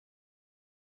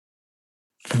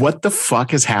What the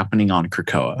fuck is happening on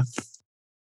Krakoa?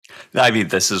 I mean,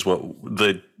 this is what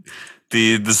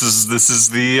this is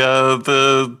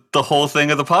the whole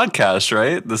thing of the podcast,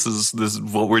 right? This is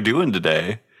what we're doing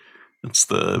today. It's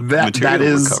the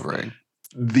material we're covering.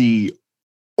 The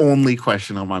only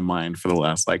question on my mind for the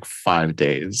last 5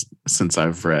 days since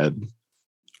I've read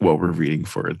what we're reading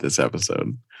for this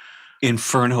episode.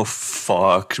 Inferno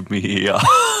fucked me up.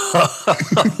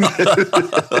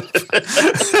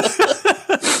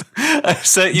 I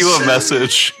sent you a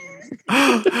message.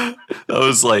 That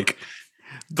was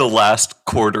the last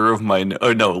quarter of my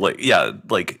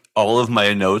all of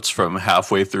my notes from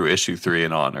halfway through issue 3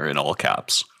 and on are in all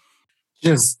caps.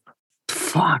 Just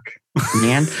fuck,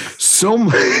 man. So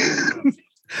much.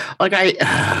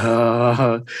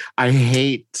 I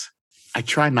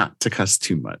try not to cuss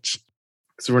too much.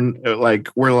 So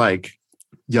we're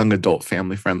young adult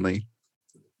family friendly.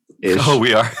 Oh,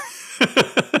 we are.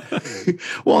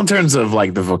 Well, in terms of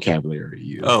the vocabulary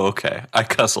you. Oh, okay. I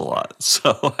cuss a lot,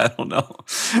 so I don't know.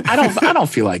 I don't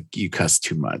feel like you cuss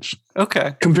too much.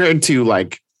 Okay. Compared to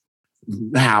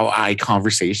how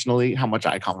much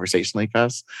I conversationally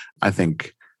cuss, I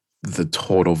think the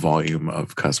total volume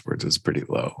of cuss words is pretty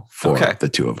low for the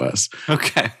two of us.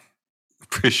 Okay.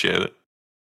 Appreciate it.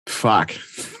 Fuck.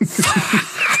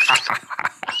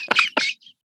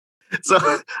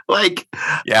 So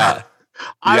yeah.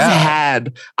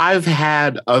 I've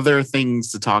had other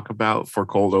things to talk about for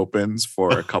cold opens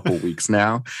for a couple weeks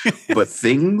now, but this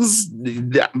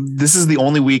is the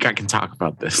only week I can talk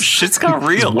about this. Shit's got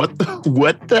real. What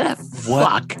the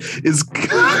fuck is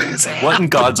what in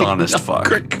God's honest fuck?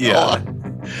 Krakoa? Yeah.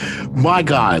 My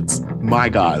gods.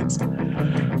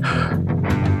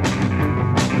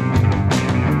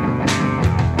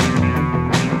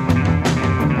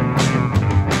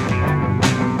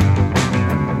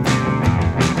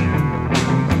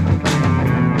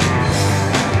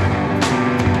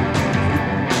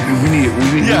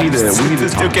 We need to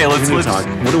talk. Okay, let's talk.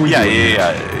 What are we doing?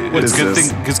 Yeah. It's good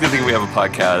thing we have a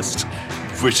podcast,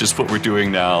 which is what we're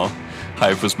doing now.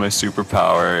 Hype was my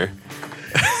superpower.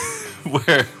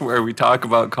 where we talk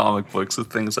about comic books, the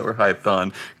things that we're hyped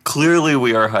on. Clearly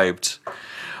we are hyped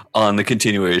on the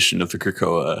continuation of the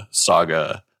Krakoa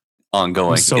saga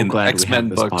ongoing. I'm so in glad X-Men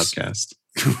we have books. this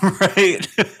Right?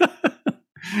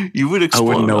 podcast. You would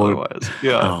explode otherwise.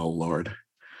 Yeah. Oh Lord.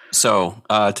 So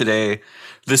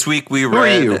this week we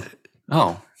read. Who are you?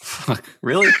 Oh, fuck!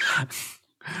 Really?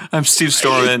 I'm Steve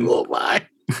Storman. Oh my.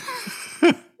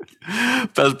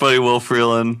 Best buddy Will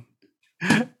Freeland.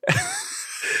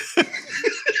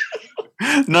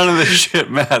 None of this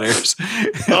shit matters.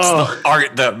 It's the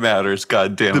art that matters.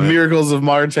 God damn it! The miracles of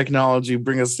modern technology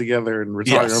bring us together, and we're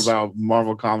talking about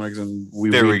Marvel comics, and we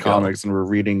read comics, and we're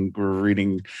reading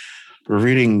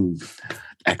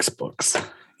X books.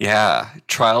 Yeah,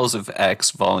 Trials of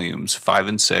X volumes 5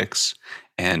 and 6,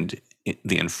 and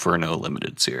the Inferno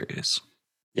limited series.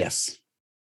 Yes,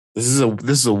 this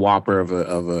is a whopper of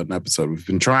an episode. We've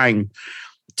been trying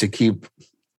to keep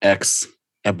X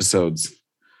episodes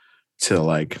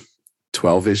to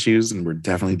 12 issues, and we're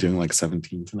definitely doing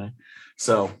 17 tonight.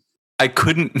 So I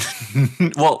couldn't.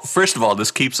 Well, first of all,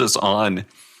 this keeps us on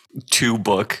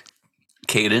 2-book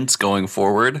cadence going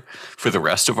forward for the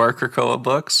rest of our Krakoa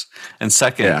books, and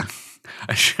second,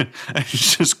 I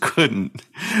just couldn't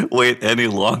wait any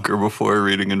longer before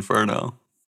reading Inferno.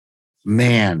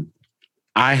 Man,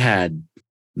 I had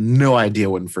no idea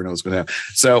what Inferno was going to have.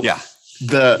 So yeah.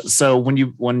 So when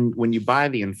you buy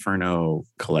the Inferno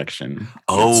collection,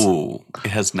 it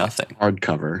has nothing.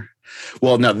 Hardcover.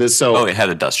 Well, no, it had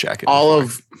a dust jacket.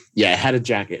 It had a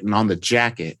jacket, and on the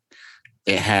jacket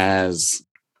it has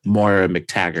Moira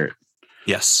McTaggart.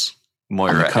 Yes,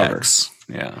 Moira X.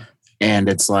 Yeah, and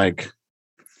it's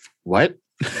what?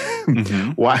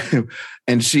 Mm-hmm. Why?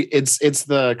 And it's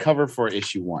the cover for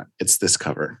issue 1. It's this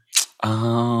cover.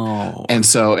 Oh, and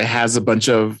so it has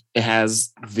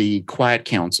the Quiet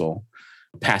Council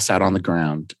passed out on the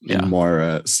ground and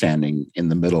Moira standing in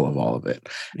the middle of all of it.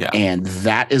 Yeah, and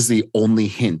that is the only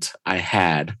hint I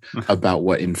had about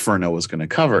what Inferno was going to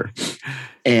cover,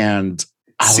 and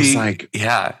I was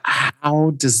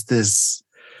how does this?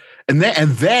 And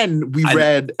then we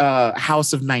read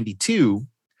House of 92.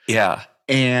 Yeah,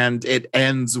 and it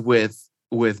ends with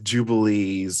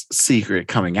Jubilee's secret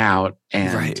coming out,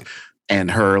 and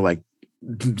her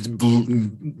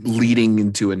leading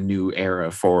into a new era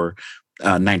for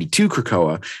 92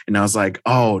 Krakoa. And I was like,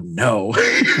 oh no.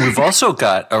 We've also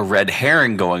got a red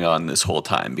herring going on this whole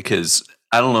time, because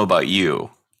I don't know about you,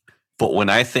 but when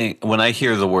I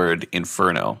hear the word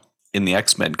Inferno in the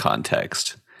X-Men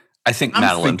context, I think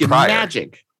Madeline Pryor.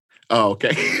 Magic. Oh,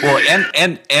 okay. Well,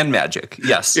 and magic.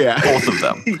 Yes. Yeah. Both of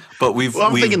them. But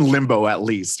I'm thinking limbo at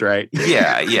least, right?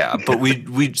 Yeah. But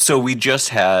we just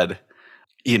had,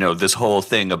 this whole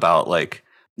thing about like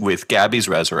with Gabby's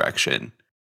resurrection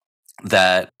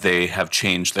that they have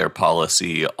changed their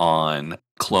policy on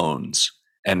clones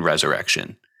and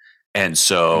resurrection. And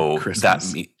so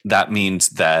that means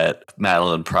that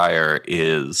Madeline Pryor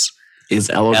is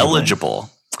eligible.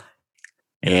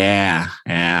 Yeah.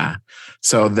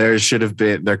 So there could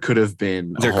have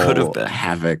been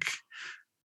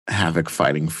Havoc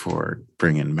fighting for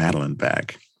bringing Madeline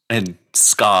back. And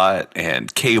Scott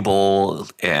and Cable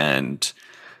and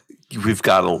we've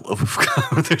got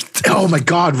oh my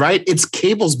God, right? It's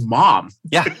Cable's mom.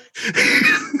 Yeah.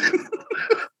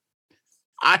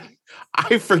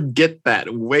 I forget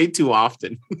that way too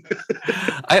often.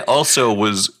 I also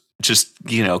was just,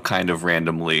 kind of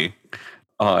randomly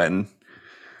on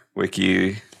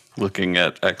Wiki looking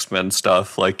at X-Men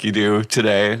stuff like you do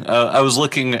today. I was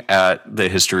looking at the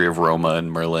history of Roma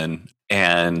and Merlin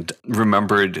and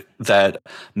remembered that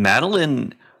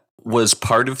Madeline was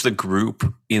part of the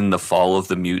group in the Fall of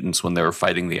the Mutants when they were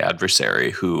fighting the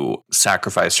adversary who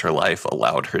sacrificed her life,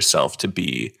 allowed herself to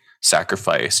be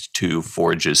sacrificed to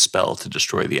Forge's spell to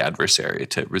destroy the adversary,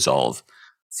 to resolve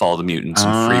Fall of the Mutants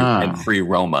and free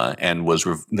Roma, and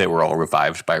they were all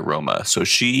revived by Roma. So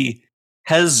she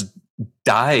has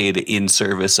died in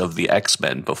service of the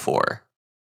X-Men before.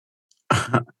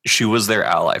 She was their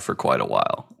ally for quite a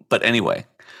while. But anyway,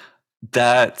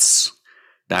 that's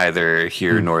neither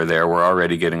here nor there. We're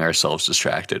already getting ourselves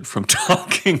distracted from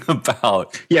talking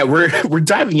about. Yeah, we're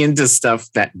diving into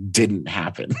stuff that didn't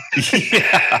happen.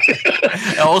 Yeah.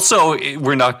 Also,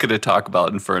 we're not going to talk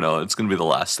about Inferno. It's going to be the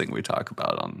last thing we talk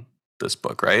about on this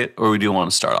book, right? Or we do want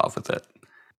to start off with it?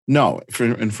 No,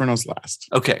 Inferno's last.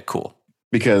 Okay, cool.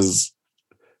 Because,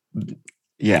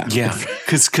 yeah,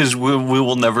 because we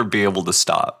will never be able to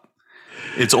stop.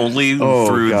 It's only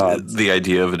through the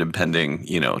idea of an impending,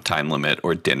 time limit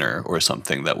or dinner or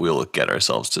something that we'll get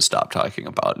ourselves to stop talking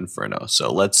about Inferno.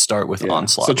 So let's start with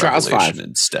Onslaught Revelation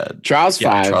instead. Trials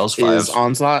 5 is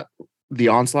Onslaught, the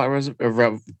Onslaught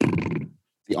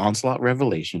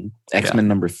Revelation, X-Men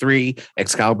number 3,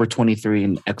 Excalibur 23,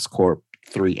 and X-Corp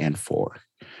 3 and 4.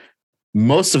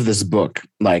 Most of this book,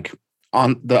 like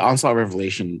on the Onslaught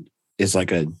Revelation, is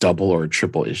like a double or a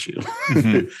triple issue.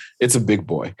 Mm-hmm. It's a big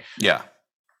boy. Yeah.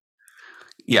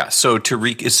 So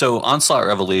so Onslaught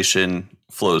Revelation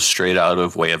flows straight out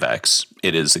of Way of X.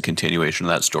 It is a continuation of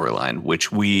that storyline,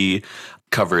 which we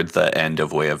covered the end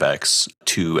of Way of X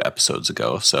 2 episodes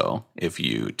ago. So if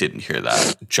you didn't hear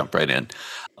that, jump right in.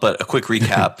 But a quick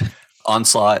recap: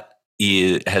 Onslaught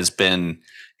has been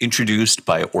introduced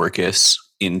by Orcus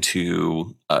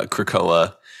into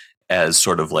Krakoa as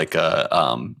sort of like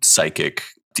a psychic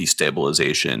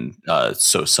destabilization,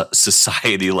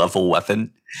 society level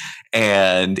weapon.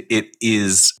 And it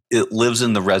lives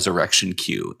in the resurrection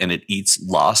queue, and it eats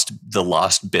the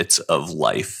lost bits of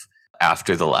life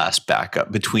after the last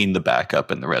backup, between the backup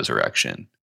and the resurrection.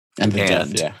 And the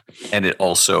death, yeah. And it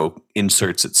also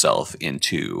inserts itself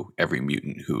into every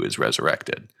mutant who is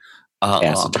resurrected.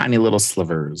 So tiny little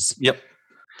slivers. Yep.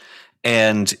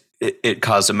 And it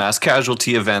caused a mass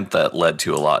casualty event that led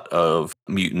to a lot of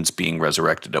mutants being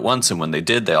resurrected at once. And when they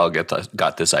did, they all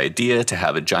got this idea to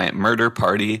have a giant murder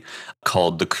party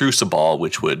called the Crucible,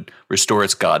 which would restore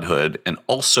its godhood. And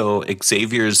also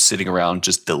Xavier's sitting around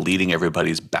just deleting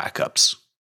everybody's backups.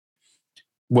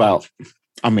 Well,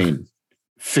 I mean,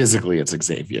 physically it's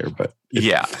Xavier, but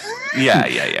yeah.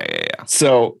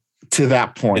 So to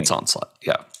that point, it's Onslaught.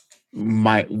 Yeah.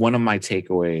 One of my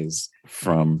takeaways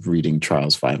from reading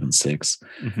Trials 5 and 6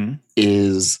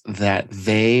 is that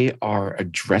they are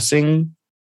addressing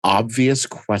obvious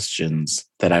questions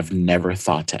that I've never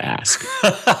thought to ask.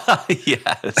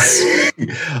 Yes.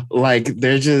 Like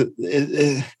they're just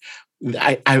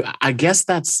I guess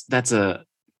that's a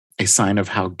sign of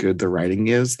how good the writing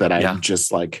is, that I'm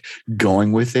just like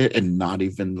going with it and not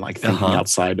even like thinking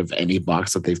outside of any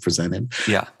box that they've presented.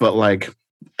 Yeah. But like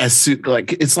as soon,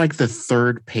 like it's like the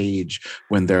third page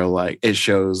when they're like, it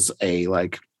shows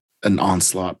an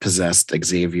Onslaught possessed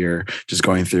Xavier just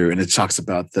going through, and it talks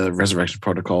about the resurrection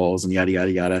protocols and yada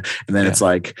yada yada, and then it's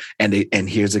like, and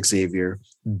here's Xavier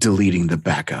deleting the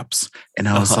backups, and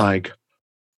I was like,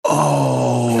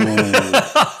 oh,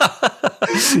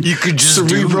 you could just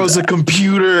Cerebro's a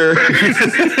computer.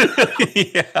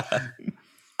 Yeah.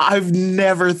 I've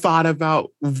never thought about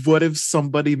what if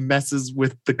somebody messes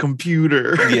with the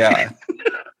computer. Yeah.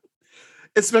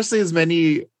 Especially as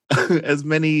many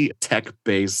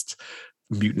tech-based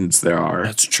mutants there are.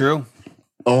 That's true.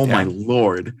 Oh my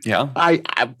Lord. Yeah.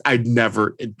 I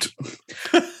never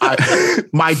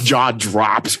my jaw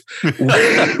dropped.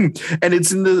 And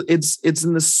it's in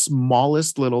the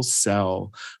smallest little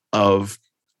cell of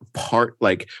part,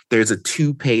 like there's a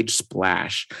 2-page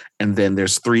splash and then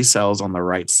there's 3 cells on the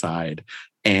right side,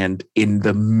 and in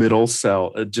the middle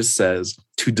cell it just says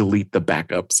to delete the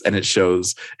backups, and it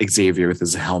shows Xavier with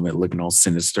his helmet looking all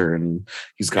sinister, and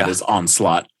he's got his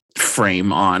Onslaught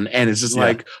frame on, and it's just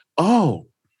like, oh,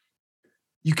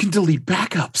 you can delete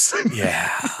backups.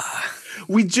 Yeah.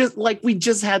 We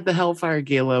just had the Hellfire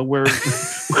Gala where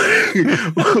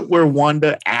where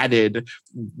Wanda added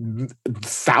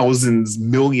thousands,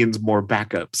 millions more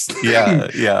backups.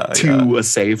 To a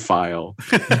save file.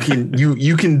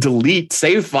 You can delete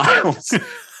save files.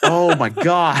 Oh my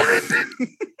God.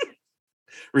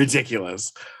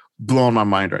 Ridiculous. Blowing my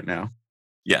mind right now.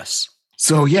 Yes.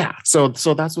 So yeah. So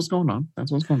that's what's going on.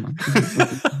 That's what's going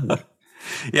on.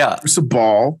 Yeah. It's a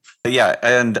ball. Yeah.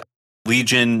 And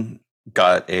Legion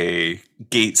got a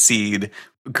gate seed,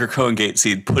 Krakoan gate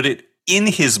seed, put it in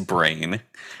his brain.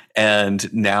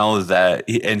 And now that,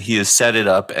 and he has set it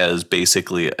up as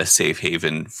basically a safe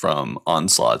haven from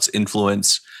Onslaught's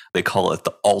influence. They call it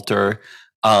the altar.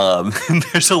 And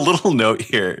there's a little note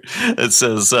here that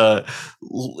says,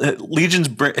 Legion's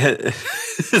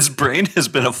his brain has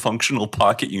been a functional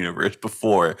pocket universe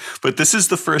before, but this is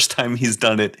the first time he's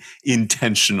done it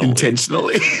intentionally.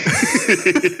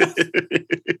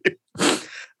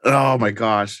 Oh my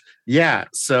gosh. Yeah.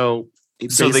 So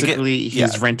basically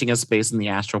he's renting a space in the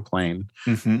astral plane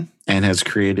and has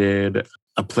created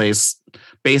a place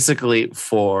basically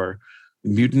for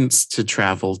mutants to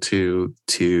travel to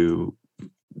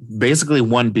basically,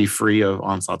 1, be free of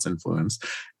Onslaught's influence,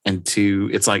 and 2,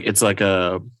 it's like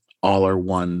a all or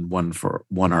one for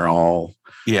one or all,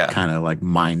 kind of like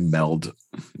mind meld,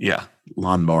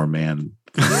 Lawnmower Man.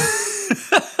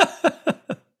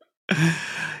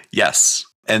 Yes,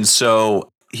 and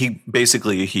so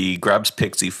he grabs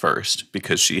Pixie first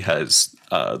because she has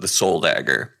the soul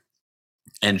dagger,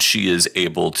 and she is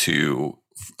able to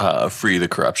free the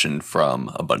corruption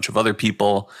from a bunch of other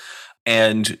people,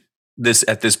 and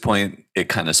at this point, it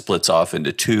kind of splits off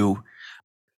into 2.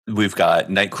 We've got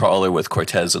Nightcrawler with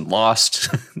Cortez and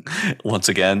Lost once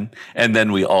again. And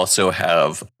then we also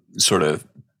have sort of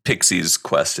Pixie's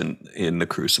quest in the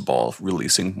Crucible,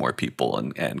 releasing more people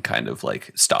and kind of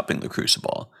like stopping the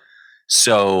Crucible.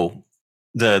 So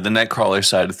the Nightcrawler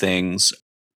side of things,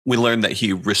 we learned that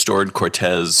he restored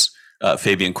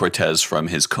Fabian Cortez from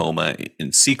his coma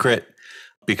in secret,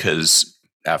 because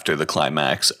after the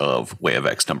climax of Way of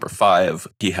X number 5,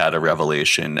 he had a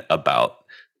revelation about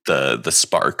the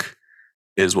spark,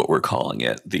 is what we're calling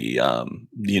it. The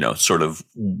sort of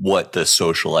what the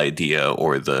social idea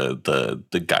or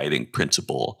the guiding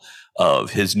principle of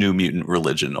his new mutant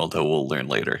religion, although we'll learn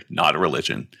later, not a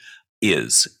religion,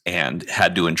 is, and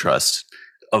had to entrust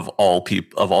of all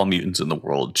mutants in the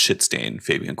world, shitstain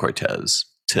Fabian Cortez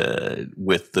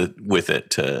with it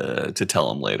to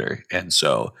tell him later. And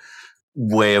so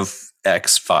Way of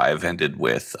X5 ended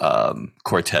with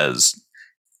Cortez,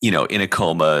 in a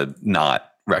coma,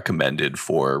 not recommended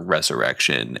for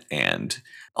resurrection, and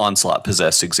Onslaught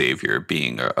possessed Xavier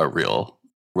being a real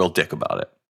dick about it.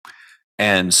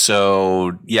 And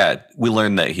so, we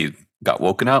learned that he got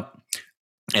woken up,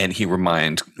 and he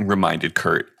reminded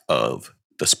Kurt of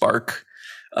the spark.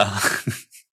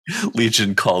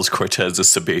 Legion calls Cortez a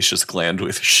sebaceous gland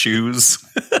with shoes.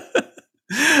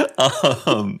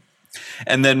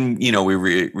 And then, we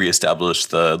reestablished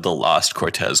the Lost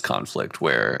Cortez conflict,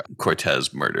 where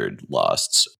Cortez murdered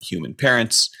Lost's human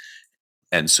parents.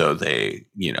 And so they,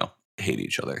 hate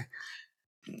each other.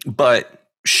 But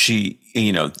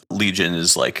Legion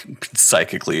is like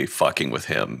psychically fucking with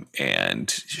him, and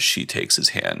she takes his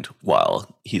hand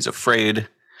while he's afraid.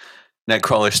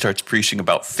 Nightcrawler starts preaching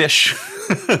about fish.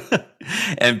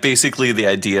 And basically the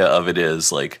idea of it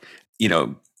is like,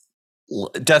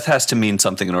 death has to mean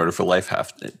something in order for life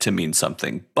have to mean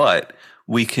something, but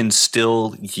we can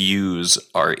still use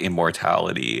our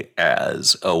immortality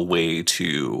as a way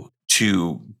to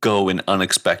go in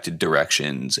unexpected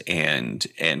directions, and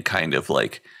kind of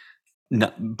like,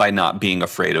 by not being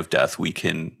afraid of death, we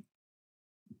can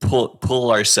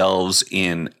pull ourselves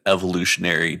in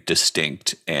evolutionary,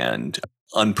 distinct, and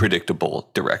unpredictable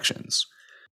directions.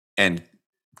 And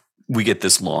we get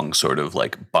this long sort of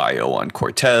like bio on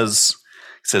Cortez.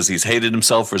 He says he's hated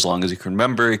himself for as long as he can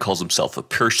remember. He calls himself a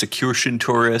persecution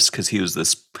tourist because he was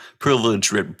this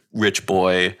privileged rich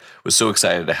boy, was so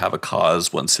excited to have a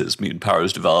cause once his mutant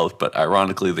powers developed, but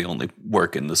ironically, they only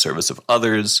work in the service of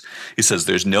others. He says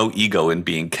there's no ego in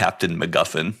being Captain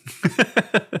MacGuffin.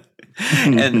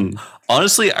 And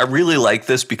honestly, I really like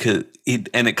this because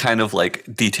it kind of like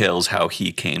details how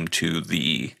he came to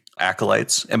the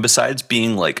acolytes. And besides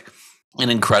being like an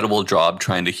incredible job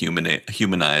trying to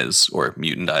humanize or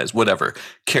mutantize, whatever,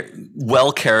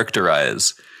 well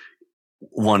characterize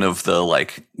one of the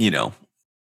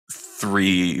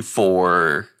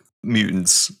 3-4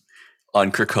 mutants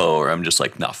on Krakoa, where I'm just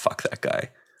like, nah, fuck that guy,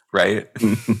 right?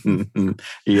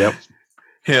 Yep.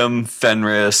 Him,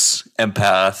 Fenris,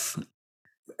 empath.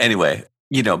 Anyway,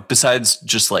 besides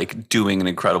just like doing an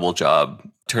incredible job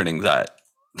turning that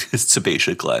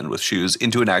Sebastian Glenn with shoes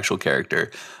into an actual character,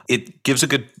 it gives a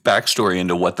good backstory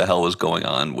into what the hell was going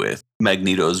on with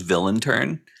Magneto's villain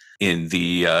turn in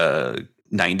the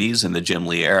 90s in the Jim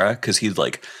Lee era, because he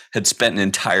had spent an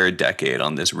entire decade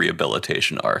on this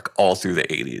rehabilitation arc all through the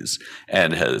 80s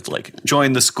and had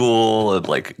joined the school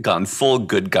and gone full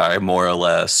good guy more or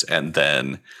less, and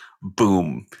then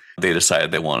boom, they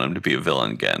decided they want him to be a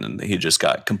villain again, and he just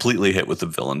got completely hit with the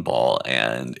villain ball,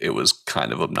 and it was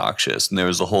kind of obnoxious. And there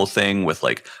was the whole thing with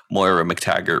Moira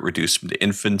McTaggart reduced him to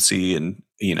infancy and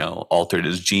altered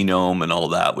his genome and all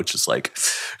that, which is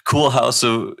cool House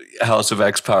of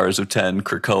X powers of 10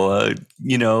 Krakoa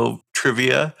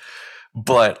trivia.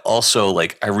 But also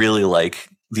I really like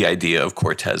the idea of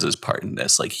Cortez's part in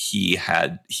this. He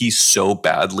so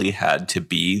badly had to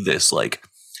be this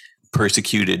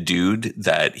persecuted dude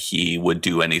that he would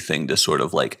do anything to sort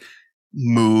of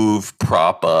move,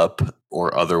 prop up,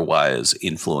 or otherwise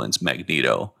influence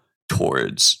Magneto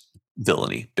towards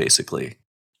villainy, basically.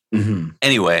 Mm-hmm.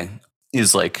 Anyway,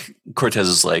 Cortez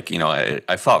is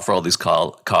I fought for all these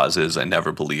causes. I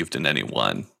never believed in any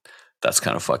one. That's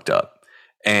kind of fucked up.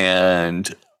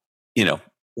 And,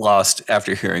 Lost,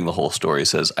 after hearing the whole story,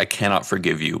 says, I cannot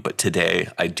forgive you, but today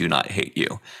I do not hate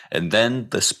you. And then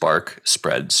the spark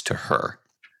spreads to her.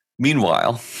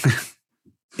 Meanwhile,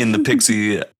 in the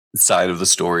Pixie side of the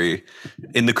story,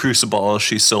 in the Crucible,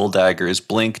 she soul daggers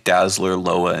Blink, Dazzler,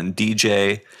 Loa, and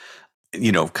DJ,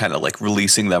 kind of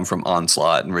releasing them from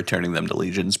Onslaught and returning them to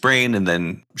Legion's brain. And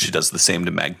then she does the same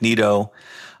to Magneto.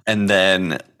 And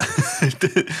then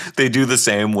they do the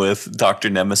same with Dr.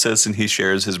 Nemesis, and he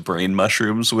shares his brain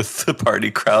mushrooms with the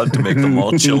party crowd to make them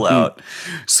all chill out,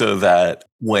 so that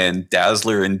when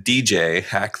Dazzler and DJ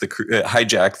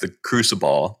hijack the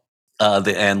Crucible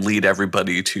and lead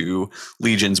everybody to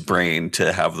Legion's brain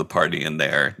to have the party in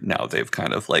there, now they've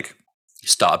kind of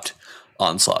stopped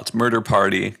Onslaught's murder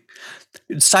party.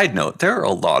 Side note, there are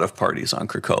a lot of parties on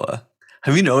Krakoa.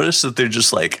 Have you noticed that they're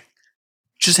just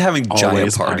having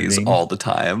giant parties all the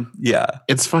time? Yeah.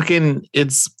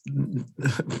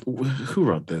 Who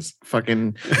wrote this?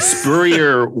 Fucking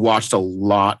Spurrier watched a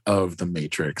lot of The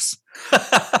Matrix.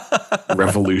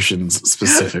 Revolutions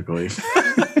specifically.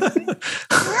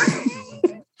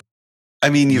 I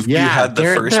mean, you had the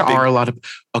first. There are a lot of.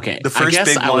 Okay. The first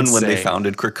big one when they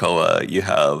founded Krakoa, you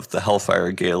have the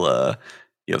Hellfire Gala,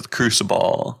 you have the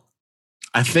Crucible.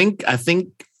 I think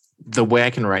the way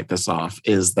I can write this off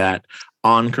is that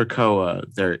on Krakoa,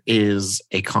 there is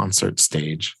a concert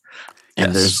stage,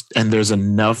 and there's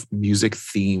enough music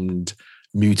themed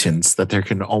mutants that there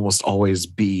can almost always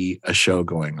be a show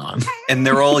going on. And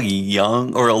they're all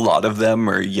young, or a lot of them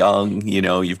are young.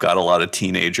 You've got a lot of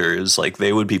teenagers.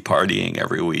 They would be partying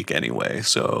every week anyway.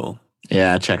 So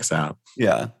yeah, it checks out.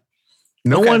 Yeah.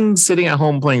 No one's sitting at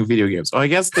home playing video games. Oh, I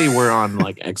guess they were on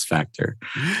X Factor.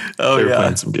 Oh, they were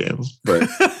playing some games, but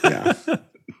yeah.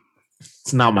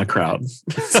 It's not my crowd.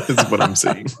 It's what I'm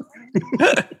seeing.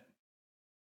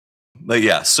 But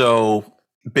yeah, so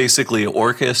basically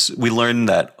we learned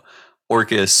that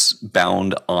Orcus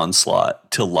bound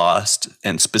Onslaught to Lost,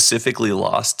 and specifically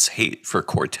Lost's hate for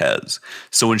Cortez.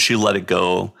 So when she let it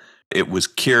go, it was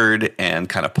cured and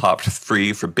kind of popped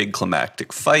free for big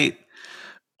climactic fight.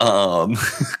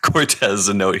 Cortez,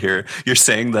 a note here. You're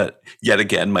saying that yet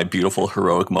again, my beautiful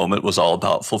heroic moment was all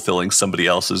about fulfilling somebody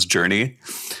else's journey.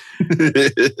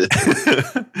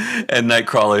 And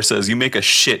Nightcrawler says, you make a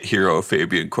shit hero,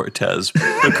 Fabian Cortez,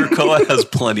 but Krakoa has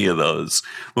plenty of those.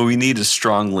 What we need is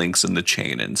strong links in the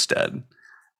chain instead.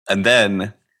 And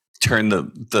then turn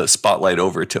the spotlight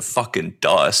over to fucking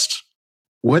Dust.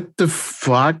 What the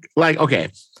fuck?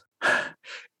 Okay.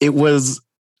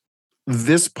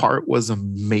 This part was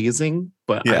amazing,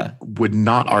 but I would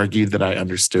not argue that I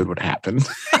understood what happened.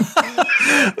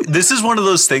 This is one of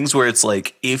those things where it's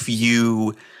if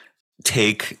you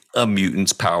take a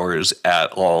mutant's powers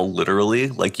at all literally,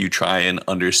 you try and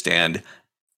understand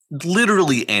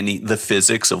literally the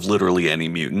physics of literally any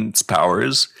mutant's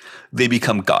powers, they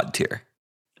become god tier.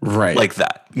 Right. Like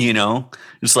that,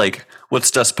 It's like,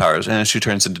 what's dust powers? And she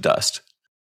turns into dust.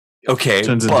 Okay,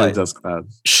 turns into a dust cloud.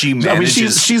 She manages. I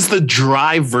mean, she's the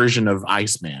dry version of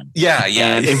Iceman. Yeah.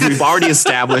 And if we've already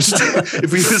established,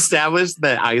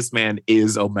 that Iceman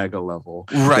is Omega level,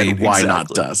 right? Then why not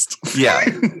dust? Yeah.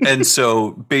 And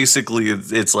so basically,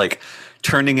 it's like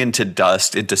turning into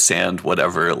dust, into sand,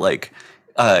 whatever. Like,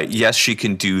 yes, she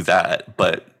can do that,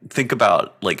 but think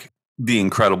about like the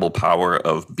incredible power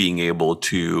of being able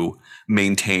to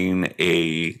maintain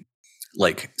a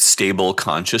like stable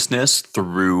consciousness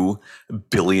through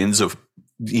billions of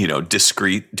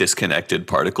discrete disconnected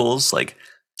particles. Like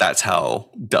that's how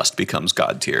dust becomes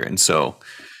god tier. And so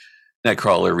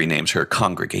Nightcrawler renames her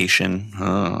Congregation.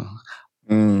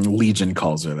 Legion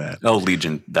calls her that. Oh,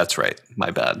 Legion, that's right,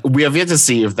 my bad. We have yet to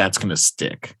see if that's gonna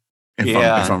stick,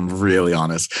 if I'm really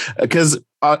honest, because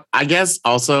I guess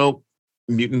also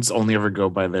mutants only ever go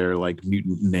by their like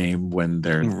mutant name when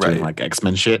they're doing like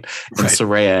X-Men shit. And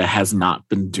Soraya has not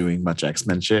been doing much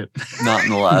X-Men shit. Not in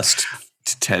the last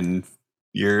 10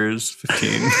 years,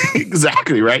 15.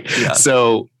 Exactly, right? Yeah.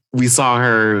 So we saw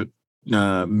her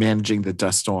managing the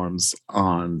dust storms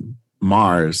on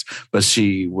Mars, but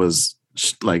she was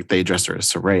like, they dressed her as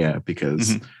Soraya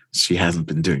because she hasn't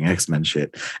been doing X-Men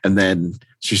shit. And then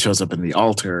she shows up in the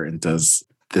altar and does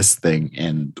this thing,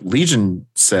 and Legion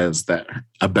says that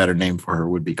a better name for her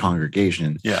would be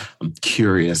Congregation. Yeah, I'm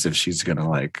curious if she's gonna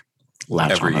like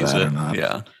latch on to that or not.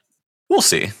 Yeah, we'll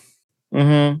see.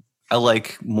 Mm-hmm. I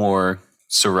like more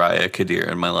Soraya Kadir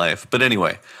in my life, but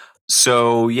anyway.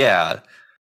 So yeah,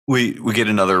 we get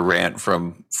another rant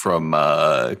from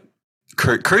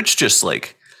Kurt.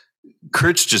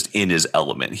 Kurt's just in his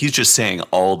element. He's just saying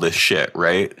all this shit,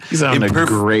 right? He's having a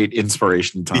great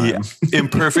inspiration time. Yeah.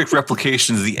 Imperfect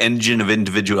replication is the engine of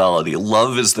individuality.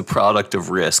 Love is the product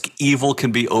of risk. Evil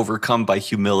can be overcome by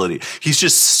humility. He's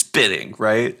just spitting,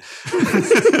 right?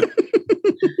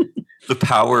 The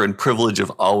power and privilege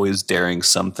of always daring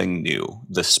something new,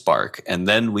 the spark. And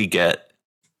then we get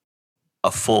a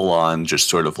full-on just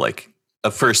sort of like a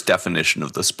first definition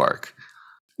of the spark.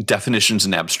 Definitions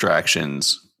and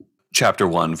abstractions. Chapter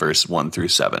 1, verse 1 through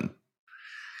 7.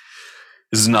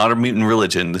 This is not a mutant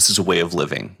religion. This is a way of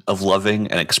living, of loving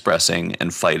and expressing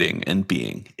and fighting and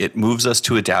being. It moves us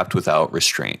to adapt without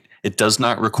restraint. It does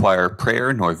not require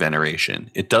prayer nor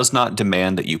veneration. It does not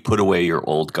demand that you put away your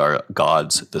old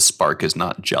gods. The spark is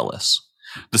not jealous.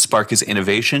 The spark is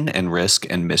innovation and risk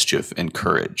and mischief and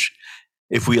courage.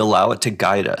 If we allow it to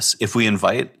guide us, if we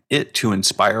invite it to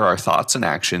inspire our thoughts and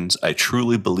actions, I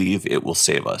truly believe it will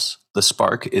save us. The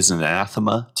spark is an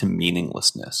anathema to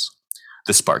meaninglessness.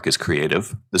 The spark is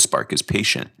creative. The spark is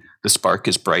patient. The spark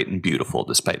is bright and beautiful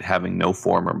despite having no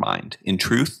form or mind. In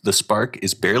truth, the spark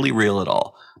is barely real at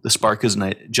all. The spark is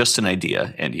just an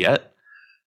idea, and yet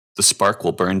the spark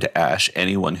will burn to ash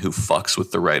anyone who fucks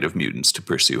with the right of mutants to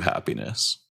pursue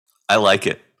happiness. I like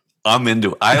it. I'm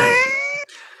into it.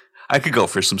 I could go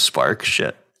for some spark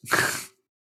shit.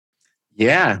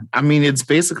 Yeah. I mean, it's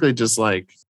basically just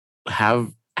like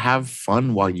have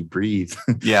fun while you breathe.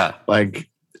 Yeah. Like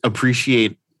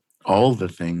appreciate all the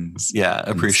things. Yeah.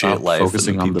 Appreciate life.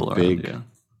 Focusing on the big. Yeah.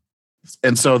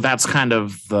 And so that's kind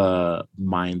of the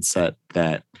mindset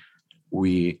that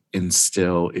we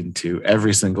instill into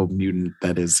every single mutant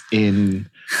that is in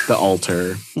the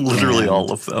altar. Literally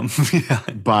all of them. Yeah.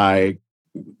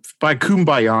 By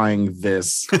kumbayaing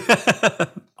this,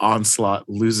 Onslaught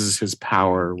loses his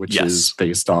power, which is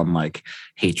based on like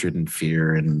hatred and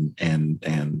fear and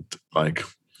like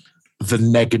the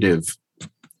negative.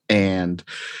 And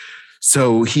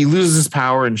so he loses his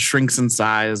power and shrinks in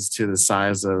size to the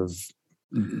size of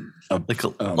an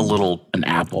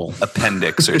apple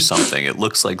appendix or something. It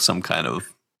looks like some kind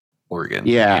of organ.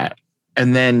 Yeah.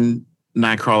 And then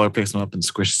Nightcrawler picks him up and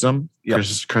squishes him,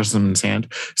 crushes him in his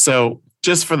hand. So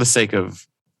just for the sake of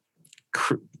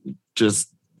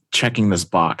just checking this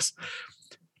box,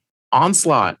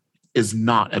 Onslaught is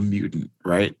not a mutant,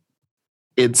 right?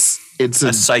 It's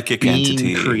a psychic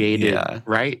entity created,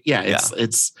 right? Yeah,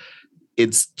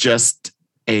 it's just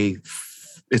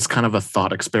it's kind of a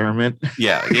thought experiment.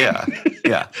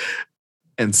 Yeah.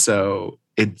 And so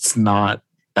it's not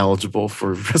eligible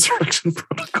for resurrection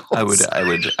protocols.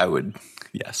 I would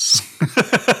yes.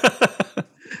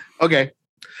 Okay.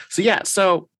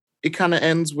 So it kind of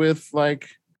ends with like,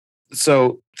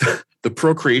 so the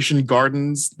procreation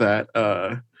gardens that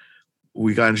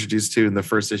we got introduced to in the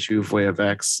first issue of Way of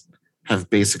X have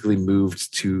basically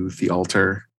moved to the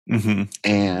altar. Mm-hmm.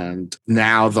 And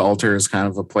now the altar is kind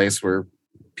of a place where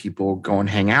people go and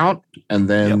hang out, and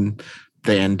then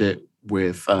they end it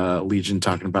with Legion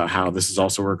talking about how this is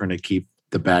also where we're going to keep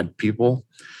the bad people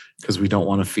because we don't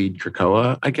want to feed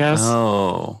Krakoa, I guess.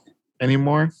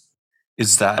 Anymore.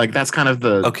 Is that like that's kind of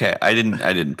the okay? I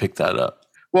didn't pick that up.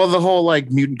 Well, the whole like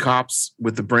mutant cops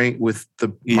with the brain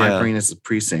my brain is a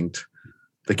precinct.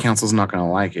 The council's not going to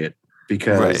like it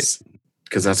because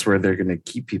that's where they're going to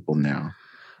keep people now.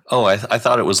 Oh, I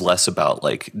thought it was less about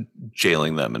like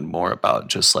jailing them and more about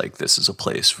just like this is a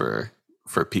place for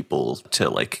people to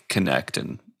like connect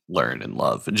and learn and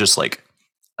love and just like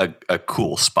a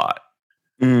cool spot.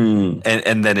 And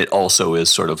then it also is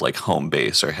sort of like home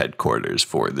base or headquarters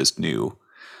for this new,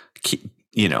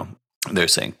 they're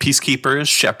saying peacekeepers,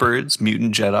 shepherds,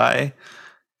 mutant Jedi,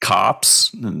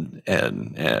 cops,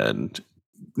 and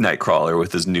Nightcrawler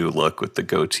with his new look with the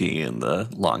goatee and the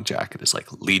long jacket is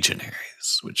like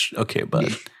legionaries, which, okay,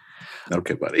 bud.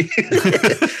 Okay, buddy.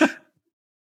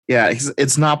 Yeah,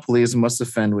 it's not police. Must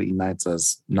defend what unites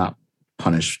us, not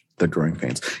punish the growing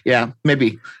pains. Yeah,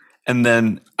 maybe. And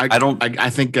then I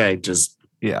think I just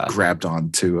grabbed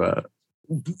on to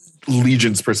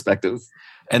Legion's perspective.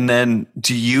 And then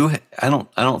I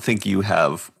don't think you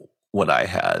have what I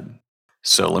had.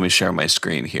 So let me share my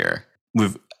screen here.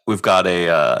 We've got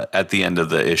at the end of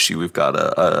the issue, we've got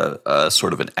a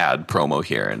sort of an ad promo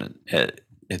here, and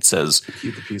it says,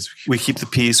 we keep the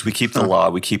peace, we keep the law,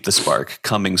 we keep the spark,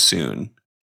 coming soon.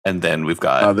 And then we've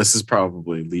got... this is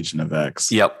probably Legion of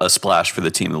X. Yep, a splash for the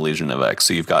team of the Legion of X.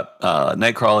 So you've got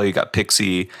Nightcrawler, you've got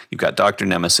Pixie, you've got Dr.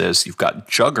 Nemesis, you've got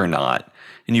Juggernaut,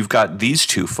 and you've got these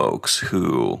two folks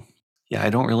who,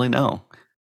 I don't really know.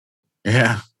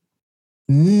 Yeah.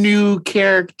 New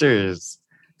characters.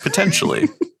 Potentially.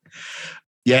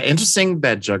 Yeah, interesting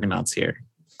that Juggernaut's here.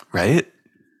 Right?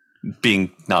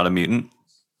 Being not a mutant.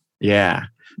 Yeah.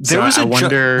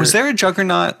 Was there a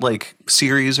Juggernaut like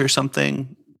series or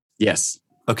something? Yes.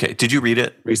 Okay. Did you read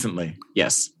it recently?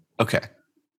 Yes. Okay.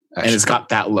 And it's got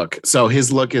that look. So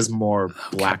his look is more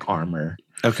black armor.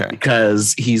 Okay.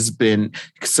 Because he's been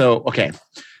okay.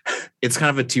 It's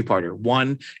kind of a two-parter.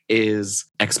 One is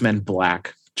X-Men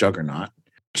Black Juggernaut,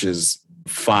 which is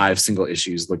 5 single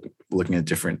issues looking at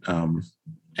different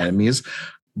enemies.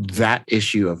 That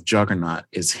issue of Juggernaut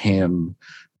is him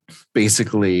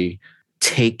basically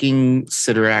taking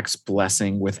Sidorak's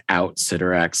blessing without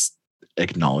Sidorak's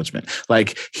acknowledgement.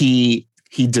 Like he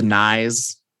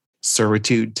denies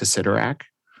servitude to Sidorak.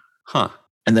 Huh.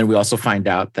 And then we also find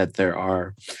out that there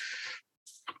are,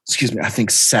 I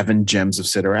think 7 gems of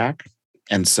Sidorak.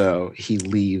 And so he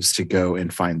leaves to go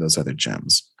and find those other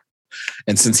gems.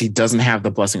 And since he doesn't have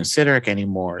the blessing of Sidorak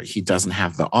anymore, he doesn't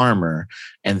have the armor.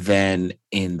 And then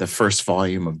in the first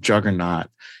volume of Juggernaut,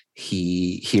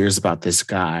 he hears about this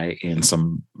guy in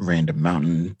some random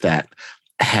mountain that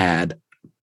had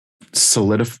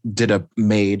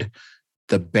made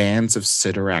the bands of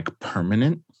Sidorak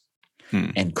permanent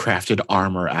and crafted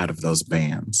armor out of those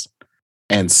bands.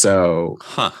 And so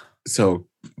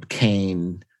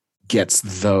Kane gets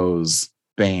those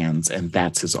bands, and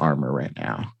that's his armor right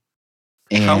now.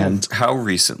 And how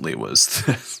recently was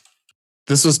this?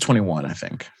 This was 21, I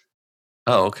think.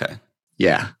 Oh, okay.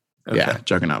 Yeah. Okay. Yeah.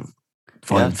 Juggernaut.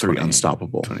 Volume 3,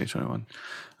 Unstoppable. 2021.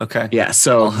 Okay. Yeah.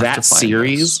 So that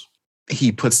series,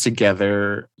 he puts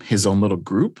together his own little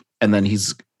group, and then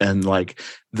like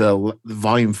the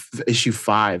volume issue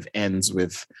 5 ends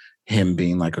with him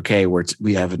being like, okay, we're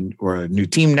a new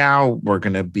team now. We're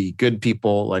going to be good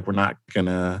people. Like, we're not going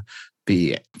to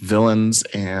be villains,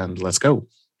 and let's go.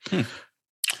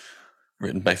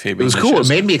 Written by Fabian. It was cool. It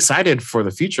made me excited for the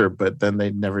future, but then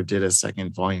they never did a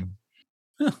second volume.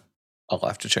 I'll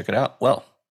have to check it out. Well,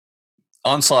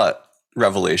 Onslaught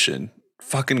Revelation,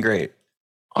 fucking great.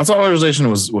 Onslaught Revelation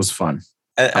was fun.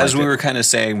 As we were kind of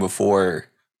saying before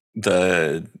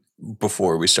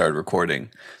we started recording,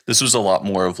 this was a lot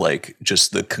more of like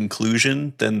just the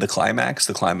conclusion than the climax.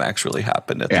 The climax really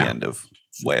happened at the end of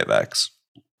Way of X.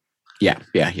 Yeah.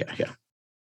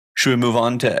 Should we move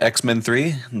on to X-Men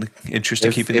 3 in the interest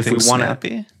of keeping things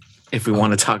snappy? If we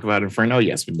want to talk about Inferno,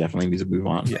 yes, we definitely need to move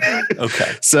on. Yeah.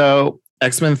 Okay. So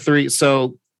X-Men 3.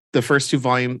 So the first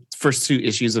two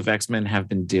issues of X-Men have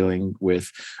been dealing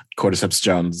with Cordyceps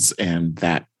Jones and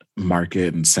that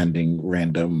market and sending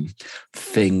random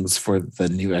things for the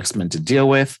new X-Men to deal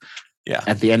with. Yeah.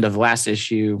 At the end of the last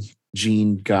issue,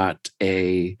 Jean got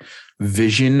a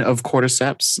vision of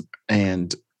Cordyceps,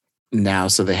 and now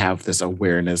so they have this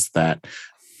awareness that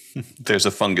there's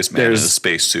a fungus man in a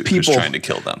spacesuit who's trying to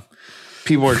kill them.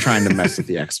 People are trying to mess with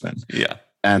the X-Men. Yeah.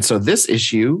 And so this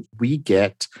issue, we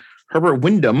get Herbert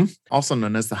Wyndham, also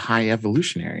known as the High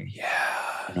Evolutionary.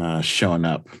 Yeah. showing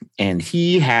up, and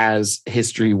he has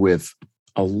history with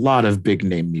a lot of big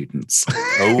name mutants.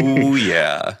 Oh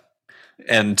yeah,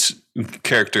 and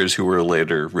characters who were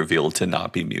later revealed to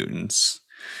not be mutants,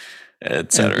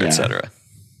 etc., etc.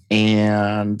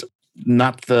 And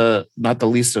not the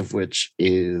least of which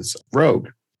is Rogue.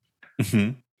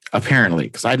 Mm-hmm. Apparently,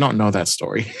 because I don't know that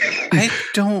story. I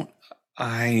don't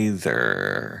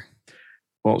either.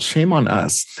 Well, shame on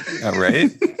us.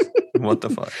 Right? What the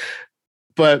fuck?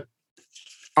 But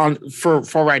for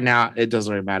right now, it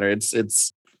doesn't really matter.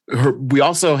 It's we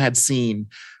also had seen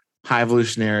High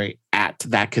Evolutionary at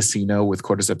that casino with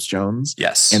Cordyceps Jones.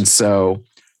 Yes. And so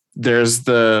there's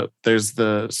the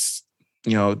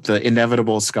the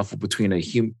inevitable scuffle between a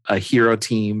hero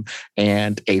team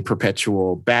and a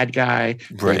perpetual bad guy.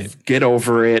 Right. They get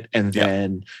over it, and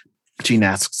then Gene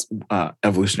asks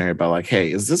Evolutionary about like,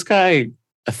 "Hey, is this guy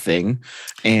a thing?"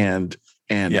 And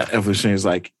Evolutionary is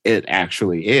like, "It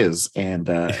actually is," and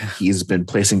he's been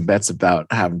placing bets about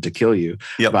having to kill you,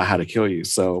 about how to kill you.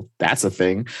 So that's a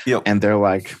thing. Yep. And they're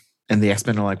like, and the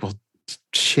X-Men are like, "Well,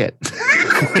 shit,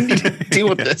 we need to deal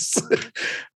with this."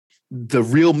 The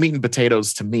real meat and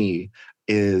potatoes to me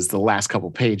is the last couple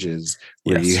pages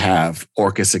where you have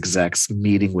Orcus execs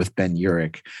meeting with Ben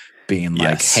Urich, being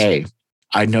like, "Hey,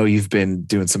 I know you've been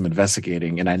doing some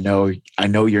investigating, and I know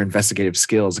your investigative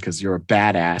skills because you're a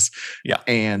badass. Yeah.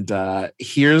 And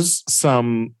here's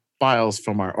some files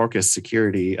from our Orcus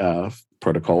security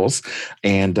protocols,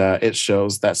 and it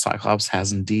shows that Cyclops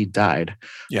has indeed died.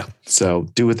 Yeah. So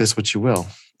do with this what you will."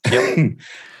 Yep.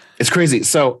 It's crazy.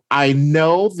 So I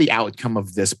know the outcome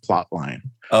of this plot line.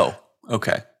 Oh,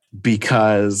 okay.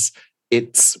 Because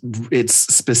it's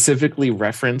specifically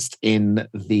referenced in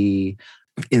the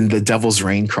Devil's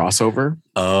Reign crossover.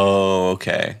 Oh,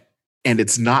 okay. And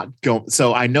it's not going.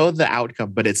 So I know the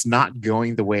outcome, but it's not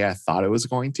going the way I thought it was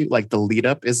going to. Like the lead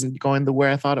up isn't going the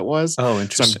way I thought it was. Oh,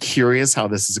 interesting. So I'm curious how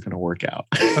this is going to work out.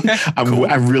 Okay.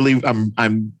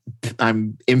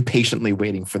 I'm impatiently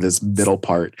waiting for this middle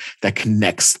part that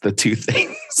connects the two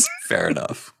things. Fair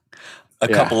enough. A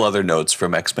couple other notes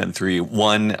from X-Men 3.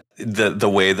 One, the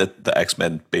way that the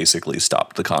X-Men basically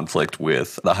stopped the conflict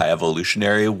with the High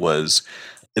Evolutionary was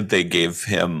they gave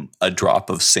him a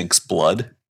drop of Sync's blood.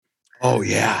 Oh,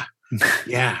 yeah.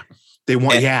 Yeah. They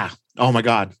want, Oh, my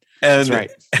God. And, that's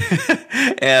right.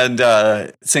 And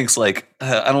Sync's like,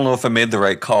 I don't know if I made the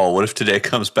right call. What if today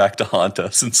comes back to haunt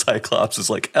us? And Cyclops is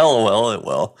like, LOL, it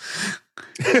will.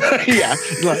 Yeah,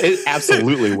 it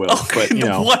absolutely will. But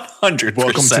 100%.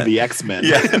 Welcome to the X-Men.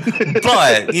 Yeah,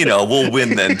 but we'll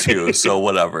win then too. So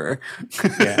whatever.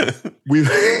 Yeah,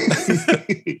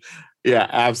 yeah,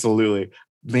 absolutely,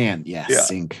 man. Yeah,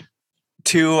 Sync.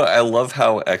 Two, I love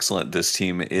how excellent this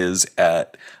team is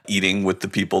at eating with the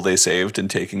people they saved and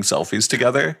taking selfies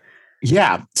together.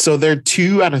 Yeah, so they're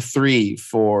 2 out of 3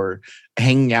 for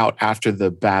hanging out after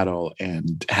the battle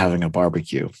and having a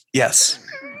barbecue. Yes.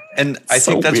 And I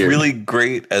think that's really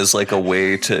great as like a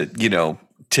way to,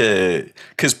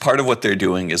 because part of what they're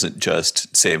doing isn't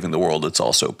just saving the world, it's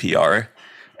also PR.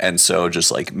 And so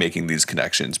just like making these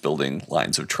connections, building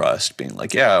lines of trust, being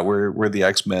like, yeah, we're the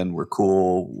X-Men, we're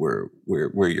cool, we're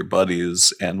your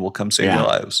buddies, and we'll come save your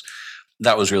lives.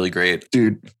 That was really great.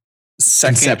 Dude,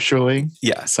 conceptually.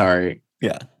 Yeah. Sorry.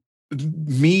 Yeah.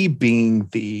 Me being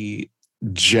the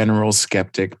general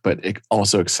skeptic, but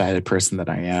also excited person that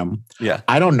I am. Yeah.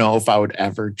 I don't know if I would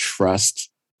ever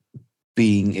trust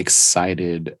being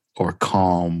excited or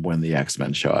calm when the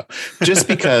X-Men show up, just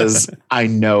because I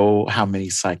know how many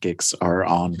psychics are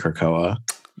on Krakoa.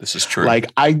 This is true.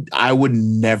 Like I would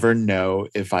never know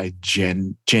if I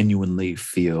genuinely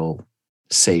feel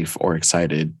safe or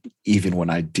excited, even when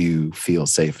I do feel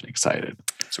safe and excited.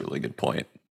 That's a really good point.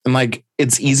 And like,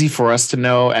 it's easy for us to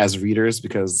know as readers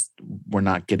because we're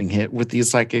not getting hit with these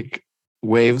psychic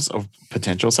waves of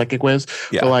potential psychic waves.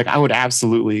 Yeah. But like, I would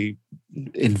absolutely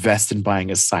invest in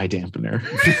buying a psi dampener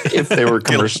if they were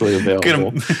commercially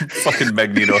available. Get a fucking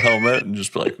Magneto helmet and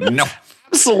just be like, no.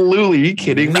 Absolutely. Are you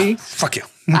kidding me? Fuck you.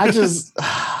 I just,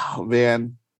 oh,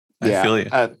 man. Yeah. I feel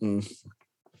you.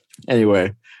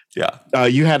 Anyway. Yeah.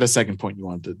 You had a second point you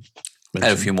wanted to mention. I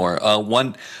have a few more.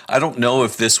 One, I don't know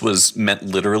if this was meant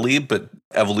literally, but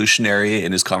Evolutionary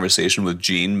in his conversation with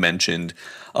Jean mentioned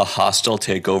a hostile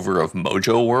takeover of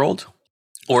Mojo World,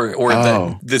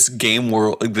 or this game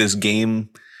world, this game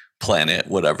planet,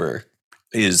 whatever,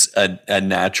 is a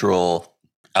natural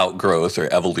outgrowth or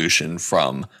evolution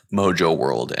from Mojo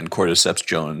World, and Cordyceps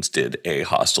Jones did a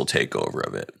hostile takeover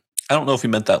of it. I don't know if he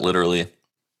meant that literally,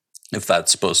 if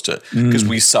that's supposed to, because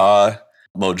we saw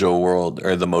Mojo World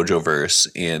or the Mojoverse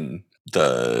in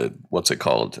the, what's it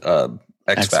called?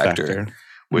 X Factor,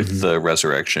 with the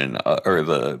resurrection or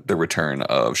the return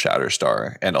of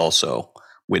Shatterstar and also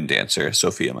Wind Dancer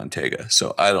Sophia Montega.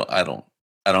 So I don't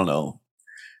know,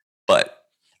 but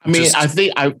I mean,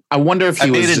 I wonder if he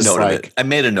was just like, I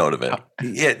made a note of it.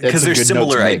 Yeah, because there's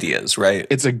similar ideas, right?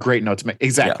 It's a great note to make.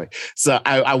 Exactly. Yeah. So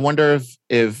I wonder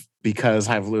if because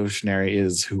High Evolutionary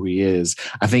is who he is,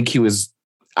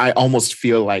 I almost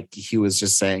feel like he was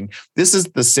just saying, this is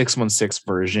the 616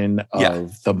 version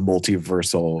of the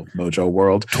multiversal Mojo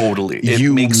world. Totally.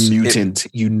 Mutant,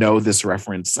 you know this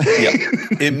reference. Yeah.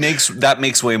 That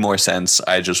makes way more sense.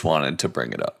 I just wanted to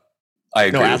bring it up. I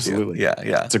agree. No, absolutely. With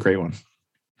you. Yeah. It's a great one.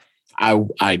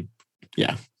 It's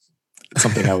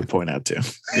something I would point out too.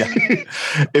 Yeah.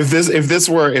 if this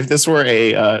were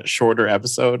a shorter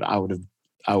episode, I would have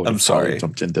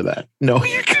jumped into that. No,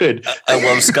 you could. I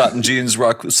love Scott and Jean's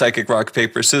psychic rock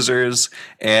paper scissors,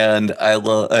 and I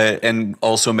love and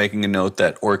also making a note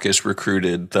that Orcus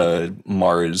recruited the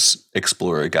Mars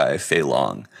explorer guy Fei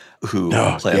Long, who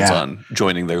plans on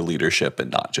joining their leadership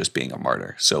and not just being a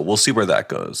martyr. So we'll see where that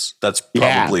goes. That's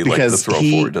probably like the throw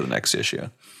forward to the next issue.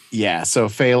 Yeah, so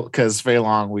Fei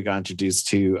Long we got introduced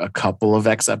to a couple of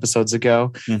X episodes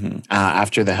ago.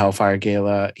 After the Hellfire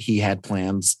Gala, he had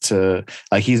plans to,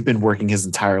 like, he's been working his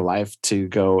entire life to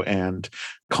go and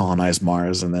colonize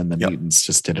Mars, and then the mutants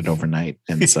just did it overnight,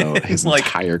 and so his like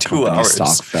entire company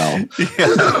stock fell.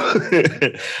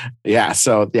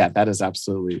 That is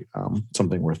absolutely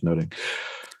something worth noting.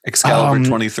 Excalibur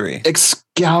 23.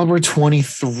 Excalibur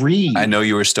 23. I know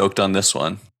you were stoked on this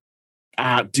one.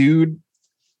 Dude.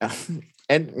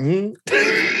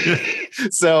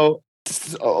 So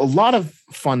a lot of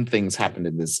fun things happened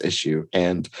in this issue,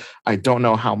 and I don't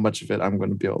know how much of it I'm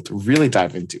going to be able to really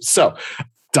dive into. So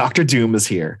Dr. Doom is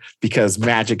here because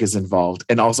magic is involved,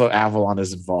 and also Avalon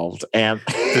is involved. And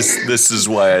this is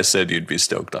why I said you'd be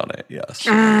stoked on it. Yes.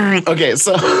 Okay.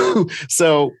 So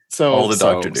all the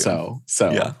Dr. Doom.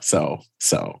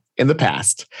 So in the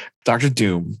past, Dr.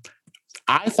 Doom,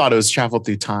 I thought it was traveled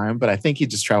through time, but I think he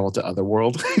just traveled to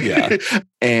Otherworld. Yeah.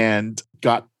 And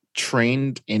got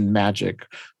trained in magic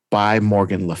by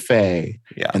Morgan Le Fay.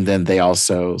 Yeah. And then they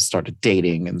also started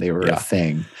dating, and they were a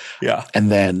thing. Yeah. And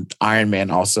then Iron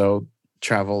Man also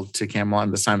traveled to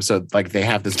Camelot this time. So like they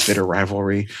have this bitter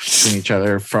rivalry between each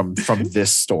other from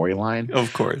this storyline.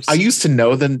 Of course. I used to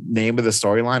know the name of the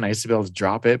storyline. I used to be able to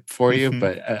drop it for you,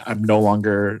 but I'm no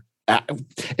longer...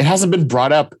 It hasn't been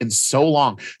brought up in so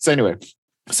long. So anyway,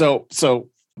 so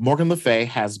Morgan Le Fay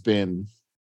has been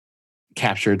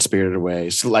captured, spirited away.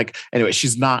 So like, anyway,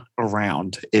 she's not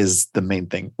around is the main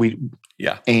thing.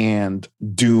 And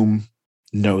Doom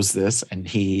knows this, and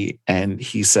he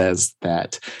says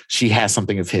that she has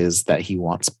something of his that he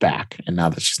wants back. And now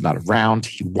that she's not around,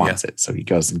 he wants it. So he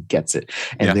goes and gets it.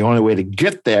 And the only way to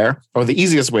get there, or the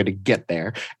easiest way to get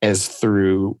there, is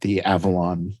through the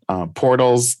Avalon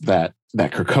portals that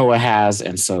Krakoa has.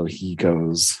 And so he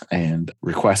goes and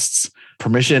requests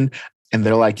permission. And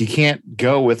they're like, you can't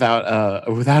go without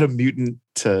a mutant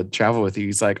to travel with you.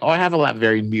 He's like, oh, I have a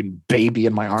Latverian mutant baby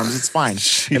in my arms. It's fine.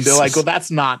 And they're like, well, that's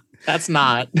not.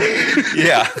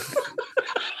 Yeah.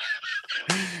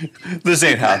 This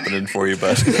ain't happening for you,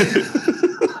 bud.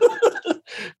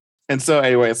 And so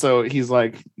anyway, so he's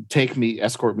like,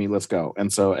 escort me, let's go.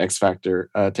 And so X Factor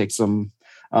takes him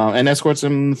and escorts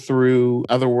him through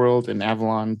Otherworld and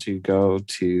Avalon to go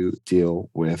to deal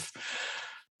with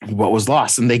what was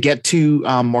lost. And they get to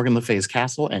Morgan Le Fay's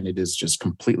castle, and it is just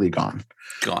completely gone.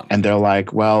 And they're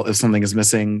like, well, if something is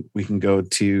missing, we can go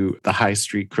to the High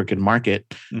Street Crooked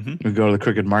Market. We go to the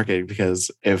Crooked Market, because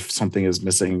if something is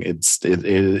missing, it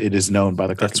is known by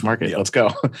the Crooked Market. Yep. Let's go.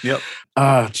 Yep.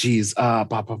 Geez.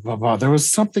 There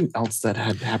was something else that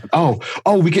had happened. Oh,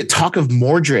 we get talk of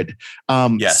Mordred.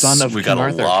 Yes, son of we King got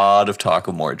Arthur. A lot of talk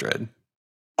of Mordred.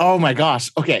 Oh my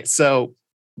gosh. Okay, so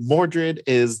Mordred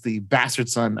is the bastard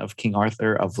son of King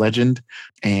Arthur of legend,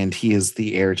 and he is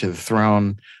the heir to the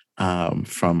throne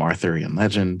from Arthurian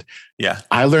legend. Yeah.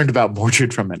 I learned about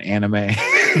Mordred from an anime.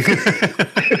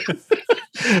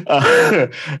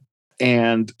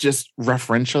 And just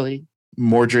referentially,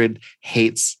 Mordred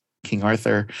hates King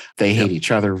Arthur. They hate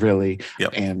each other, really.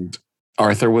 Yep. And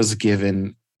Arthur was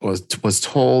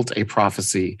told a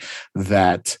prophecy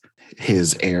that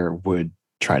his heir would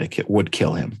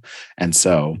kill him. And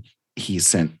so he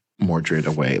sent Mordred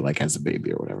away, like as a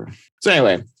baby or whatever. So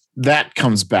anyway, that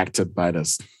comes back to bite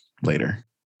us later.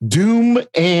 Doom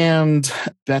and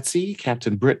Betsy,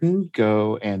 Captain Britain,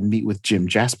 go and meet with Jim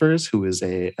Jaspers, who is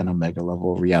an Omega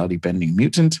level reality bending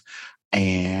mutant,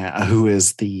 and who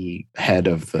is the head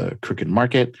of the Crooked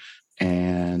Market.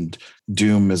 And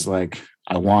Doom is like,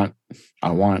 I want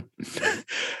I want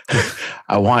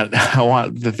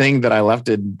the thing that I left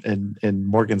in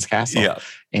Morgan's castle. Yeah.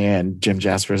 And Jim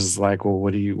Jaspers is like, well,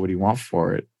 what do you want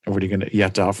for it? Or what are you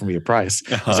have to offer me a price?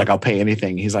 He's like, I'll pay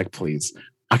anything. He's like, please.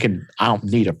 I don't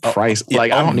need a price. I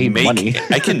don't need money.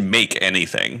 I can make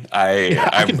anything.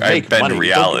 I've make been money.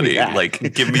 reality.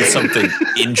 Like, give me something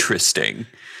interesting.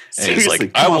 And he's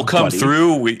like, I will come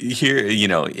through here.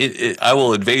 I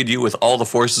will invade you with all the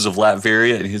forces of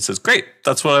Latveria. And he says, great.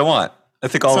 That's what I want. I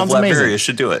think all Sounds of Latveria amazing.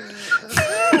 Should do it.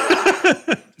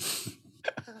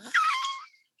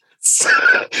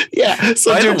 Yeah.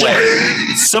 So by the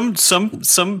way, some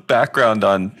background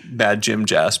on Mad Jim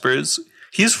Jaspers.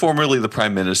 He's formerly the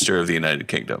Prime Minister of the United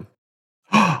Kingdom.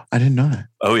 I didn't know that.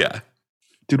 Oh, yeah.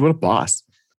 Dude, what a boss.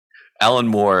 Alan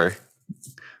Moore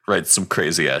writes some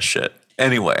crazy ass shit.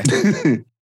 Anyway.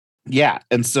 Yeah.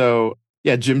 And so,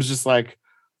 yeah, Jim's just like,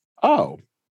 oh,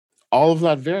 all of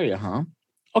Latveria, huh?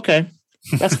 Okay.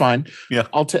 That's fine. Yeah.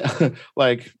 I'll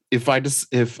like if I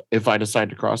decide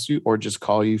to cross you or just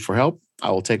call you for help,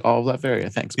 I will take all of Latveria.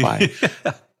 Thanks. Bye.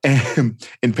 And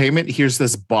in payment, here's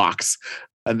this box.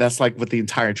 And that's like what the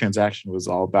entire transaction was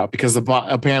all about, because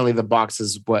apparently the box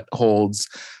is what holds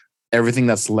everything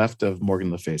that's left of Morgan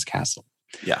Le Fay's castle.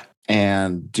 Yeah.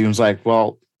 And Doom's like,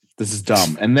 well, this is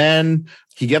dumb. And then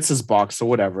he gets his box or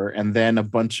whatever. And then a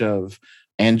bunch of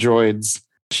androids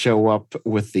show up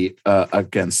with the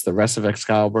against the rest of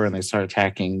Excalibur, and they start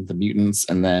attacking the mutants.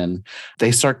 And then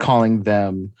they start calling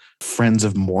them Friends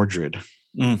of Mordred.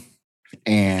 Mm.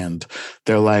 And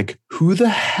they're like, who the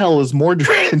hell is Mordred?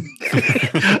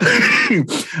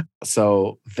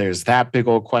 So there's that big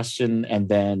old question. And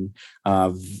then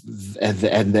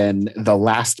the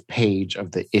last page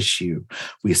of the issue,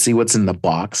 we see what's in the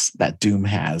box that Doom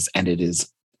has, and it is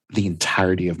the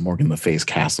entirety of Morgan Le Fay's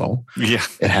castle. Yeah.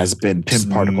 It has been pin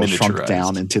particles shrunk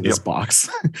down into this box.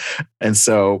 And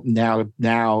so now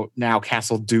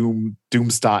Castle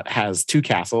Doomstot has two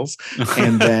castles.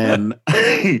 And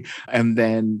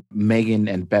then Megan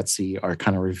and Betsy are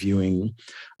kind of reviewing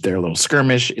their little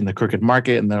skirmish in the Crooked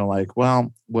Market. And they're like,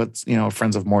 well, what's,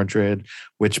 Friends of Mordred,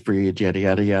 which breed, yada,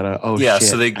 yada, yada. Oh, yeah. Shit.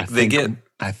 So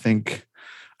I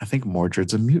think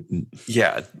Mordred's a mutant.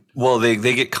 Yeah. Well, they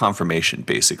get confirmation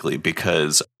basically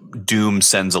because Doom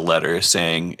sends a letter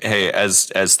saying, hey, as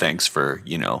thanks for,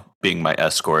 being my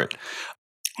escort,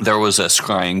 there was a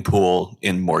scrying pool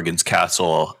in Morgan's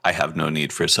castle. I have no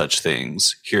need for such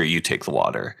things. Here, you take the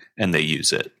water. And they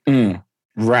use it.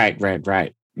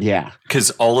 Right. Yeah.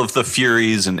 Because all of the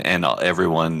Furies and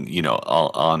everyone,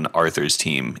 on Arthur's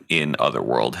team in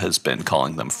Otherworld has been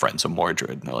calling them Friends of Mordred.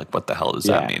 And they're like, what the hell does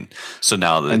that mean? So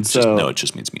now it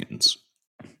just means mutants.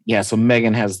 Yeah. So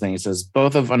Megan has the thing. It says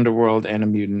both of Underworld and a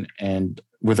mutant, and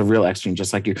with a real X gene,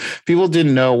 just like you. People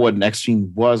didn't know what an X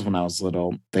gene was when I was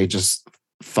little. They just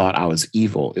thought I was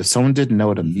evil. If someone didn't know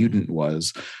what a mutant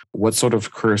was, what sort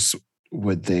of curse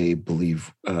would they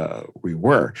believe we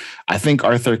were? I think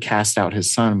Arthur cast out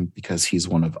his son because he's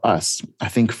one of us. I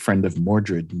think Friend of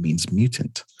Mordred means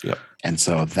mutant. Yep. And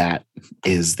so that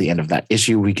is the end of that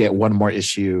issue. We get one more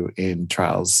issue in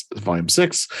Trials Volume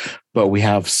 6, but we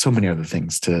have so many other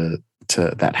things to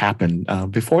that happen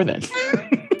before then.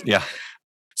 Yeah.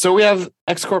 So we have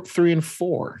X-Corp 3 and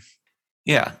 4.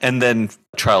 Yeah. And then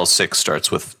Trials 6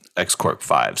 starts with X-Corp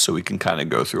 5, so we can kind of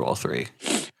go through all three.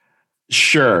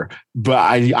 Sure, but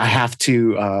I have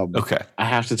to. Okay. I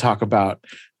have to talk about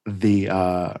the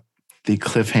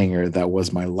cliffhanger that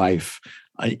was my life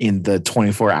in the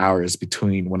 24 hours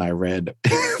between when I read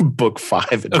book 5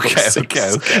 and book 6.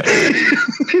 Okay.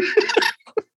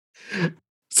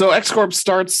 So X-Corp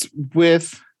starts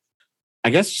with, I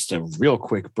guess, just a real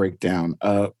quick breakdown.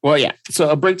 So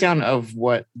a breakdown of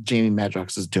what Jamie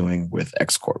Madrox is doing with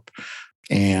X-Corp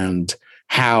and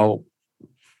how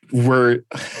we're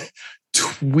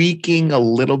tweaking a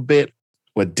little bit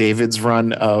what David's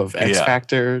run of X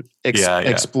Factor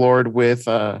explored with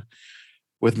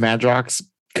Madrox,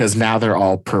 because now they're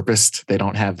all purposed. They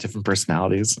don't have different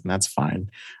personalities, and that's fine.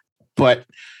 But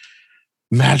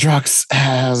Madrox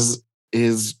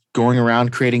is going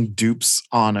around creating dupes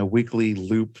on a weekly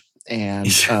loop, and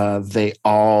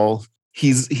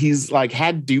he's like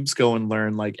had dupes go and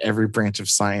learn like every branch of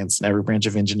science and every branch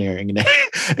of engineering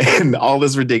and all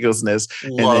this ridiculousness,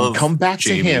 and then come back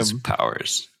Jamie's to him.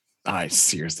 Powers. I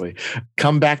seriously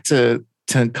come back to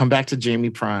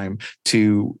Jamie Prime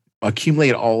to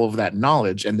accumulate all of that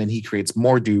knowledge, and then he creates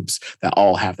more dupes that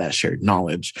all have that shared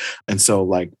knowledge, and so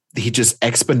like he just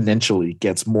exponentially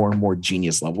gets more and more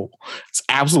genius level. It's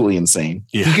absolutely insane.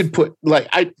 Yeah. He could put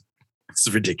it's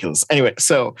ridiculous. Anyway,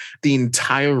 so the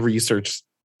entire research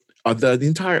the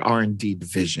entire R&D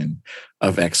division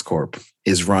of X Corp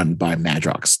is run by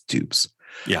Madrox dupes.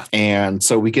 Yeah. And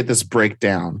so we get this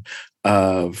breakdown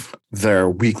of their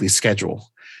weekly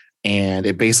schedule. And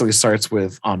it basically starts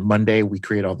with on Monday, we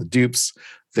create all the dupes.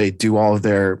 They do all of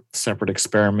their separate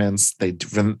experiments. They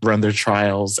run their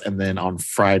trials. And then on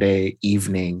Friday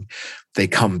evening, they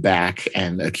come back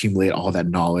and accumulate all that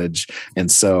knowledge.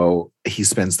 And so he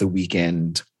spends the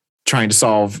weekend trying to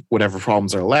solve whatever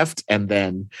problems are left and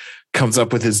then comes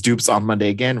up with his dupes on Monday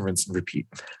again, rinse and repeat.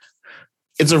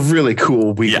 It's a really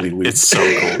cool weekly loop. It's so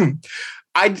cool.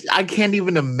 I can't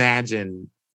even imagine.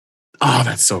 Oh,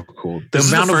 that's so cool. This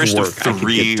is the first of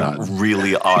 3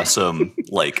 really awesome,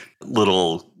 like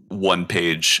little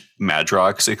 1-page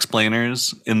Madrox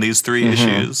explainers in these 3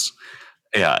 issues.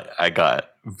 Yeah, I got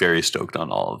very stoked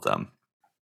on all of them.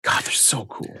 God, they're so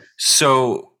cool.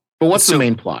 But what's the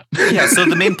main plot? So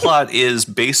the main plot is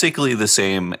basically the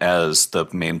same as the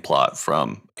main plot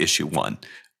from issue 1,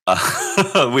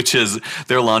 which is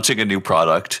they're launching a new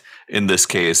product. In this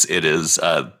case, it is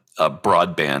a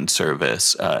broadband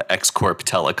service, X Corp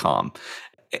Telecom,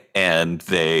 and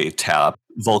they tap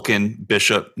Vulcan,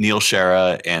 Bishop, Neil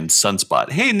Shara, and Sunspot.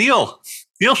 Hey, Neil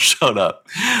showed up.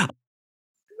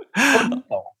 And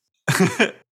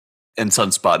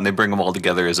Sunspot, and they bring them all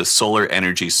together as a solar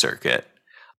energy circuit.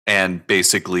 And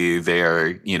basically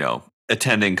they're,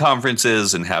 attending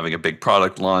conferences and having a big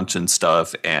product launch and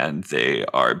stuff. And they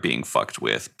are being fucked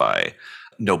with by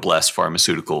Noblesse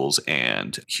Pharmaceuticals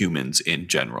and humans in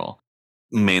general.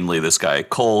 Mainly this guy,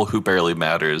 Cole, who barely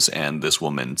matters, and this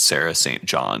woman, Sarah St.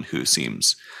 John, who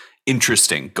seems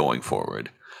interesting going forward.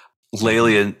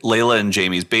 Layla and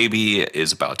Jamie's baby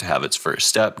is about to have its first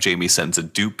step. Jamie sends a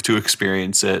dupe to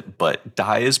experience it, but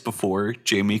dies before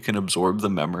Jamie can absorb the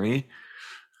memory.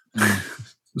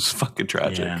 It's fucking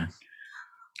tragic. Yeah.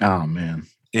 Oh, man.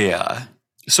 Yeah.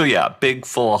 So, yeah, big,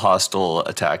 full, hostile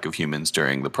attack of humans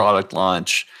during the product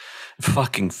launch.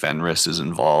 Fucking Fenris is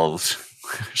involved.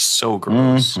 So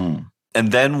gross.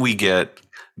 And then we get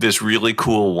this really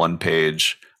cool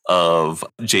 1-page of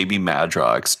JB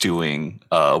Madrox doing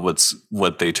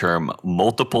what they term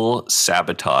multiple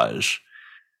sabotage.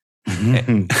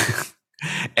 And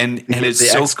it's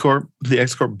the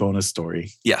X Corp bonus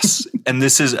story. Yes. And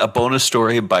this is a bonus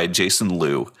story by Jason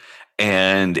Liu.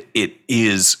 And it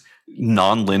is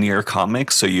non-linear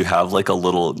comics. So you have like a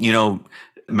little,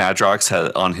 Madrox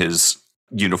has on his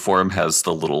uniform has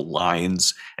the little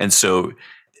lines. And so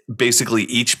basically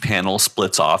each panel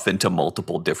splits off into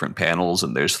multiple different panels,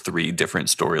 and there's 3 different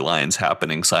storylines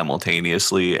happening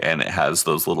simultaneously. And it has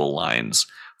those little lines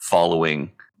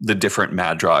following the different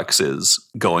Madroxes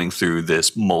going through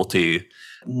this multi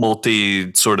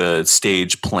sort of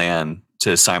stage plan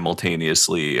to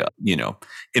simultaneously,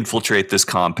 infiltrate this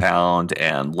compound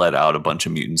and let out a bunch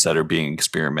of mutants that are being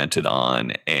experimented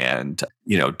on and,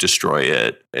 destroy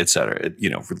it, et cetera.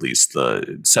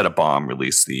 Set a bomb,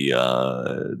 release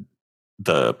the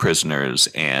prisoners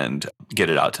and get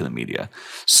it out to the media.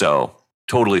 So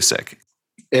totally sick.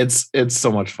 It's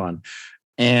so much fun.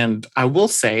 And I will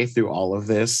say through all of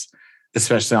this,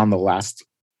 especially on the last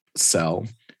cell,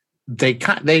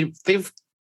 they've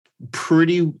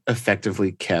pretty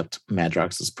effectively kept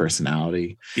Madrox's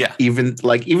personality. Yeah. Even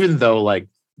though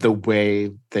the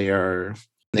way they are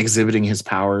exhibiting his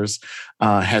powers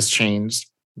has changed,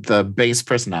 the base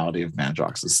personality of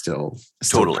Madrox is still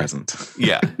totally present.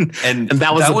 Yeah. And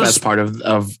that was the best part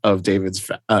of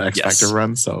David's X-Factor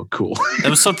run. So cool.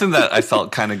 It was something that I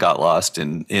felt kind of got lost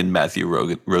in Matthew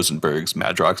Rosenberg's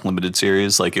Madrox limited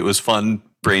series. Like, it was fun,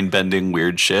 brain bending,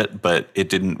 weird shit, but it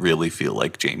didn't really feel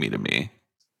like Jamie to me.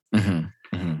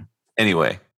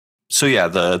 Anyway, so yeah,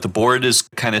 the board is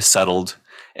kind of settled,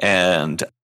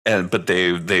 but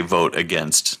they vote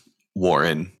against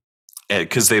Warren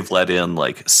because they've let in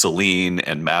like Celine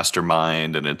and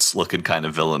Mastermind, and it's looking kind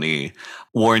of villainy.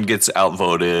 Warren gets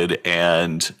outvoted,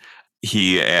 and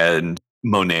he and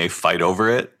Monet fight over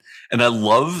it. And I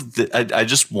love that.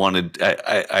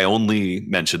 I only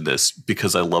mentioned this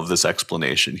because I love this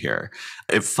explanation here.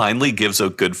 It finally gives a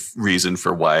good reason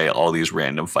for why all these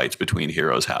random fights between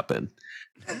heroes happen.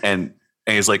 And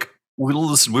he's like,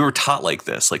 listen, we were taught like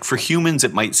this. Like, for humans,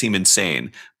 it might seem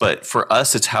insane, but for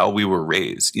us, it's how we were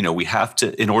raised. We have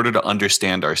to, in order to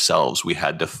understand ourselves, we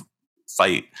had to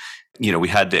fight, we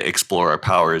had to explore our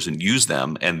powers and use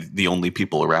them. And the only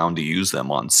people around to use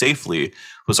them on safely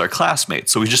was our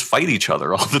classmates. So we just fight each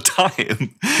other all the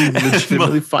time. We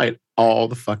legitimately fight all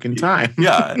the fucking time.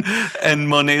 Yeah. And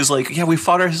Monet's like, yeah, we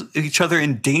fought each other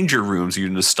in danger rooms, you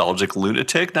nostalgic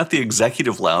lunatic, not the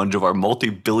executive lounge of our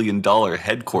multi-billion-dollar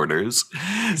headquarters.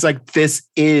 It's like, this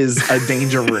is a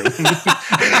danger room.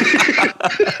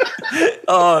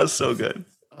 Oh, so good.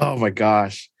 Oh my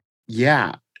gosh.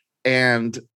 Yeah.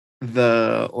 And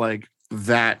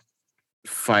that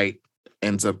fight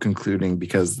ends up concluding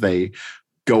because they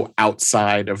go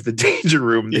outside of the danger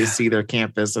room. They see their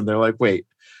campus and they're like, wait,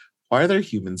 why are there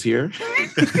humans here?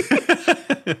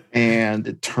 And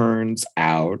it turns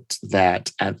out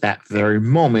that at that very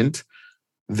moment,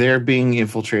 they're being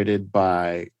infiltrated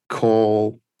by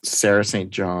Cole, Sarah St.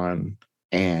 John,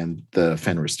 and the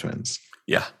Fenris twins.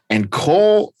 Yeah. And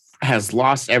Cole has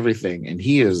lost everything, and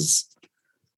he is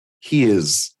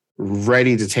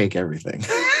ready to take everything.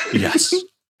 Yes.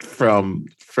 from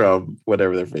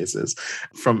whatever their face is,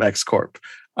 from X Corp.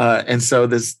 And so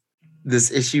this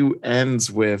issue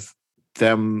ends with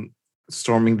them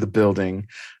storming the building.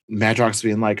 Madrox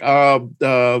being like,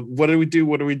 what do we do?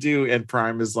 What do we do? And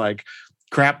Prime is like,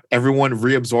 crap, everyone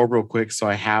reabsorb real quick so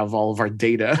I have all of our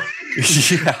data.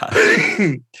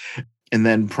 Yeah. And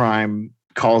then Prime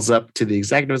calls up to the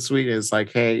executive suite and is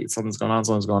like, hey, something's going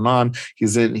on.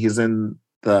 He's in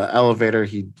the elevator.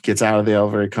 He gets out of the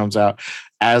elevator, comes out.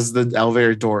 As the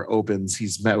elevator door opens,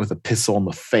 he's met with a pistol in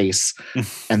the face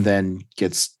and then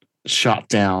gets shot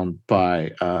down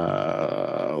by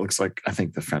looks like, I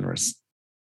think the Fenris.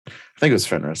 I think it was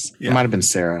Fenris. Yeah. It might have been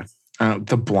Sarah.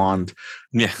 The blonde.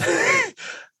 Yeah.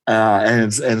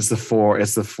 And it's the four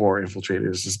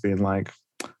infiltrators just being like,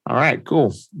 all right,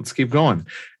 cool, let's keep going.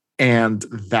 And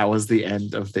that was the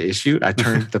end of the issue. I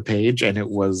turned the page and it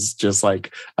was just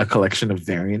like a collection of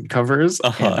variant covers.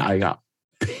 And I got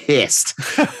pissed.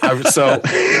 So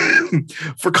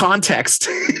for context,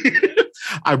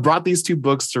 I brought these two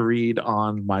books to read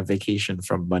on my vacation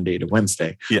from Monday to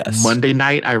Wednesday. Yes. Monday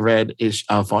night, I read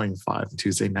volume 5.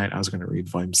 Tuesday night, I was going to read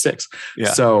volume 6.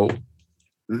 Yeah. So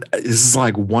this is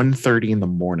like 1:30 in the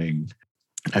morning.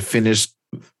 I finished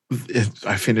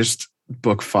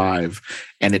book 5,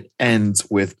 and it ends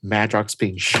with Madrox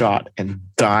being shot and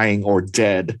dying or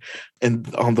dead,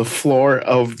 and on the floor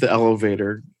of the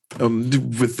elevator,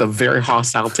 with a very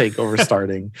hostile takeover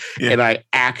starting. Yeah. And I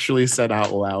actually said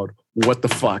out loud, "What the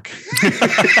fuck?"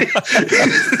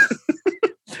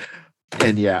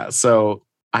 And yeah, so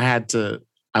I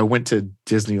went to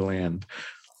Disneyland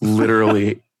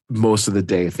literally most of the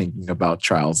day thinking about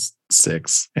Trials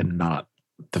 6 and not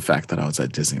the fact that I was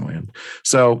at Disneyland.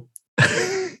 So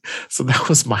that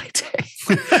was my day.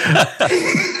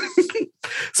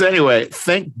 So anyway,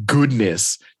 thank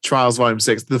goodness Trials Volume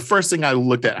 6. The first thing I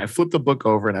looked at, I flipped the book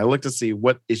over and I looked to see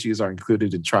what issues are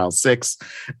included in Trials 6,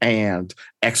 and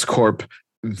X Corp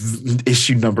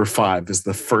issue number 5 is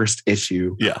the first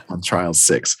issue on Trials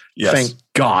 6. Yes. Thank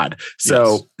God.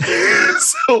 So,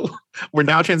 so we're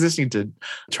now transitioning to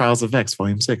Trials of X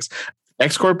Volume 6.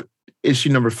 X Corp issue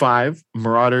number 5,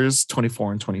 Marauders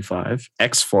 24 and 25,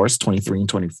 X Force 23 and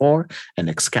 24, and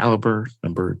Excalibur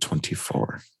number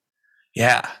 24.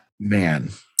 Yeah. Man.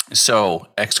 So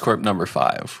X Corp number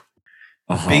 5.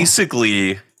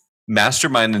 Basically,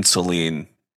 Mastermind and Celine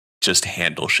just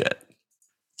handle shit.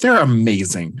 They're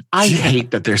amazing. I hate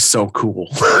that they're so cool.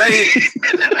 Right?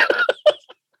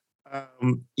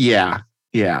 Yeah.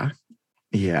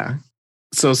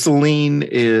 So Celine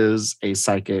is a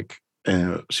psychic.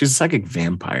 She's a psychic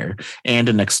vampire and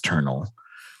an external.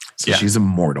 So she's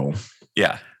immortal.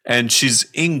 Yeah. And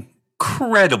she's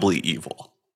incredibly evil.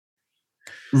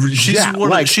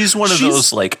 She's one of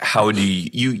those, like, how do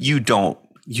you don't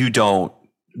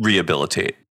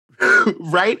rehabilitate.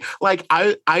 Right? Like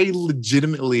I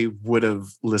legitimately would have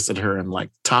listed her in like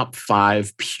top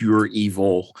 5 pure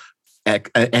evil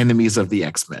enemies of the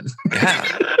X-Men.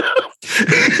 Yeah.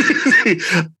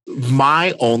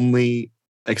 My only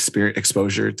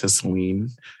exposure to Celine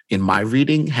in my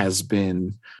reading has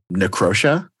been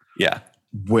Necrosha. Yeah.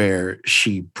 Where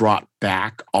she brought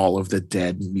back all of the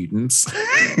dead mutants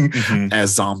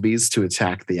as zombies to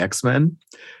attack the X-Men.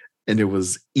 And it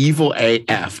was evil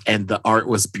AF, and the art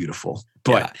was beautiful.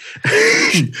 But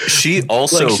she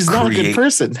also she's not a good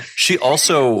person. She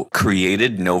also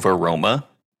created Nova Roma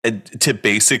to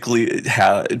basically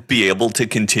be able to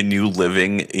continue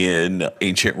living in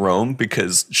ancient Rome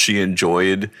because she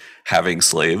enjoyed having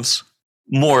slaves,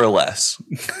 more or less.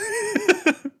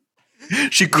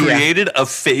 She created a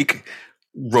fake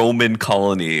Roman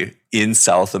colony in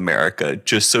South America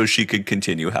just so she could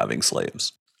continue having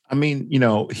slaves. I mean,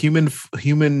 human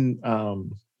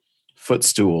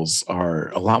footstools are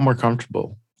a lot more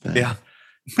comfortable than your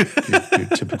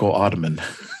typical ottoman.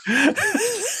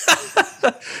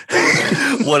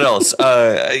 What else?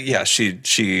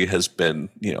 She has been,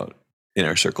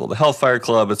 inner circle of the Hellfire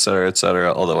Club, et cetera, et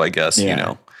cetera. Although I guess,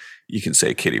 you can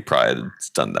say Kitty Pryde's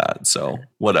done that. So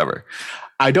whatever.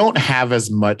 I don't have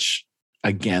as much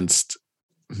against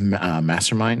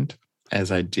Mastermind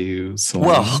as I do Selene.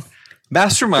 Well,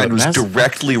 Mastermind was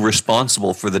directly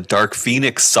responsible for the Dark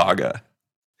Phoenix saga.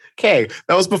 Okay,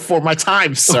 that was before my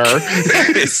time, sir.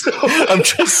 Okay. I'm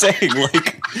just saying,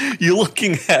 like, you're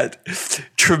looking at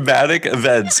traumatic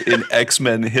events in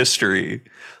X-Men history,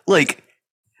 like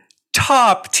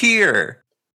top tier.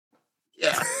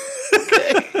 Yeah.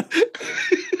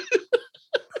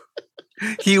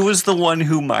 He was the one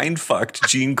who mind fucked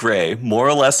Jean Grey, more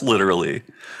or less literally,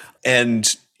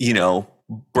 and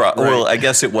well, I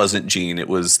guess it wasn't Jean; it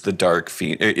was the Dark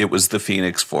Phoenix. It was the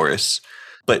Phoenix Force.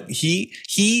 But he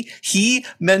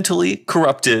mentally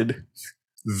corrupted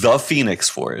the Phoenix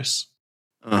Force.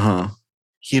 Yeah.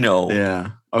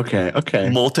 Okay.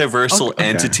 Multiversal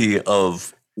entity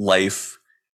of life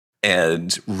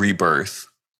and rebirth,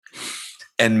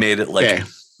 and made it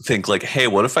think like, hey,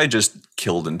 what if I just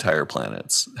killed entire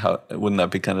planets? Wouldn't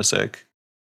that be kind of sick?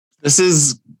 This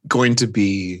is going to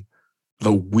be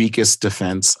the weakest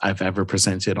defense I've ever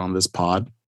presented on this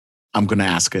pod. I'm going to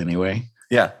ask anyway.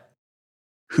 Yeah.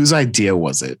 Whose idea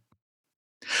was it?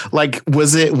 Like,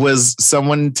 was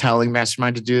someone telling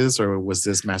Mastermind to do this, or was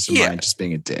this Mastermind just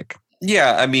being a dick?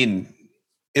 Yeah, I mean,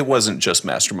 it wasn't just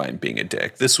Mastermind being a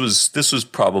dick. This was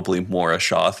probably more a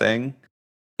Shaw thing.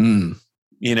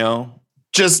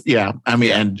 Just I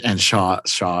mean, and Shaw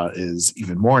is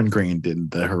even more ingrained in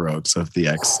the heroics of the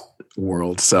X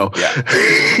world. So,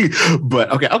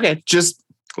 but okay, just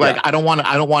like I don't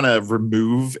want to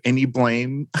remove any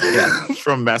blame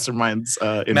from Mastermind's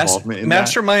involvement.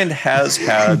 Mastermind has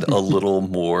had a little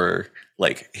more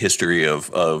like history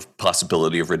of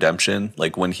possibility of redemption.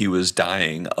 Like when he was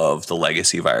dying of the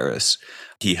legacy virus,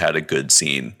 he had a good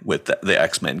scene with the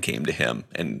X-Men came to him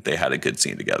and they had a good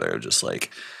scene together. Just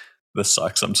like, this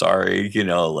sucks. I'm sorry.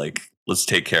 Like, let's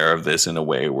take care of this in a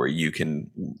way where you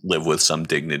can live with some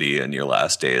dignity in your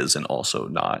last days and also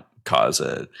not cause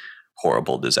a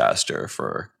horrible disaster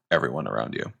for everyone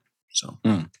around you. So,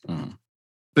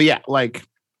 but yeah, like,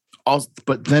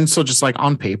 but then so just like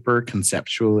on paper,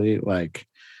 conceptually, like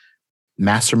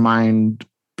Mastermind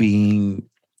being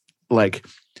like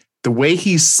the way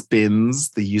he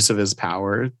spins the use of his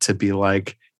power to be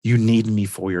like, you need me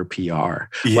for your PR.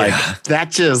 Yeah. Like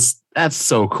that's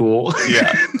so cool.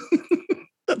 Yeah.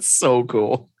 That's so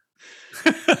cool.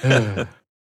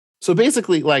 So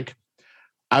basically, like,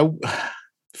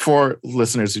 for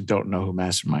listeners who don't know who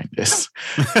Mastermind is,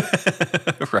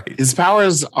 right? His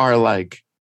powers are like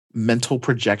mental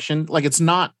projection. Like he's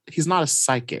not a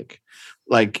psychic.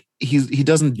 Like he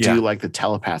doesn't do like the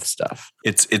telepath stuff.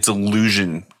 It's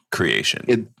illusion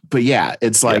creation. But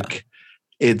it's like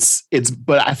it's.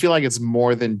 But I feel like it's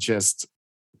more than just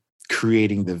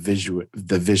creating the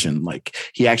vision. Like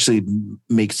he actually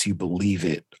makes you believe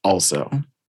it also.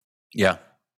 Yeah.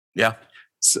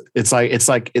 So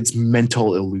it's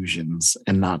mental illusions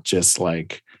and not just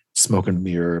like smoke and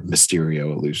mirror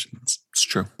Mysterio illusions. It's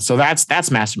true. So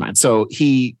that's Mastermind. So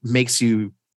he makes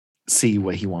you see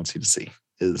what he wants you to see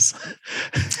is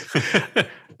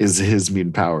his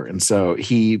mutant power. And so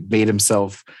he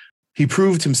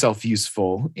proved himself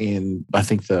useful in, I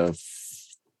think, the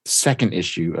second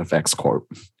issue of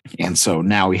X-Corp. And so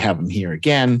now we have him here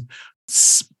again,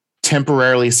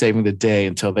 temporarily saving the day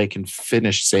until they can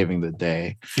finish saving the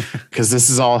day. Because this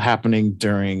is all happening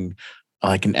during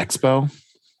like an expo,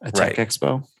 a tech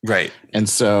expo. Right. And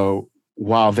so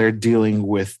while they're dealing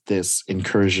with this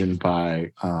incursion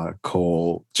by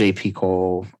JP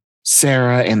Cole,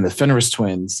 Sarah, and the Fenris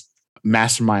twins,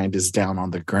 Mastermind is down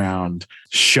on the ground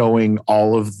showing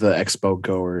all of the expo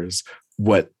goers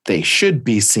what they should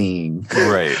be seeing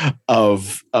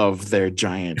of their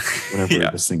giant,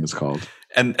 whatever this thing is called.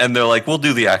 And they're like, we'll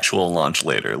do the actual launch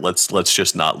later. Let's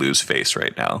just not lose face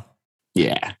right now.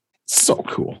 Yeah. So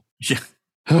cool. Yeah.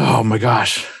 Oh my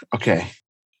gosh. Okay.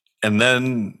 And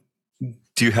then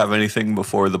do you have anything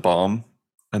before the bomb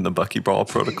and the Buckyball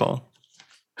protocol?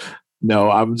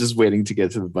 No, I'm just waiting to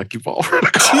get to the Buckyball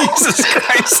protocol. Jesus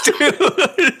Christ, dude.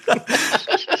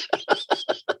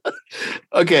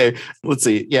 Okay, let's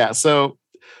see. Yeah, so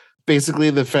basically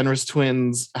the Fenris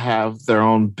twins have their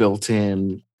own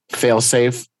built-in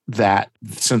failsafe that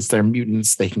since they're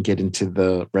mutants, they can get into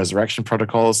the resurrection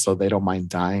protocols, so they don't mind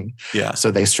dying. Yeah. So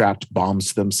they strapped bombs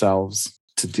to themselves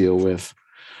to deal with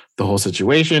the whole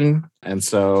situation. And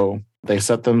so they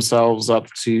set themselves up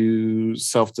to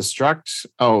self-destruct.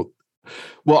 Oh,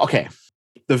 well, okay.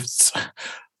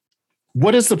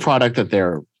 What is the product that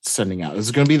they're sending out?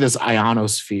 It's going to be this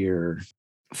ionosphere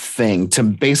thing to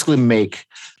basically make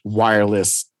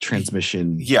wireless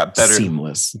transmission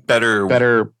seamless. Better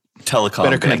telecom,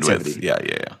 better bandwidth.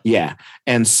 connectivity. Yeah.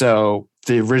 And so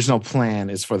the original plan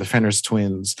is for the Fenris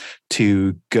twins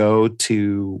to go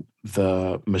to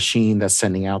the machine that's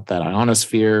sending out that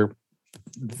ionosphere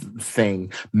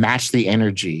thing, match the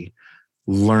energy,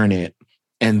 learn it,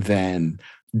 and then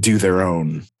do their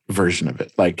own version of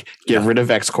it. Like get rid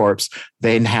of X-Corps,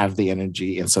 then have the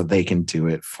energy, and so they can do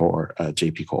it for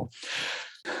JP Cole.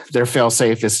 Their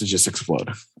fail-safe is to just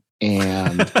explode.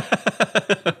 And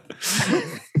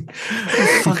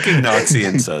fucking Nazi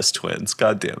incest twins.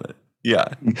 God damn it.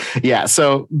 Yeah. Yeah.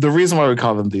 So the reason why we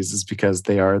call them these is because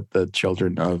they are the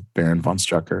children of Baron von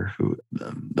Strucker, who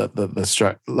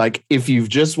like if you've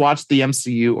just watched the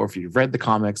MCU or if you've read the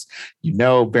comics, you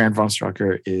know Baron von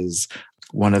Strucker is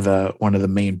one of the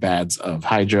main bads of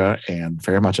Hydra and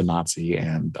very much a Nazi,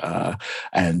 and the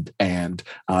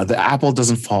apple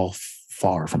doesn't fall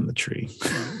far from the tree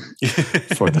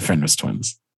for the Fenris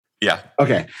twins. Yeah.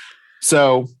 Okay.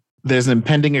 So there's an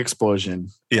impending explosion.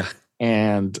 Yeah.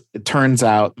 And it turns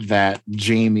out that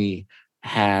Jamie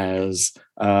has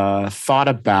thought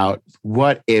about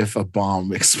what if a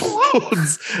bomb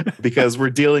explodes, because we're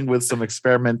dealing with some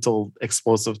experimental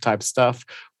explosive type stuff.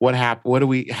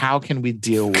 How can we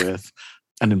deal with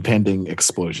an impending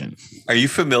explosion? Are you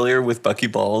familiar with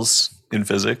buckyballs in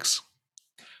physics?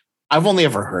 I've only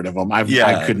ever heard of them. I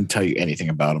couldn't tell you anything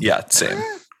about them. Yeah, same.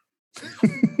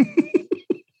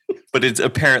 But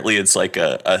it's like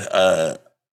a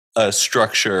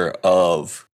structure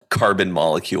of carbon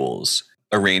molecules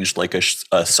arranged like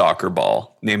a soccer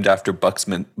ball named after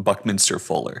Buckminster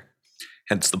Fuller,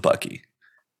 hence the Bucky.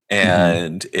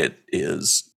 And it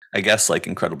is, I guess, like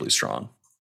incredibly strong.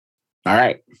 All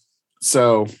right.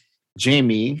 So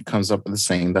Jamie comes up with a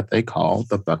saying that they call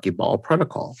the Buckyball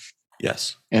Protocol.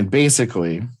 Yes. And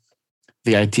basically,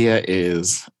 the idea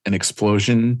is an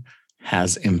explosion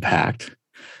has impact.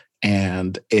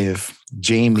 And if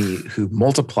Jamie, who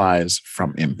multiplies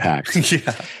from impact,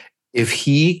 if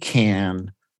he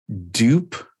can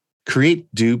create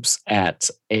dupes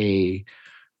at a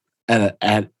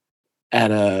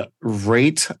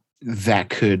rate that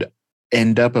could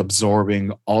end up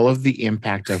absorbing all of the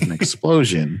impact of an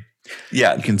explosion, you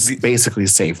can basically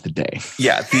save the day.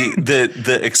 Yeah,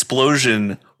 the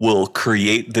explosion will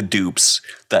create the dupes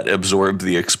that absorb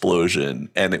the explosion,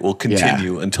 and it will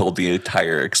continue until the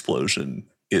entire explosion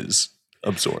is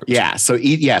absorbed. So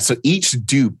each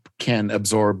dupe can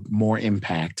absorb more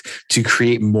impact to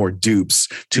create more dupes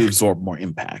to absorb more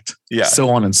impact. Yeah, so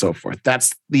on and so forth.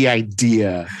 That's the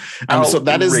idea. So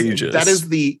that is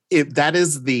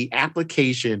the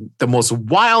application, the most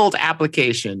wild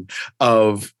application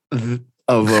of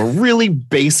a really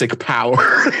basic power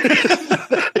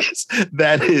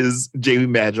that is Jamie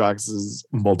Madrox's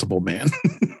multiple man.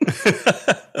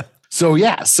 So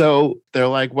they're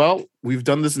like, well, we've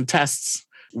done this in tests.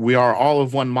 We are all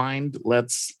of one mind.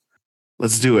 Let's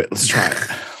do it. Let's try it.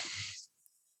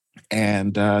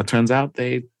 And turns out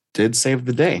they did save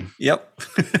the day. Yep.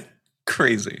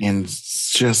 Crazy. And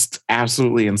it's just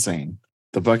absolutely insane.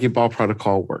 The Buckyball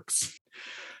Protocol works.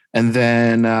 And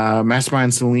then Mastermind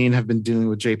and Celine have been dealing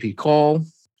with JP Cole.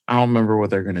 I don't remember what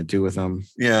they're going to do with him.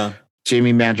 Yeah.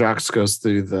 Jamie Madrox goes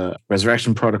through the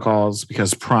resurrection protocols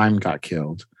because Prime got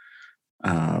killed.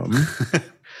 And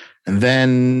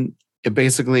then it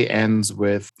basically ends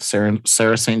with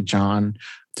Sarah St. John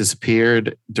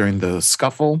disappeared during the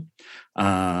scuffle.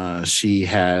 She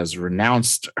has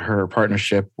renounced her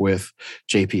partnership with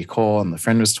JP Cole and the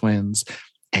Fenris twins.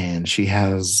 And she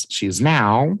is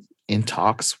now in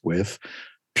talks with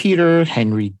Peter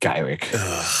Henry Gyrick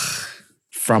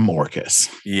from Orcus.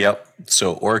 Yep.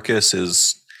 So Orcus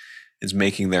is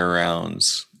making their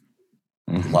rounds.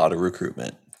 A lot of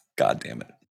recruitment. God damn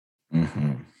it.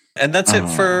 And that's it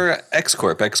for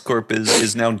X-Corp. X-Corp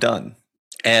is now done.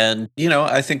 And,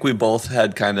 I think we both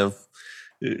had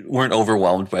weren't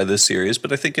overwhelmed by this series,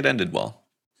 but I think it ended well.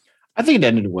 I think it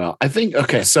ended well. I think,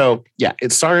 okay, so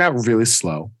it started out really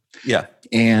slow. Yeah.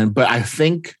 But I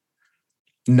think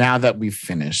now that we've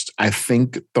finished, I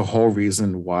think the whole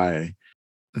reason why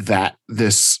that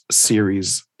this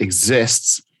series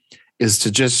exists is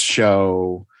to just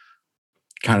show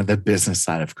kind of the business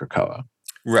side of Krakoa.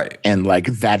 Right. And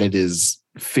that it is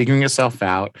figuring itself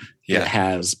out. Yeah. It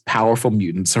has powerful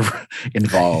mutants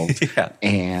involved.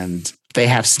 And they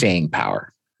have staying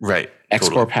power. Right.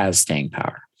 X-Corp has staying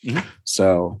power. Mhm.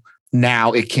 So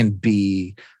now it can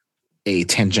be a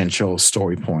tangential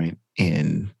story point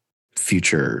in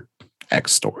future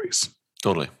X stories.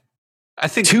 Totally. I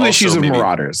think 2 issues of maybe,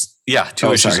 Marauders. Yeah,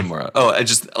 2 issues sorry. of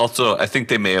Marauders. I think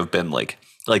they may have been like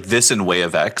this and Way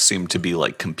of X seem to be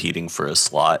like competing for a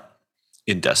slot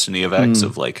in Destiny of X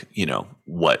of like,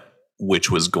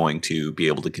 which was going to be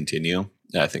able to continue.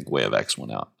 And I think Way of X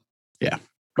went out. Yeah.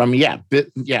 I mean,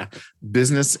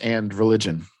 business and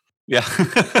religion. Yeah.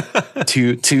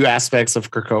 two aspects of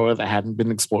Krakoa that hadn't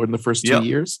been explored in the first 2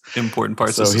 years. Important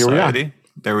parts of society.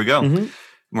 There we go. Mm-hmm.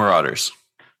 Marauders.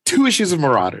 2 issues of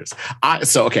Marauders. I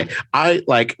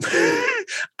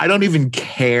don't even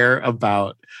care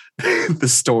about the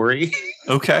story.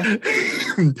 Okay.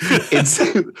 It's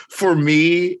for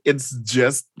me, it's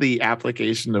just the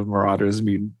application of Marauders'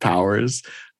 mutant powers,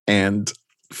 and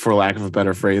for lack of a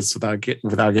better phrase, without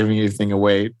giving anything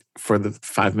away for the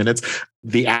 5 minutes,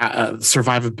 the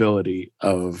survivability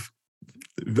of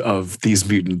these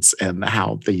mutants and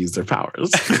how they use their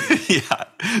powers. Yeah.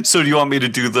 So do you want me to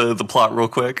do the plot real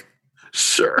quick?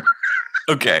 Sure.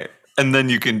 Okay. And then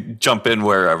you can jump in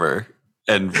wherever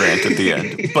and rant at the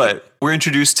end. But we're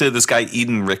introduced to this guy,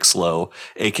 Eden Rixlow,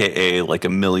 a.k.a. like a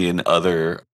million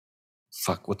other...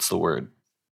 what's the word?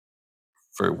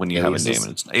 For when you aliases. Have a name.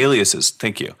 And it's aliases.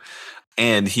 Thank you.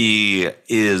 And he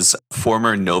is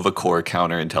former Nova Corps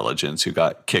counterintelligence who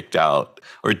got kicked out,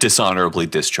 or dishonorably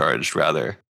discharged,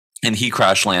 rather. And he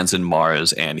crash lands in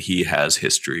Mars, and he has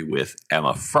history with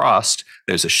Emma Frost.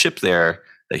 There's a ship there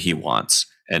that he wants.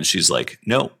 And she's like,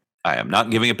 no, I am not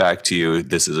giving it back to you.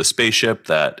 This is a spaceship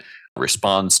that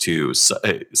responds to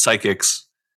psychics,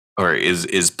 or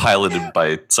is piloted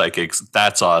by psychics.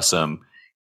 That's awesome.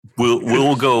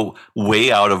 We'll go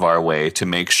way out of our way to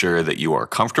make sure that you are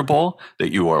comfortable,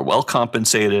 that you are well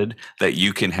compensated, that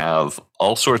you can have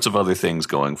all sorts of other things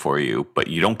going for you, but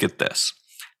you don't get this.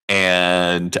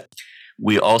 And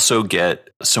we also get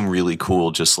some really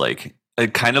cool, just like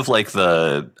kind of like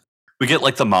we get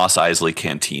like the Mos Eisley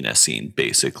Cantina scene,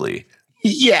 basically.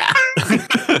 Yeah.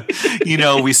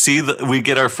 We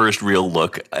get our first real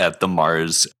look at the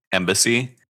Mars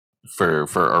embassy for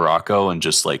Arakko, and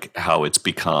just like how it's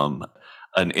become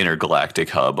an intergalactic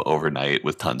hub overnight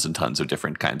with tons and tons of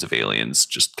different kinds of aliens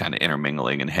just kind of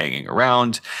intermingling and hanging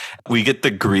around. We get the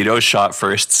Greedo shot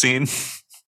first scene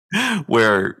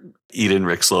where Eden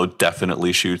Rixlow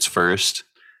definitely shoots first.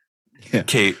 Yeah.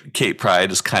 Kate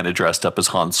Pryde is kind of dressed up as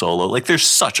Han Solo. Like there's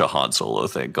such a Han Solo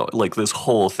thing going. Like this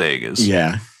whole thing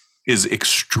is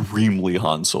extremely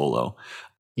Han Solo.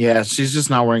 Yeah, she's just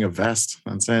not wearing a vest.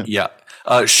 That's it. Yeah.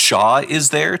 Shaw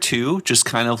is there too, just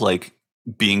kind of like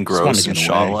being gross and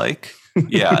Shaw-like.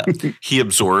 Yeah. He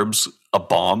absorbs a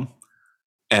bomb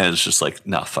and it's just like,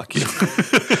 nah, fuck you.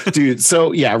 Dude,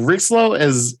 so yeah, Rixlow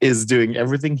is doing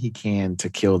everything he can to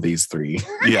kill these 3.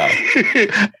 Yeah.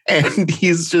 And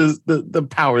he's just, the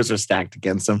powers are stacked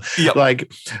against him. Yep.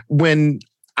 Like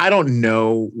I don't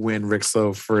know when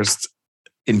Rixlow first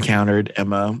encountered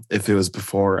Emma, if it was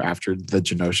before or after the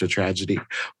Genosha tragedy,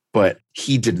 but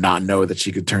he did not know that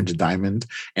she could turn to diamond.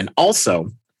 And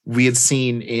also we had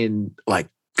seen in like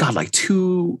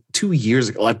 2 years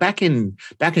ago, like back in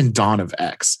Dawn of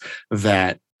X,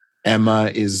 that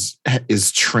Emma is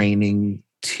training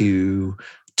to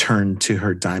turn to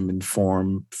her diamond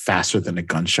form faster than a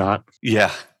gunshot.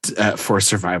 Yeah. For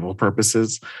survival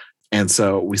purposes. And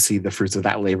so we see the fruits of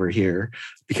that labor here,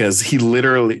 because he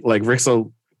literally, like,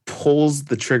 Rixlow pulls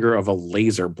the trigger of a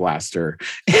laser blaster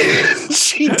and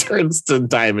she turns to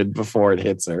diamond before it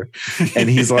hits her. And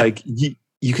he's like,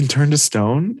 you can turn to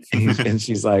stone? And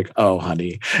she's like, oh,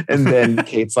 honey. And then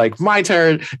Kate's like, my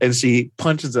turn. And she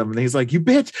punches him and he's like, you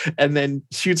bitch. And then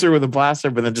shoots her with a blaster,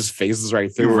 but then just phases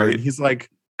right through her. And he's like,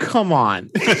 come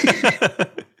on.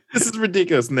 This is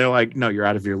ridiculous. And they're like, no, you're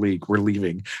out of your league. We're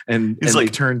leaving. And they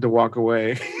turn to walk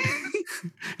away.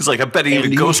 He's like, I bet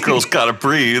even Ghost Girl's got to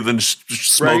breathe and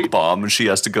smoke bomb, and she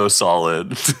has to go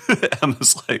solid.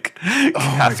 Emma's like,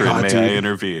 Catherine, may I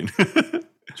intervene?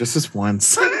 Just this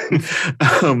once.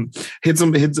 Breaks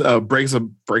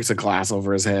a glass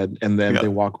over his head, and then they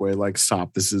walk away like,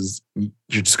 stop, you're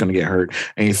just gonna get hurt.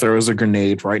 And he throws a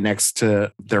grenade right next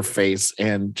to their face,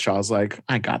 and Shaw's like,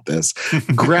 I got this.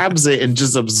 Grabs it and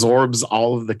just absorbs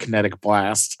all of the kinetic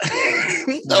blast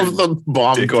of the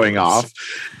bomb going off.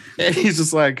 And he's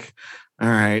just like, all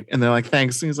right. And they're like,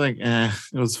 thanks. And he's like,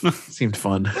 seemed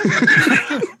fun.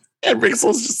 And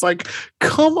Rixel's just like,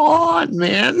 come on,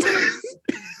 man.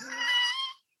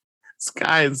 This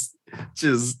guy's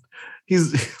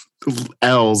he's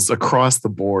L's across the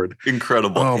board.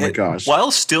 Incredible. Oh my gosh.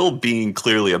 While still being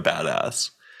clearly a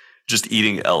badass, just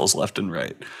eating L's left and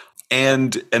right.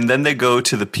 And then they go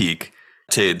to the peak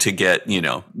to get,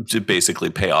 to basically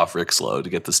pay off Rick Slow, to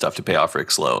get the stuff to pay off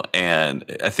Rick Slow.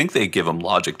 And I think they give him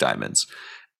logic diamonds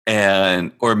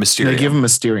or Mysterium. They give him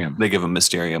Mysterium. They give him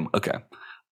Mysterium. Okay.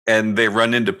 And they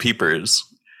run into Peepers,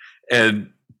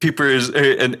 and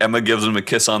Emma gives him a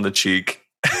kiss on the cheek.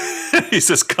 He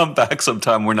says, come back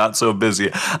sometime. We're not so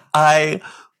busy. I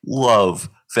love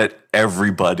that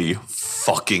everybody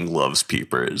fucking loves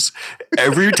Peepers.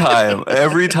 Every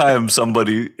time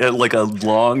somebody, like a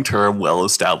long-term,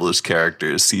 well-established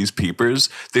character, sees Peepers,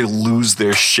 they lose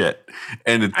their shit.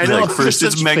 And it's like, first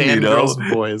it's Magneto.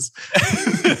 Boys.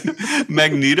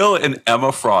 Magneto and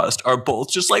Emma Frost are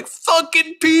both just like,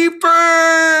 fucking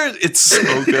Peepers! It's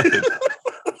so good.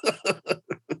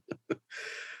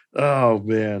 Oh,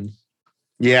 man.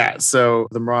 Yeah, so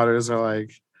the Marauders are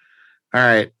like, all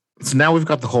right, so now we've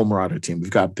got the whole Marauder team. We've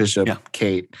got Bishop,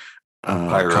 Kate,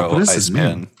 Pyro,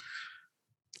 Iceman,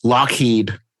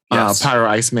 Lockheed, Pyro,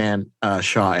 Iceman,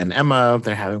 Shaw, and Emma.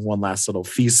 They're having one last little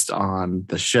feast on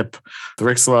the ship, the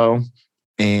Rixlow.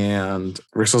 And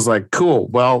Rixlow's like, cool,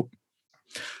 well,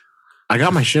 I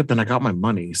got my ship and I got my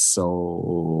money.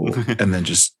 So, and then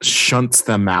just shunts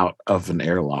them out of an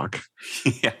airlock.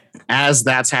 Yeah. As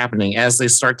that's happening, as they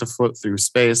start to float through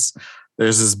space,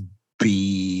 there's this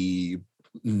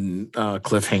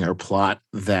cliffhanger plot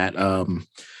that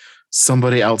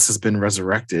somebody else has been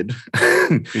resurrected.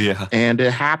 Yeah. And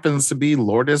it happens to be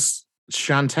Lourdes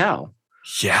Chantel.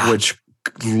 Yeah. Which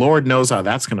Lord knows how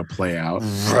that's going to play out.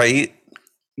 Right.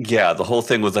 Yeah, the whole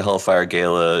thing with the Hellfire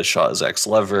Gala, Shaw's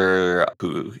ex-lover,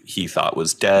 who he thought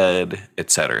was dead, et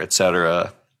cetera, et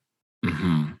cetera.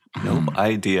 Mm-hmm. No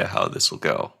idea how this will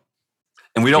go.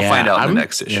 And we don't find out in the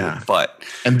next issue, but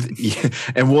and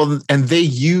they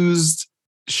used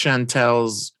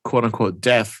Chantel's quote unquote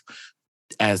death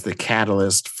as the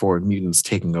catalyst for mutants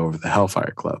taking over the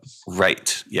Hellfire Club.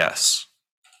 Right. Yes.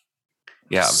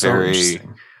 Yeah. So very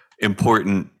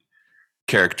important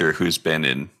character who's been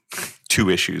in 2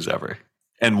 issues ever.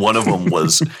 And one of them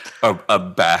was a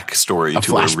backstory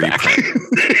to flashback. A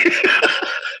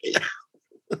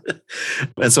reprint.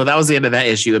 And so that was the end of that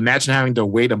issue. Imagine having to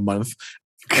wait a month.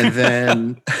 And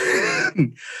then,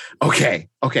 okay.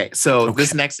 So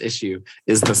this next issue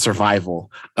is the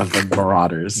survival of the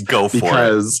Marauders. Go for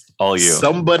because it. All you.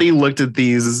 Somebody looked at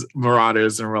these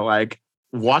Marauders and were like,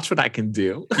 watch what I can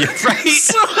do. Yeah,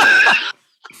 right.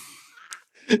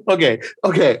 Okay.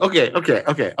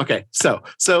 So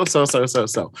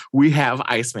we have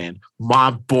Iceman,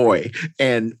 my boy,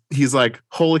 and he's like,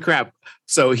 holy crap.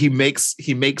 So he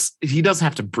doesn't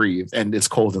have to breathe, and it's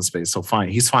cold in space. So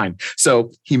he's fine.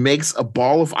 So he makes a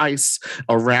ball of ice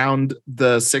around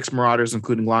the 6 Marauders,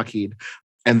 including Lockheed.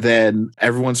 And then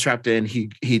everyone's trapped in. He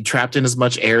trapped in as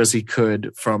much air as he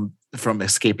could from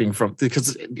escaping from,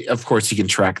 because of course he can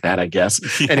track that, I guess.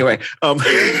 Yeah. Anyway,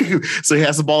 so he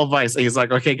has a ball of ice and he's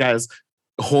like, okay, guys,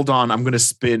 hold on, I'm going to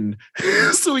spin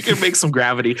so we can make some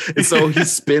gravity. And so he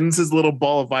spins his little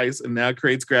ball of ice and now it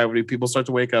creates gravity. People start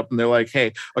to wake up and they're like,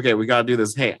 hey, okay, we got to do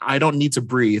this. Hey, I don't need to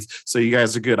breathe. So you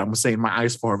guys are good. I'm going to stay in my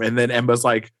ice form. And then Emma's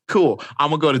like, cool,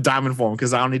 I'm going to go to diamond form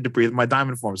because I don't need to breathe in my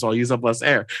diamond form. So I'll use up less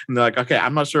air. And they're like, okay,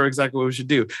 I'm not sure exactly what we should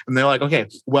do. And they're like, okay,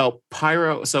 well,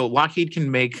 Pyro, so Lockheed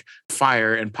can make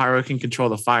fire and Pyro can control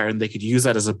the fire and they could use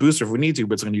that as a booster if we need to,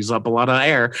 but it's going to use up a lot of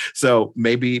air. So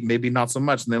maybe not so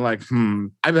much. And they're like,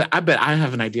 I bet I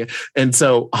have an idea. And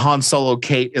so Han Solo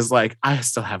Kate is like, I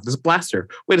still have this blaster.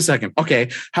 Wait a second. Okay,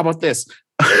 how about this?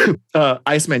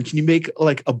 Iceman, can you make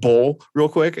like a bowl real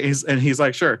quick? And he's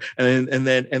like, sure. And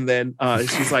then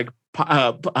she's like,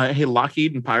 hey,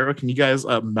 Lockheed and Pyro, can you guys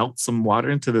melt some water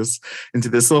into this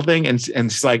little thing? And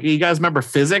she's like, you guys remember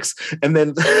physics? And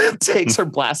then takes her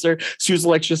blaster, shoots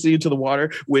electricity into the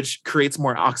water, which creates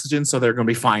more oxygen, so they're going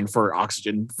to be fine for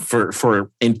oxygen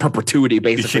for in perpetuity,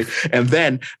 basically. And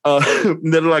then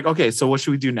they're like, okay, so what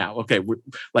should we do now? Okay,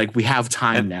 we have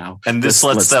time now, and this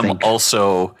lets them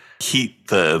also heat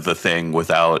the thing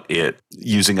without it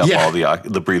using up all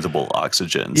the breathable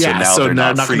oxygen. So now they're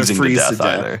not freezing to death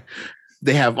either.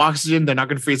 They have oxygen. They're not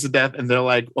going to freeze to death. And they're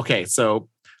like, okay, so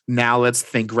now let's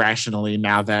think rationally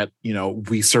now that,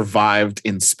 we survived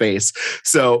in space.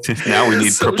 So now we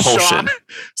need propulsion.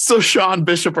 Shaw and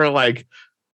Bishop are like,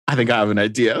 I think I have an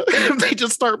idea. They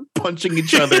just start punching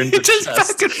each other in the chest.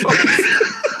 Back and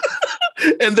forth.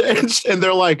 And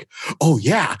they're like, oh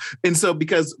yeah. And so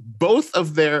because both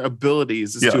of their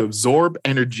abilities is to absorb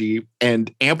energy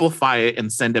and amplify it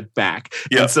and send it back.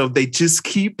 And so they just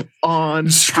keep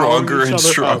on stronger and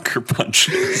stronger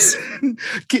punches.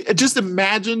 Just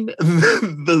imagine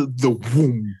the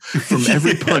womb from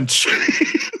every punch.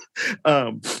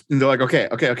 And they're like,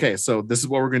 okay. So this is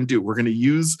what we're gonna do. We're gonna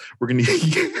use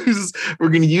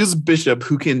Bishop,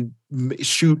 who can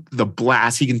shoot the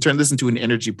blast. He can turn this into an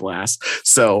energy blast.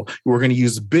 So we're gonna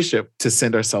use Bishop to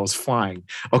send ourselves flying.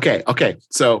 Okay.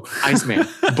 So Iceman,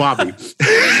 Bobby.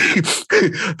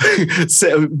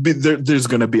 So there's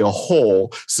gonna be a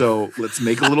hole. So let's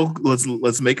make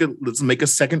a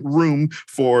second room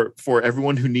for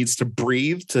everyone who needs to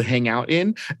breathe to hang out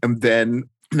in, and then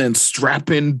strap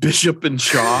in Bishop and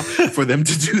Shaw for them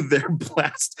to do their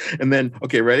blast. And then,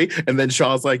 okay, ready? And then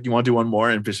Shaw's like, you want to do one more?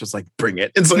 And Bishop's like, bring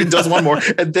it. And so he does one more.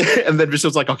 And then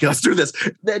Bishop's like, okay, let's do this.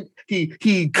 Then he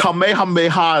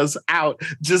Kamehamehas out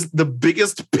just the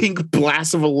biggest pink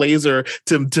blast of a laser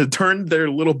to turn their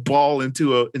little ball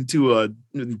into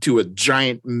a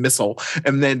giant missile,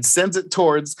 and then sends it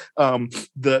towards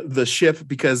the ship,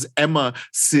 because Emma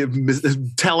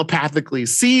telepathically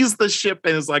sees the ship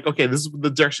and is like, okay, this is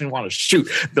the direction we want to shoot.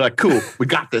 They're like, cool, we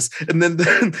got this. And then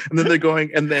they're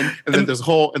going, and then there's a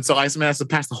hole, and so Iceman has to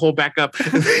pass the hole back up.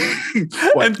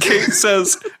 And Kate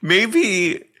says,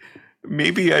 maybe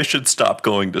I should stop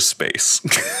going to space.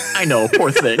 I know,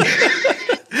 poor thing.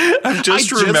 I'm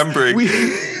just remembering.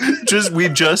 We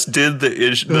just did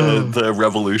the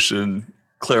Revolution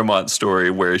Claremont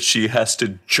story where she has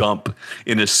to jump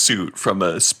in a suit from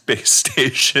a space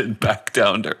station back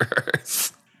down to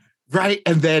Earth. Right.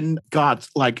 And then, God,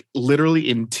 like literally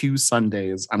in 2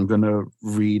 Sundays, I'm going to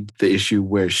read the issue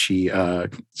where she's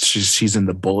in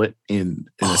the Bullet in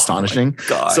Astonishing.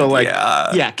 God, so like,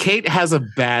 yeah, Kate has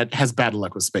bad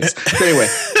luck with space. But anyway.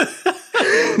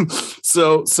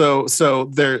 So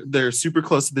they're super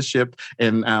close to the ship,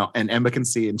 and Emma can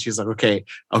see, and she's like,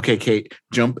 okay, Kate,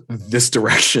 jump this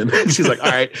direction. And she's like,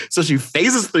 all right. So she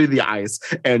phases through the ice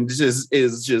and is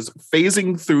just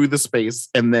phasing through the space,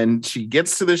 and then she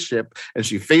gets to the ship and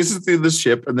she phases through the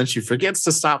ship, and then she forgets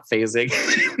to stop phasing.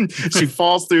 She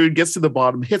falls through, gets to the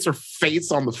bottom, hits her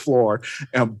face on the floor,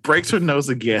 and breaks her nose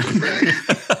again.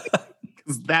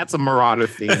 Because that's a Marauder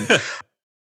theme.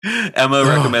 Emma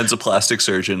recommends a plastic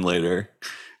surgeon later.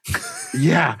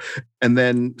 Yeah. And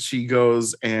then she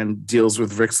goes and deals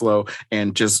with Rixlow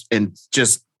and just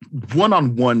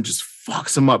one-on-one just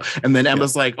fucks him up. And then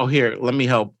Emma's like, oh, here, let me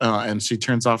help. And she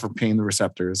turns off her pain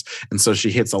receptors. And so she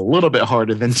hits a little bit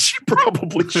harder than she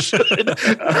probably should.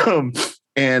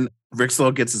 And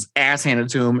Rixlow gets his ass handed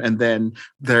to him, and then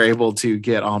they're able to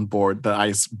get on board. The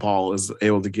ice ball is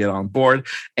able to get on board,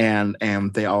 and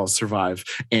they all survive.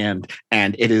 And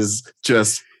it is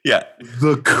just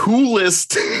the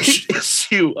coolest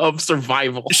issue of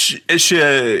survival.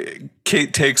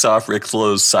 Kate takes off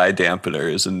Rixlow's side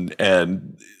dampeners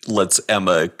and lets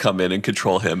Emma come in and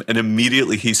control him, and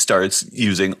immediately he starts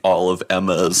using all of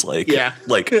Emma's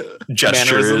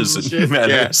gestures and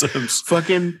mannerisms.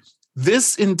 Fucking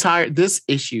this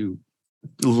issue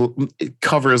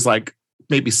covers like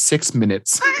maybe 6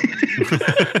 minutes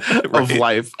of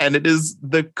life, and it is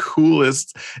the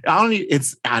coolest.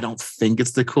 I don't think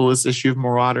it's the coolest issue of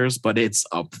Marauders, but it's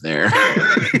up there.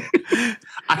 I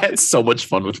had so much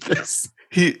fun with this.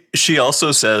 She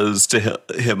also says to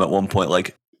him at one point,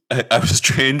 like, I was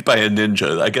trained by a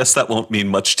ninja. I guess that won't mean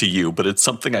much to you, but it's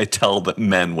something I tell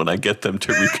men when I get them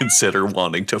to reconsider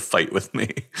wanting to fight with me.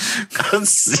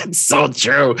 It's so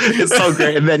true. It's so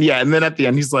great. And then at the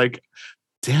end, he's like,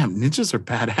 damn, ninjas are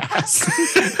badass.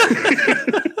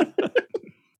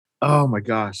 Oh my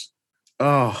gosh.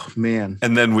 Oh man.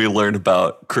 And then we learn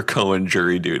about Krakoan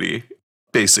jury duty.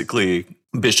 Basically,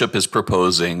 Bishop is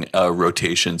proposing a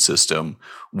rotation system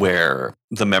where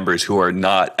the members who are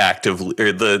not actively,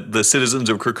 or the citizens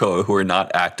of Krakoa who are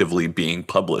not actively being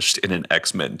published in an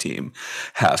X-Men team,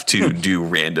 have to do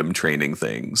random training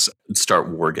things,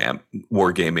 start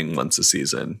wargaming once a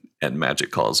season, and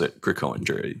Magic calls it Krakoan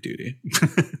jury duty.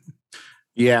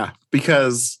 Yeah,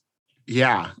 because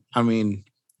I mean,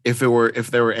 if there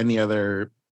were any other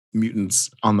mutants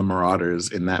on the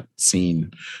Marauders in that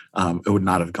scene, it would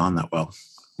not have gone that well.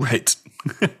 Right.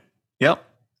 Yep.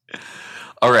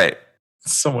 All right.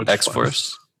 So much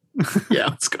X-Force. Yeah,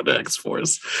 let's go to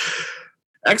X-Force.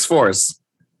 X-Force.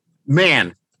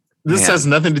 Man, this has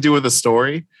nothing to do with the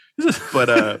story,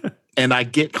 but and I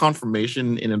get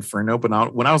confirmation in Inferno,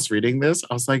 but when I was reading this,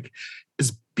 I was like,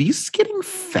 is Beast getting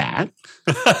fat?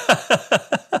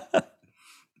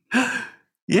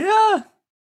 Yeah.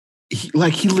 He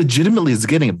legitimately is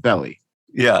getting a belly.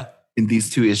 Yeah. In these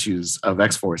 2 issues of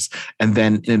X-Force. And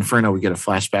then in Inferno, we get a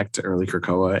flashback to early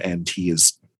Krakoa, and he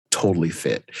is totally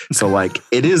fit. So like,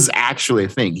 it is actually a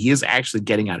thing. He is actually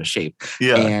getting out of shape.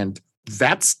 Yeah. And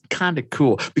that's kind of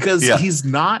cool because he's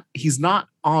not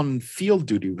on field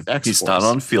duty with X-Force. He's not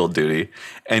on field duty.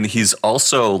 And he's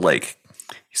also like,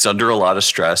 he's under a lot of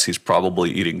stress. He's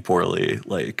probably eating poorly.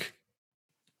 Like,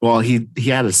 well, he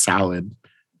had a salad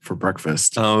for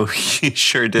breakfast. Oh, he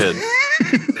sure did.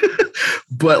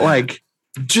 But like,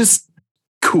 just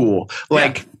cool.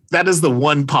 Like, that is the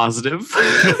one positive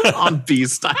on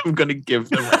Beast I'm going to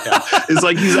give him right now. It's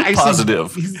like he's actually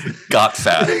positive. Got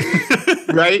fat.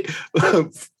 Right?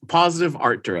 Positive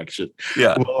art direction.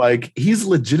 Yeah. Well, like, he's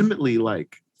legitimately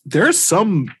like, there are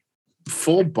some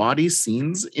full body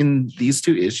scenes in these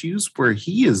 2 issues where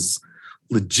he is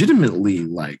legitimately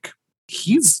like,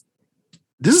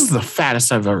 this is the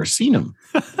fattest I've ever seen him.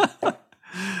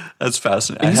 That's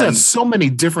fascinating. He's had so many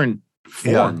different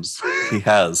forms. Yeah, he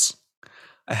has.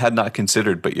 I had not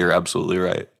considered, but you're absolutely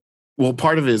right. Well,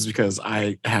 part of it is because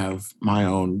I have my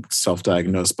own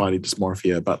self-diagnosed body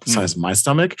dysmorphia about the size of my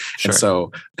stomach. Sure. And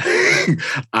so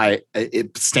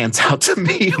it stands out to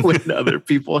me when other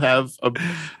people have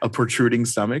a protruding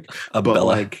stomach. But Bella.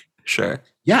 Like, sure.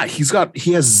 Yeah,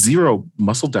 he has zero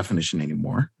muscle definition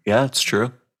anymore. Yeah, it's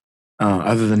true.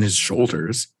 Other than his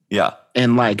shoulders. Yeah.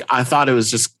 And like, I thought it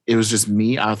was just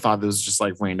me. I thought it was just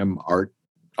like random art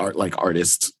like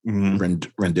artist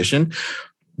rendition.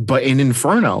 But in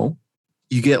Inferno,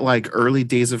 you get like early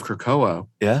days of Krakoa.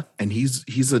 Yeah. And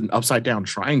he's an upside down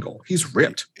triangle. He's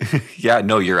ripped. Yeah,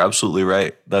 no, you're absolutely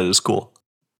right. That is cool.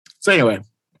 So anyway,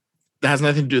 that has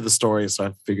nothing to do with the story. So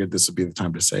I figured this would be the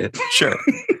time to say it. Sure.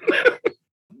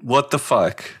 What the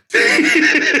fuck?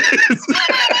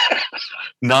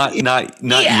 Not you,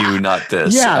 not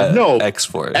this. Yeah, no.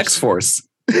 X-Force. X-Force.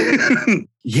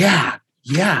 Yeah.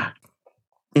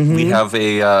 Mm-hmm. We have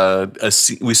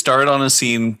we start on a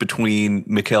scene between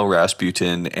Mikhail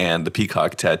Rasputin and the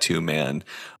Peacock Tattoo Man.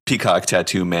 Peacock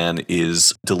Tattoo Man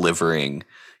is delivering,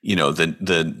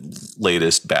 the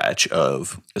latest batch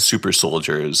of super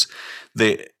soldiers.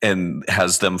 And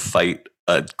has them fight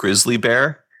a grizzly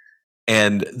bear,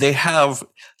 and they have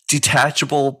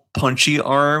detachable punchy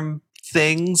arm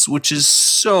things, which is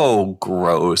so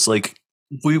gross. Like,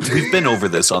 We've been over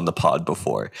this on the pod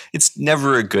before. It's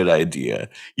never a good idea.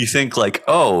 You think like,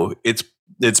 oh, it's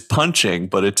punching,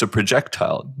 but it's a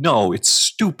projectile. No, it's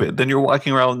stupid. Then you're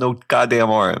walking around with no goddamn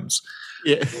arms.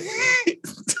 Yeah.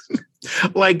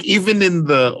 Like, even in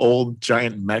the old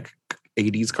giant mech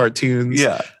 80s cartoons,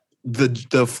 yeah,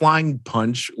 the flying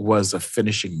punch was a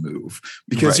finishing move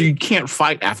because you can't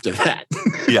fight after that.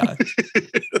 Yeah.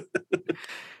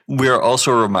 We're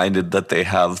also reminded that they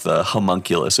have the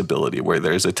homunculus ability, where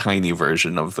there's a tiny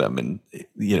version of them, and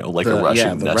like a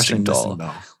Russian nesting doll,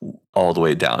 all the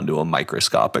way down to a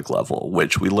microscopic level,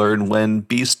 which we learn when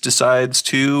Beast decides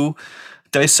to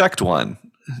dissect one.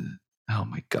 Oh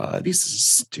my god, Beast is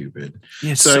stupid.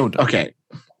 Yeah, so dumb. Okay,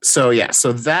 so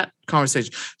that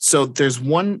conversation. So there's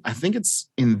one. I think it's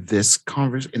in this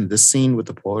scene with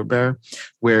the polar bear,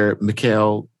 where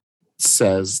Mikhail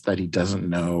says that he doesn't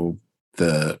know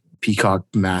the Peacock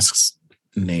Mask's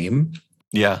name.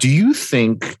 Yeah. Do you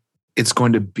think it's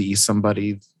going to be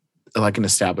somebody like an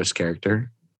established character?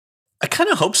 I kind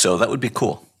of hope so. That would be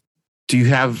cool. Do you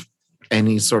have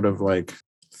any sort of like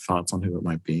thoughts on who it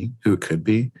might be, who it could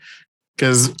be?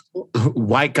 Because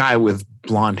white guy with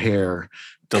blonde hair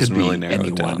doesn't really narrow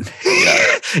anyone.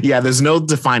 It down. Yeah, there's no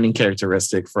defining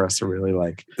characteristic for us to really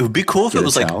like. It would be cool if it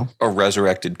was like a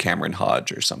resurrected Cameron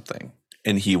Hodge or something,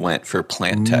 and he went for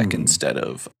plant tech instead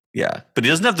of but he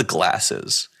doesn't have the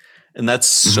glasses, and that's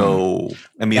so.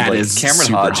 I mean, that like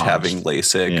Cameron Hodge having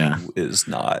LASIK is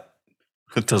not.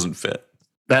 It doesn't fit.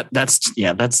 That's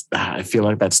I feel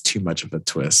like that's too much of a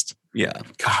twist. Yeah.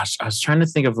 Gosh, I was trying to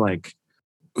think of like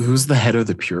who's the head of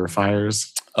the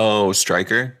Purifiers. Oh,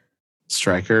 Stryker,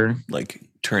 like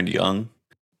turned young.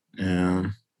 Yeah,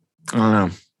 I don't know.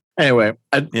 Anyway,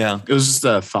 it was just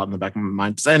a thought in the back of my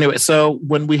mind. So anyway, so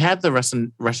when we had the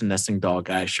Russian nesting doll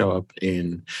guy show up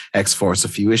in X-Force a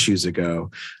few issues ago,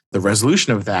 the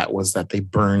resolution of that was that they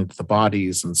burned the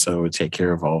bodies, and so it would take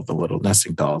care of all of the little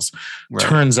nesting dolls. Right.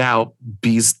 Turns out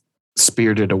Beast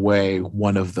spirited away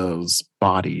one of those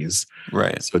bodies.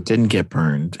 Right. So it didn't get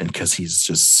burned, and because he's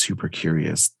just super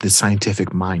curious, the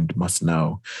scientific mind must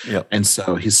know. Yep. And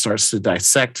so he starts to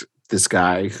dissect this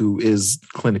guy who is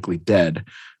clinically dead.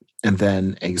 And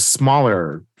then a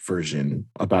smaller version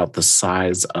about the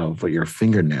size of your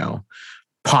fingernail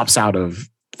pops out of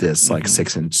this like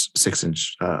 6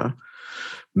 inch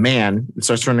man and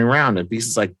starts running around. And Beast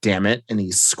is like, damn it. And he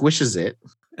squishes it.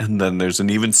 And then there's an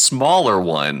even smaller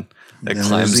one that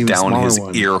climbs down his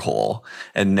ear hole.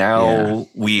 And now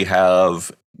we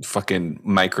have fucking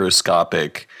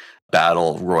microscopic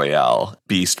battle royale.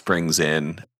 Beast brings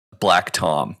in Black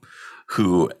Tom,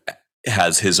 who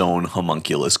has his own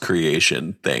homunculus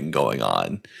creation thing going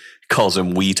on. Calls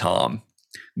him Wee Tom.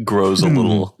 Grows a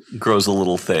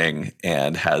little thing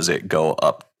and has it go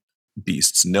up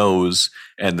Beast's nose,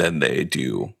 and then they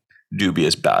do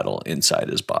dubious battle inside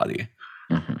his body.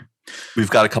 Mm-hmm. We've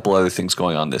got a couple other things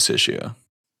going on this issue.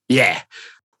 Yeah.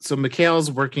 So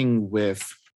Mikhail's working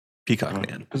with Peacock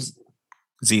Man.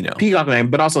 Zeno. Peacock Man,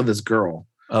 but also this girl.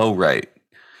 Oh, right.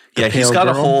 Yeah, he's got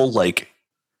a whole like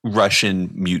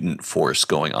Russian mutant force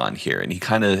going on here, and he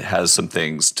kind of has some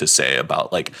things to say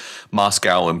about like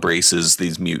Moscow embraces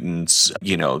these mutants.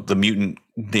 You know, the mutant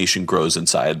nation grows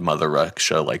inside Mother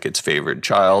Russia like its favorite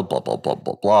child, blah, blah, blah,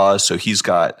 blah, blah. So he's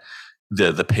got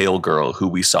the pale girl who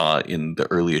we saw in the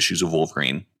early issues of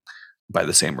Wolverine by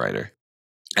the same writer,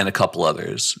 and a couple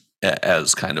others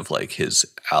as kind of like his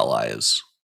allies.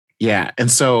 Yeah.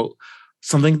 And so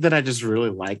something that I just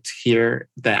really liked here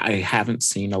that I haven't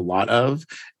seen a lot of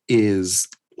is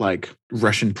like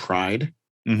Russian pride.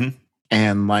 Mm-hmm.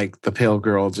 And like the pale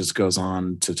girl just goes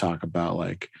on to talk about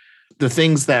like the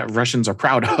things that Russians are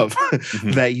proud of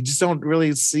mm-hmm. that you just don't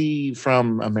really see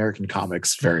from American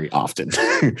comics very often.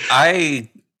 I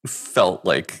felt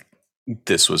like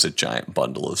this was a giant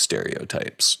bundle of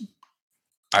stereotypes.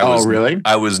 Really?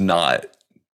 I was not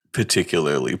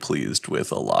particularly pleased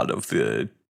with a lot of the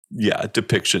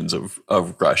depictions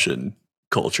of Russian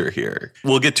culture here.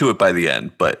 We'll get to it by the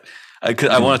end, but I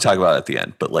want to talk about it at the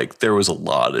end. But like, there was a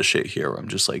lot of shit here where I'm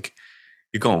just like,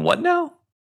 you're going, what now?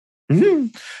 Mm-hmm.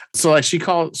 So like she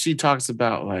talks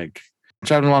about like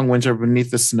traveling along winter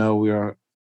beneath the snow.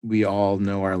 We all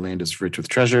know our land is rich with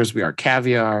treasures. We are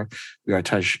caviar. We are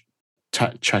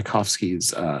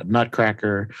Tchaikovsky's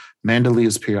Nutcracker,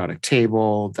 Mendeleev's periodic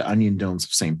table, the onion domes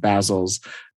of St. Basil's,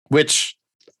 which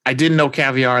I didn't know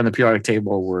caviar and the periodic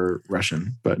table were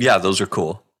Russian, but yeah, those are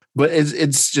cool. But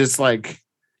it's just like,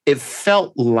 it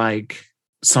felt like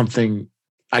something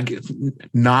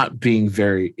not being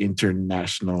very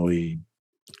internationally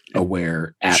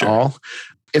aware at all.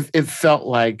 It felt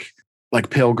like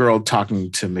Pale Girl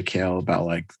talking to Mikhail about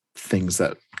like things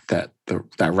that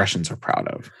Russians are proud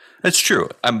of. That's true.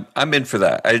 I'm in for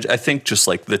that. I think just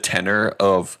like the tenor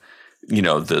of,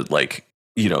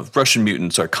 Russian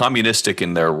mutants are communistic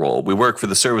in their role. We work for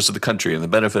the service of the country and the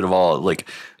benefit of all. Like,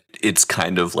 it's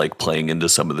kind of like playing into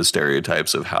some of the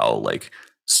stereotypes of how like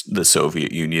the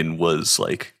Soviet Union was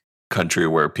like a country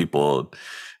where people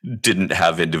didn't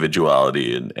have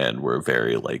individuality and were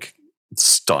very like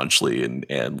staunchly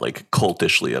and like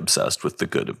cultishly obsessed with the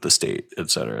good of the state, et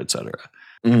cetera, et cetera.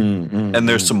 And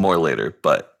there's some more later,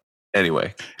 but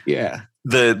anyway, yeah.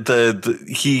 The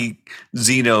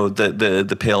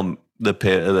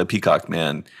Peacock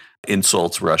Man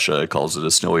insults Russia, calls it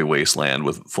a snowy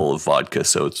wasteland full of vodka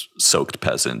soaked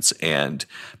peasants, and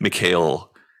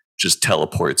Mikhail just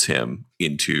teleports him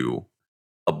into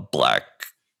a black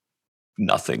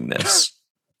nothingness.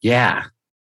 Yeah.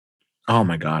 Oh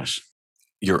my gosh.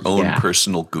 Your own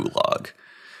personal gulag.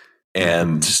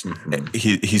 And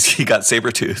he got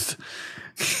Sabretooth.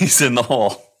 He's in the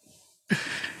hole.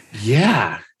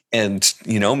 Yeah. And,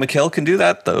 Mikhail can do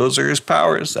that. Those are his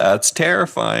powers. That's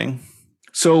terrifying.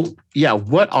 So, yeah,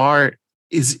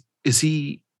 is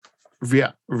he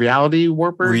reality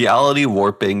warper? Reality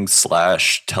warping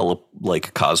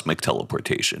 / cosmic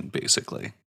teleportation,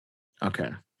 basically. Okay.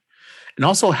 And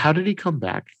also, how did he come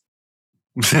back?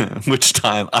 Which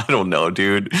time? I don't know,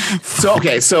 dude. So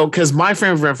because my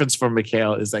frame of reference for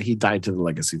Mikhail is that he died to the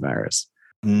legacy virus.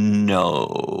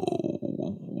 No.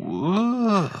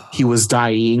 He was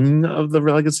dying of the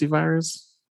legacy virus?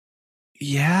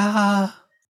 Yeah.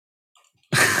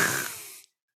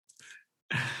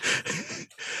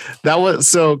 That was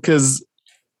so because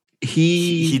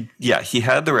he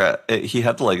had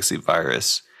the legacy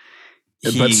virus.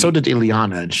 But so did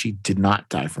Ileana, and she did not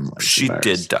die from the legacy virus. She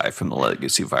did die from the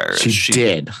legacy virus. She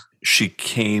did. She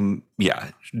came,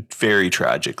 very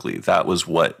tragically. That was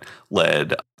what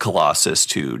led Colossus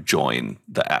to join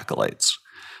the Acolytes.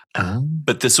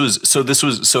 But this was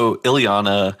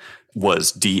Ileana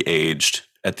was de-aged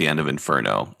at the end of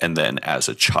Inferno, and then as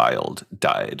a child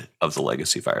died of the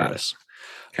legacy virus.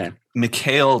 Okay.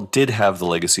 Mikhail did have the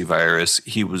legacy virus.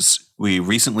 We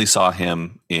recently saw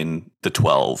him in the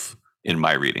 12 in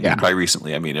my reading. Yeah. By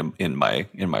recently, I mean in my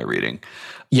reading.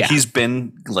 Yeah. He's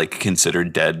been like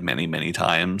considered dead many, many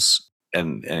times,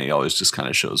 and he always just kind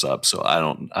of shows up. So I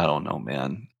don't know,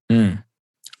 man.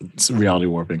 It's reality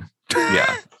warping.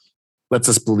 Yeah. Lets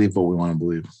us believe what we want to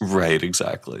believe. Right,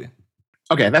 exactly.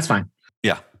 Okay, that's fine.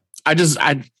 Yeah.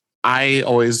 I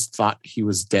always thought he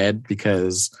was dead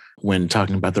because when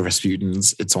talking about the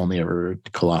Rasputins, it's only ever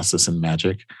Colossus and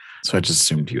magic. So I just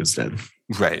assumed he was dead.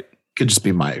 Right. Could just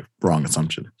be my wrong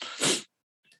assumption.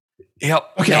 Yep.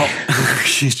 Okay. Yep.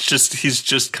 he's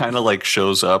just kind of like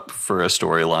shows up for a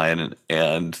storyline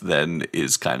and then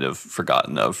is kind of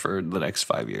forgotten of for the next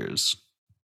 5 years,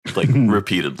 like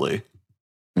repeatedly.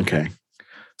 Okay.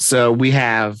 So we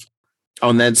have,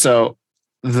 and then so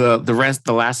the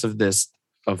last of this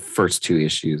of first 2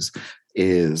 issues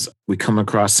is we come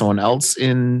across someone else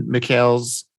in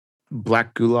Mikhail's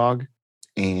Black Gulag.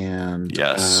 And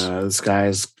yes,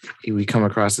 we come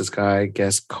across this guy, I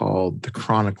guess, called the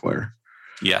Chronicler.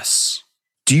 Yes.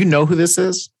 Do you know who this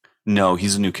is? No,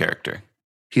 he's a new character.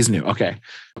 He's new. Okay.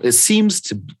 It seems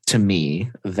to me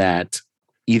that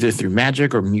either through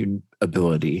magic or mutant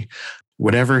ability,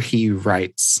 whatever he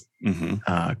writes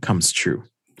comes true.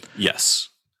 Yes.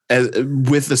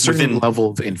 With a certain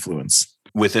level of influence.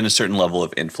 Within a certain level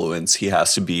of influence, he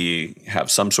has to have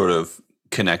some sort of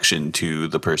connection to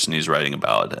the person he's writing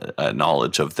about, a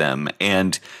knowledge of them,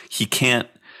 and he can't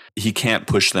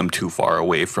push them too far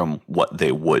away from what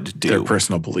they would do, their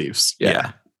personal beliefs.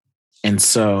 Yeah. And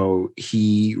so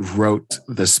he wrote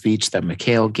the speech that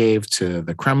Mikhail gave to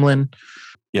the Kremlin,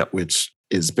 which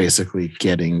is basically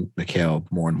getting Mikhail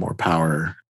more and more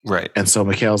power. Right. And so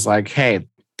Mikhail's like, hey,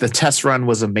 the test run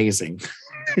was amazing.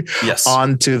 Yes.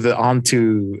 onto the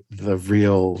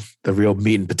real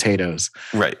meat and potatoes.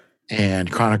 Right.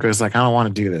 And Chronicler's like, I don't want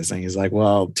to do this. And he's like,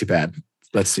 well, too bad.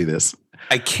 Let's do this.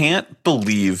 I can't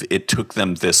believe it took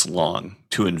them this long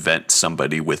to invent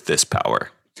somebody with this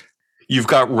power. You've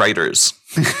got writers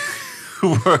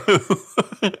who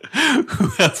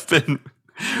have been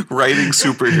writing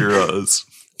superheroes.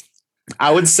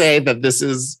 I would say that this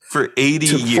is for 80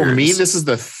 years. For me, this is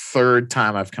the 3rd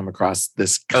time I've come across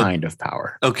this kind of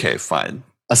power. Okay, fine.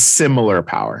 A similar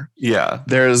power. Yeah.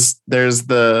 There's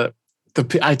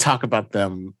I talk about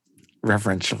them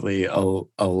referentially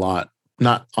a lot,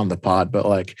 not on the pod, but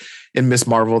like in Miss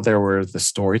Marvel, there were the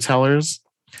storytellers.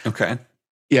 Okay.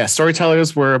 Yeah.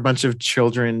 Storytellers were a bunch of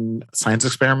children science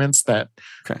experiments that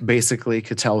basically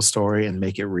could tell a story and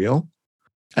make it real.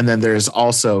 And then there's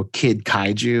also Kid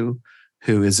Kaiju,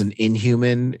 who is an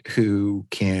inhuman who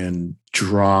can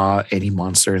draw any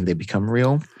monster and they become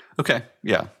real. Okay.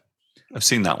 Yeah. I've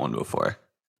seen that one before.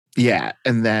 Yeah,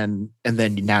 and then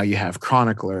now you have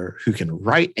Chronicler who can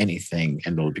write anything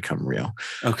and it'll become real.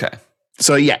 Okay.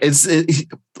 So yeah, it's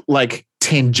like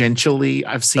tangentially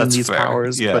I've seen these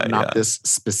powers, but not this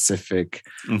specific.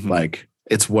 Like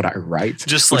it's what I write,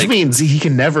 which means he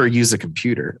can never use a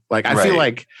computer. Like I feel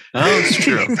like it's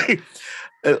true.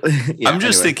 I'm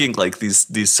just thinking like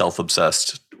these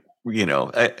self-obsessed. You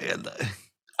know,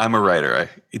 I'm a writer.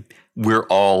 We're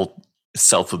all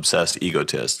self-obsessed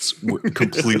egotists. We're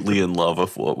completely in love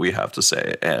with what we have to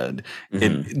say, and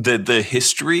the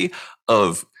history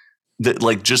of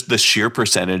just the sheer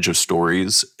percentage of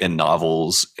stories and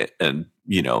novels and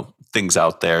things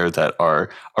out there that are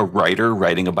a writer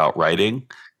writing about writing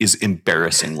is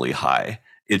embarrassingly high.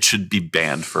 It should be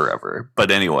banned forever. But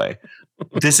anyway,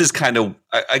 this is kind of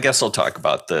I guess I'll talk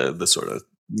about the sort of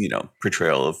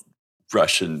portrayal of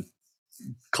Russian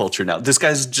culture now. This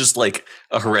guy's just like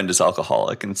a horrendous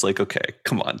alcoholic, and it's like, okay,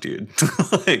 come on, dude.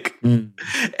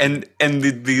 And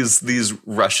these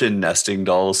Russian nesting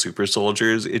doll super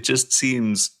soldiers, it just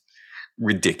seems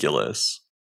ridiculous.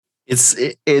 It's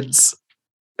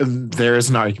there is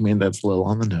an argument that's a little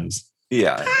on the nose.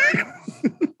 Yeah.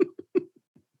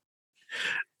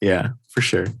 Yeah, for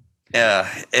sure.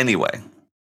 Anyway.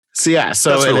 So that's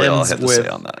really all I had to say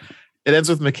on that. It ends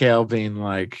with Mikhail being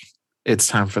like, it's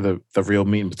time for the real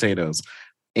meat and potatoes.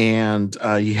 And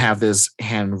you have this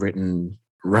handwritten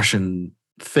Russian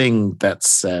thing that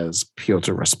says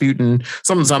Pyotr Rasputin,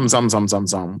 some,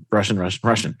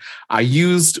 Russian. I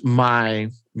used my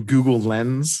Google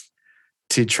Lens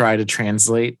to try to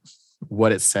translate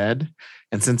what it said.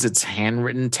 And since it's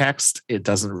handwritten text, it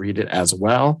doesn't read it as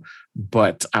well.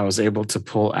 But I was able to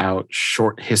pull out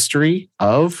short history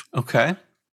of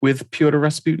with Pyotr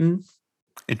Rasputin.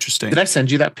 Interesting. Did I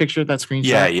send you that picture, that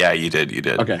screenshot? Yeah, you did.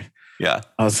 Okay. Yeah.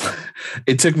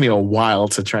 It took me a while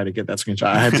to try to get that screenshot.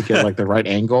 I had to get like the right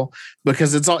angle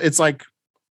because it's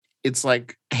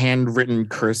like handwritten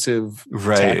cursive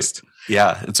text.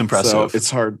 Yeah, it's impressive.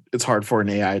 So it's hard for an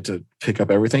AI to pick up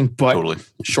everything, but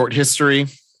short history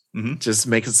just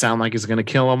makes it sound like he's going to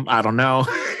kill him. I don't know.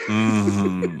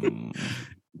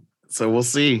 So we'll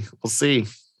see.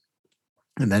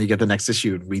 And then you get the next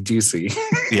issue and we do see.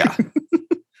 Yeah.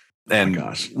 And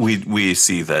we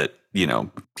see that,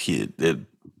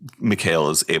 Mikhail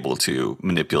is able to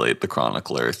manipulate the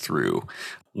Chronicler through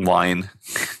wine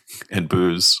and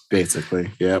booze.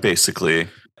 Basically. Yeah. Basically.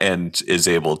 and is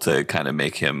able to kind of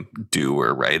make him do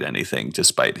or write anything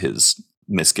despite his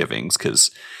misgivings,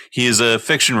 because he is a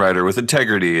fiction writer with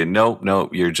integrity, and nope,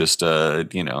 you're just a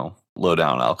low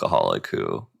down alcoholic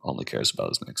who only cares about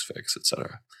his next fix,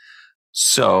 etc.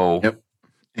 So yep.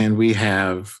 And we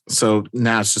have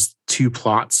now it's just two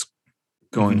plots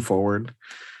going forward.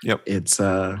 Yep. It's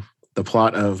the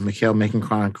plot of Mikhail making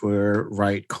Chronicler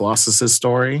write Colossus's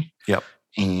story. Yep.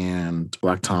 And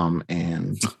Black Tom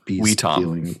and Beast Wee Tom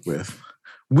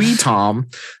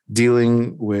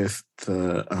dealing with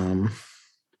the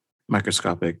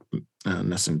microscopic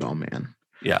nesting doll man.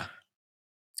 Yeah.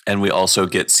 And we also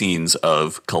get scenes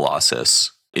of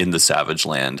Colossus in the Savage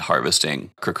Land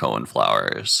harvesting Krakoan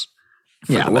flowers.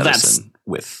 Yeah, well, that's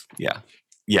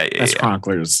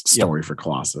Chronicler's story for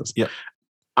Colossus. Yep.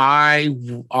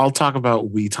 I'll talk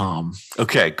about Wee Tom.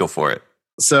 Okay, go for it.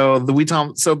 So the Wee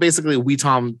Tom. So basically, Wee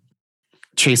Tom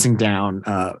chasing down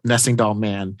nesting doll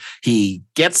man. He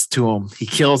gets to him, he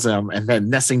kills him, and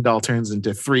then nesting doll turns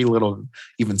into three little,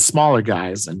 even smaller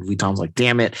guys. And Wee Tom's like,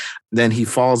 "Damn it!" Then he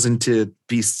falls into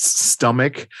Beast's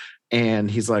stomach,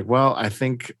 and he's like, "Well, I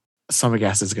think stomach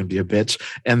acid is going to be a bitch."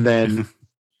 And then.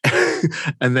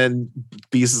 And then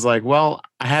Beast is like, "Well,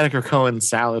 I had a Krakoan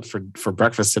salad for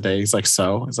breakfast today." He's like,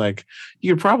 "So?" He's like,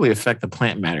 "You could probably affect the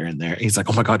plant matter in there." He's like,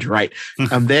 "Oh my God, you're right."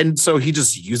 And then so he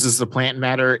just uses the plant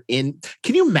matter in.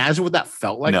 Can you imagine what that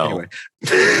felt like? No.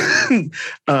 Anyway,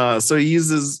 so he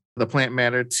uses the plant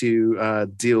matter to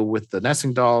deal with the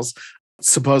nesting dolls.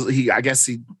 Supposedly, I guess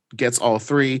he gets all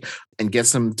three and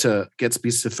gets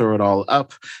Beast to throw it all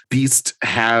up. Beast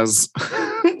has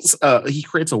he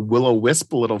creates a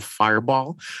will-o-wisp, a little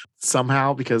fireball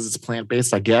somehow because it's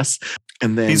plant-based, I guess.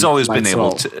 And then he's always been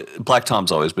able to. Black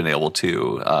Tom's always been able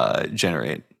to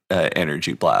generate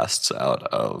energy blasts out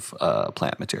of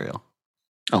plant material.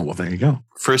 Oh, well, there you go.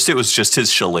 First, it was just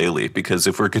his shillelagh, because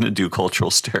if we're going to do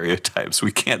cultural stereotypes,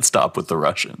 we can't stop with the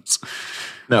Russians.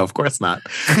 No, of course not.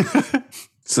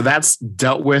 So that's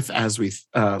dealt with as we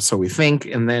think.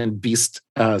 And then Beast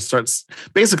starts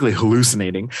basically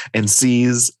hallucinating and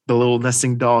sees the little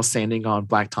nesting doll standing on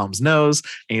Black Tom's nose.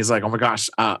 And he's like, "Oh my gosh,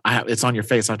 it's on your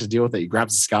face. I have to deal with it." He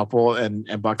grabs the scalpel and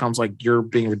Black Tom's like, "You're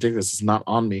being ridiculous. It's not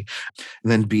on me."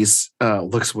 And then Beast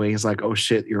looks away. He's like, "Oh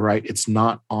shit, you're right. It's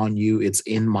not on you. It's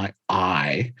in my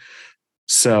eye.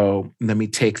 So let me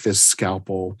take this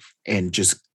scalpel and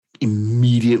just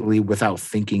immediately, without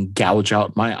thinking, gouge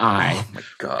out my eye." Oh my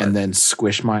God. And then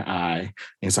squish my eye. And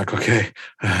he's like, "Okay,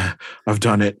 I've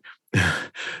done it.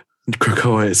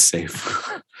 Krakoa is safe."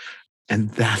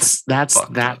 And that's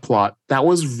that plot. That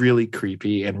was really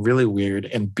creepy and really weird.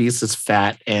 And Beast is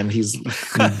fat and he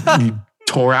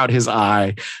tore out his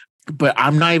eye. But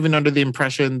I'm not even under the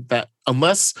impression that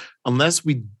unless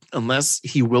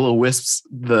he will-o-wisps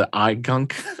the eye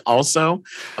gunk also,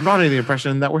 I'm not under the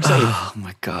impression that we're safe. Oh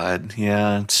my God.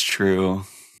 Yeah, it's true.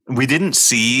 We didn't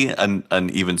see an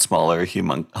even smaller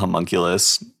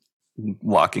homunculus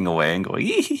walking away and going,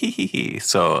 "Ee-hee-hee-hee-hee."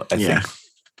 So I think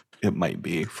it might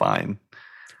be fine.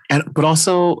 But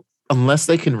also, unless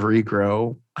they can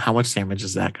regrow, how much damage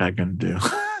is that guy going to do?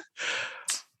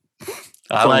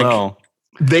 I don't know.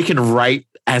 They can write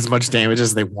as much damage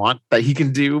as they want that he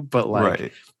can do, but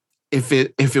right. If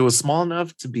it was small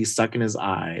enough to be stuck in his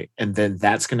eye, and then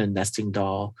that's going to nesting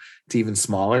doll to even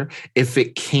smaller. If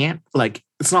it can't,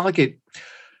 it's not like it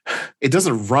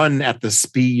doesn't run at the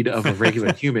speed of a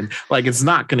regular human. It's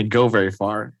not going to go very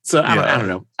far. So I don't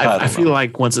know. I feel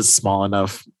like once it's small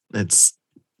enough, it's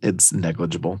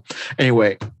negligible.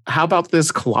 Anyway, how about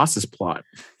this Colossus plot?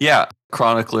 Yeah.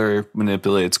 Chronicler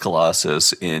manipulates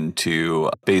Colossus into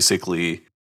basically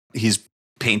he's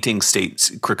painting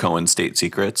Krakoan state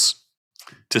secrets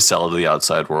to sell to the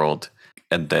outside world,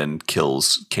 and then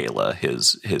kills Kayla,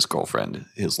 his girlfriend,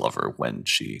 his lover, when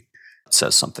she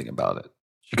says something about it.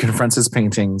 She confronts his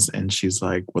paintings and she's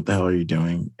like, "What the hell are you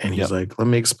doing?" And he's like, "Let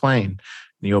me explain." And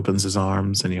he opens his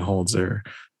arms and he holds her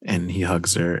and he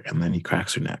hugs her and then he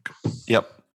cracks her neck. Yep.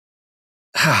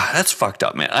 That's fucked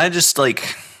up, man. I just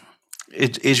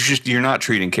it's just, you're not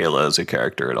treating Kayla as a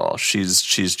character at all. She's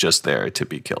just there to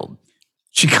be killed.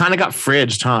 She kind of got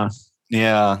fridged, huh?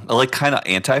 Yeah, kind of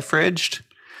anti-fridged.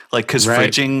 Because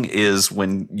fridging is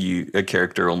when a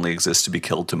character only exists to be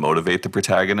killed to motivate the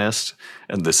protagonist,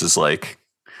 and this is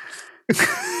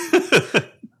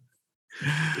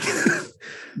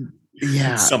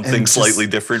something slightly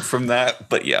different from that.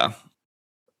 But yeah,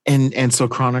 and so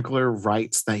Chronicler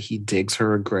writes that he digs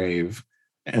her a grave,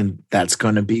 and that's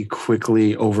going to be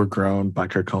quickly overgrown by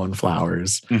Krakoan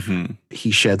flowers. Mm-hmm.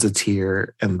 He sheds a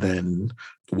tear and then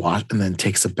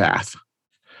takes a bath.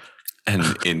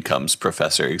 And in comes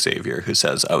Professor Xavier, who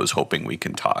says, "I was hoping we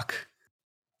can talk."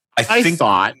 I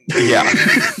thought. Yeah.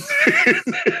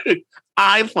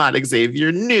 I thought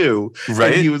Xavier knew,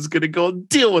 right? And he was going to go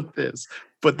deal with this.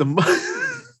 But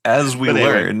as we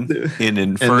learn in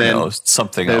Inferno,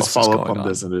 something else is follow up going on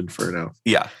this in Inferno.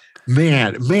 Yeah,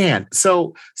 man.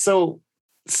 So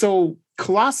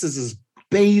Colossus is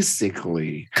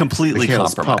basically completely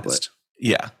Mikhail's compromised. Puppet.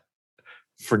 Yeah,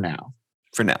 for now,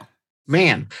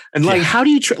 man. And like, how do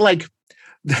you like?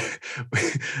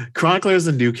 Chronicler is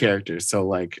a new character, so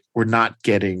like we're not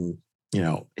getting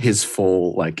his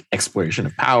full like exploration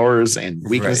of powers and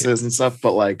weaknesses and stuff.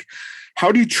 But like,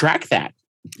 how do you track that?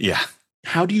 Yeah,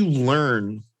 how do you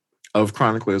learn of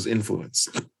Chronicler's influence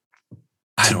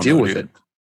to deal with it?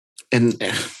 And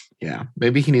yeah,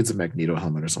 maybe he needs a Magneto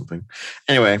helmet or something.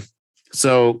 Anyway,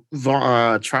 so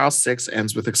Trial 6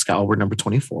 ends with Excalibur number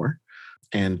 24,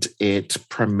 and it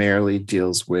primarily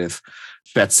deals with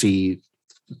Betsy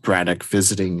Braddock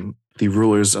visiting the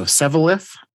rulers of Sevalith,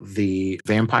 the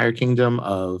vampire kingdom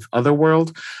of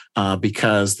Otherworld,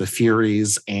 because the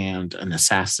Furies and an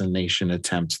assassination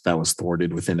attempt that was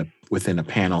thwarted within a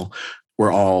panel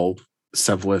were all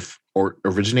Sevalith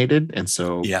originated. And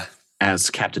so as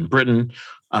Captain Britain,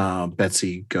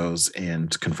 Betsy goes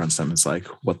and confronts them. It's like,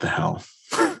 what the hell?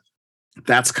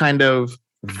 That's kind of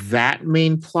that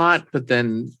main plot, but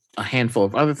then a handful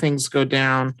of other things go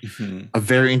down. Mm-hmm. A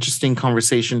very interesting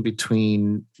conversation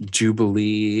between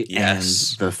Jubilee and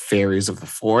the fairies of the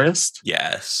forest.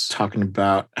 Yes. Talking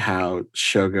about how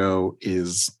Shogo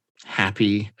is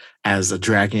happy as a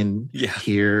dragon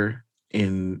here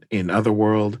in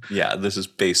Otherworld. Yeah, this is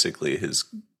basically his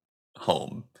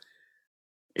home.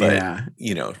 But,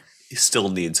 he still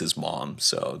needs his mom,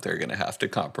 so they're going to have to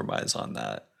compromise on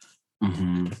that.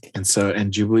 Mm-hmm.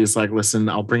 And Jubilee is like, listen,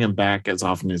 I'll bring him back as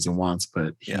often as he wants,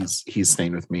 but he's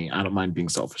staying with me. I don't mind being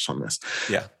selfish on this.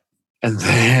 Yeah. And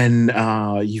then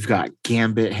you've got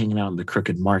Gambit hanging out in the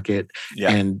Crooked Market.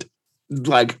 Yeah. And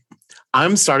like,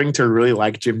 I'm starting to really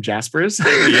like Jim Jaspers.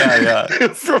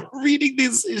 From reading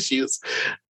these issues.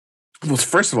 Well,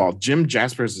 first of all, Jim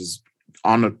Jaspers is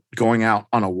going out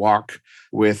on a walk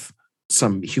with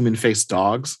some human-faced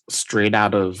dogs straight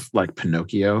out of like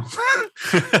Pinocchio.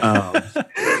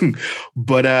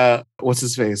 But what's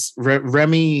his face?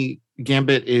 Remy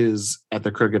Gambit is at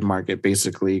the Crooked Market,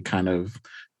 basically kind of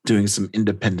doing some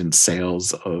independent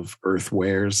sales of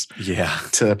earthwares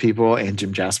to people. And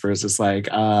Jim Jaspers is like,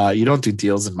 you don't do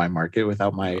deals in my market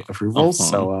without my approval.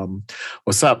 So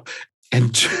what's up?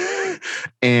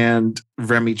 And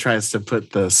Remy tries to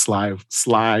put the sly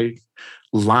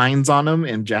lines on him,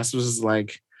 and Jaspers is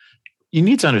like, you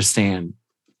need to understand,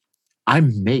 I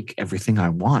make everything I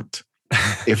want.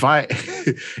 If I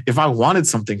wanted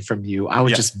something from you, I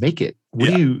would just make it. What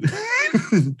do you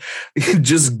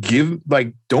just give?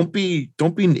 Like, don't be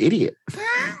an idiot.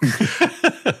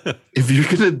 If you're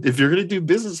gonna do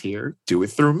business here, do it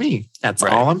through me. That's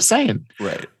all I'm saying.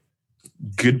 Right.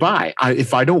 Goodbye.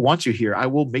 If I don't want you here, I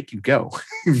will make you go.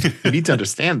 You need to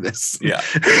understand this. Yeah.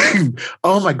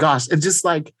 Oh my gosh. And just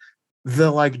like the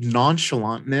like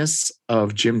nonchalantness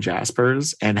of Jim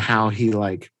Jaspers and how he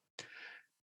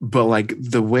but like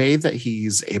the way that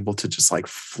he's able to just like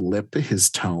flip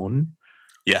his tone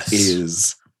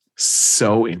is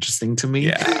so interesting to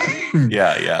me.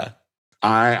 Yeah.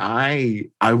 I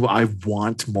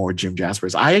want more Jim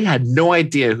Jaspers. I had no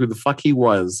idea who the fuck he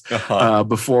was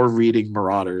before reading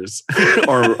Marauders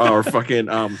or fucking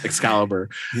Excalibur.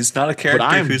 He's not a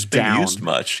character who's been used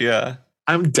much. Yeah,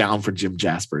 I'm down for Jim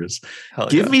Jaspers.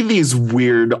 Give me these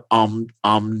weird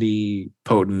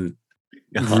omnipotent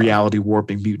reality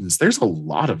warping mutants. There's a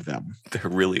lot of them. There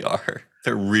really are.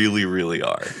 There really, really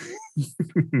are.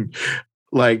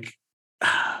 Like,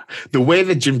 the way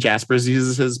that Jim Jaspers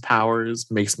uses his powers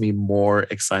makes me more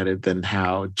excited than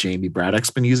how Jamie Braddock's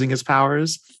been using his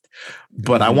powers.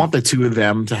 But I want the two of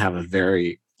them to have a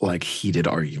very like heated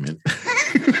argument.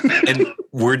 And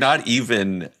we're not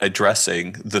even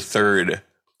addressing the third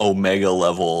Omega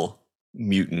level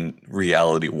mutant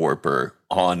reality warper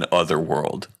on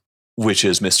Otherworld, which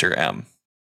is Mr. M.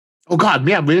 Oh God,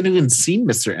 yeah, we haven't even seen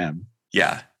Mr. M.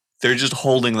 Yeah. They're just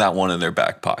holding that one in their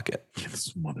back pocket.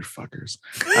 These motherfuckers.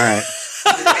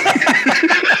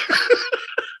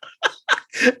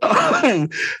 All right.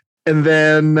 And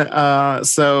then,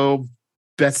 so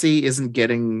Betsy isn't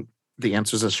getting the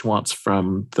answers that she wants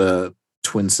from the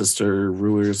twin sister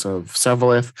rulers of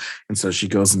Sevalith. And so she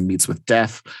goes and meets with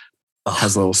Death,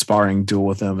 has a little sparring duel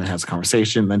with him and has a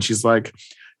conversation. Then she's like,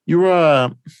 you're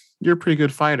a pretty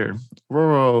good fighter.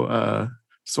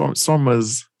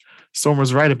 Storm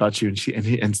was right about you,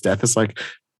 and Death is like,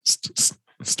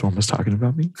 Storm was talking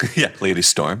about me. Yeah, Lady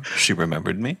Storm. She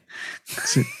remembered me.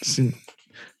 She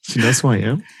knows who I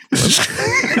am.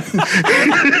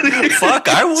 Fuck,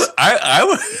 I would.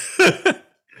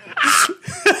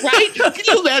 Right? Can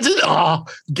you imagine?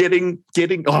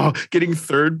 Getting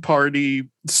third party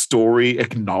story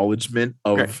acknowledgement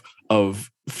of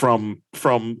from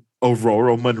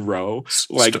Aurora Monroe,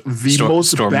 like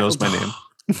Storm knows my name.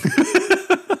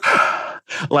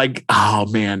 Like, oh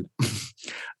man,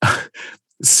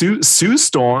 Sue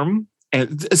Storm,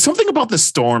 and something about the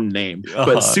Storm name,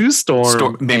 but Sue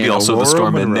Storm, maybe also Aurora the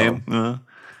Storm name,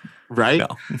 right?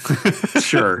 No.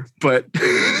 Sure, but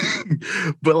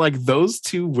like those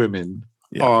two women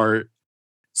are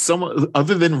some,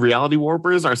 other than reality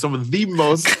warpers, are some of the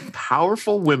most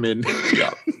powerful women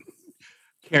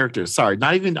characters. Sorry,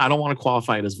 not even, I don't want to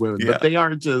qualify it as women, but they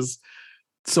are just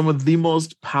some of the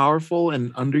most powerful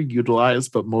and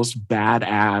underutilized but most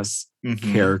badass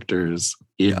characters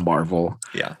in Marvel.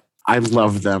 Yeah. I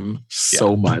love them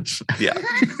so much. Yeah.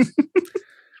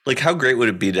 Like, how great would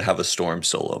it be to have a Storm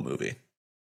solo movie?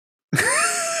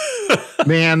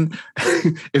 Man,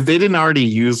 if they didn't already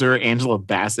use her, Angela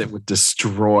Bassett would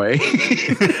destroy.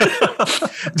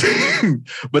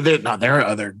 But there are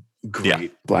other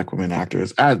great Black women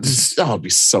actors. That'd be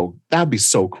so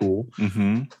cool.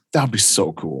 Mm-hmm. That'd be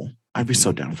so cool. I'd be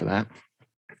so down for that.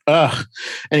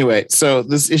 Anyway, so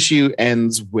this issue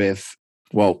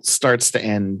starts to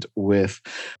end with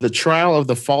the trial of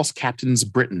the false captains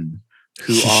Britain,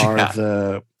 who are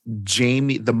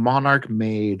the Monarch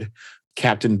made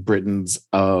Captain Britons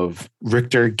of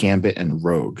Richter, Gambit, and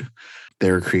Rogue.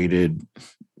 They were created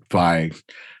by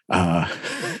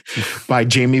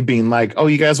Jamie being like, "Oh,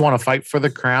 you guys want to fight for the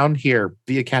crown? Here,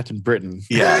 be a Captain Britain."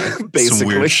 Yeah, basically. Some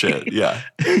weird shit. Yeah.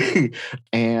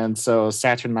 And so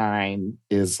Saturnine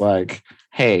is like,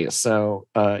 "Hey, so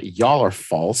y'all are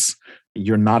false.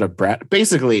 You're not a brat."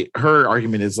 Basically, her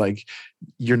argument is like,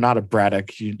 "You're not a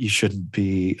Braddock. You shouldn't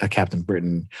be a Captain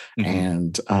Britain."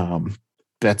 And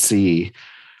Betsy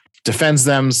defends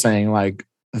them, saying like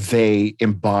they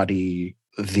embody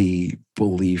the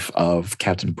belief of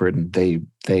Captain Britain.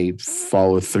 They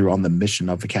follow through on the mission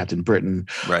of the Captain Britain.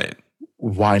 Right.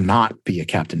 Why not be a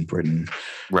Captain Britain?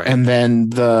 Right. And then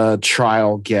the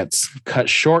trial gets cut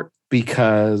short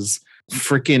because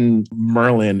freaking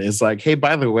Merlin is like, "Hey,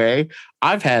 by the way,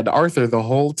 I've had Arthur the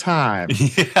whole time."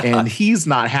 And he's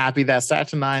not happy that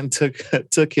Saturnine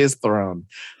took his throne.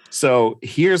 So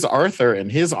here's Arthur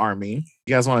and his army.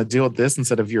 You guys want to deal with this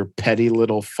instead of your petty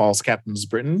little false Captains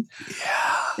Britain?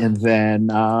 Yeah. And then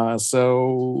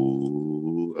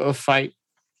so a fight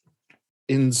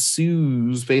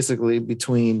ensues basically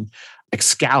between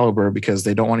Excalibur, because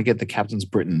they don't want to get the Captains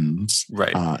Britons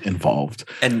involved.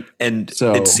 And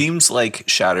so it seems like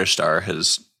Shatterstar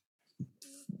has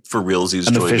for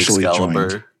realsies joined Excalibur.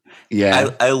 Joined. Yeah.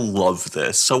 I love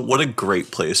this. So what a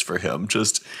great place for him.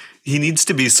 Just he needs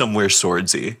to be somewhere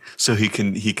swordsy so he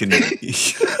can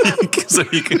so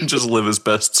he can just live his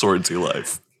best swordsy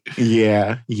life.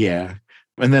 Yeah, yeah.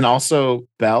 And then also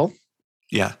Belle.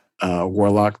 Yeah.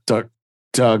 Warlock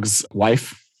Doug's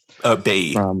wife.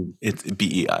 Bay. It's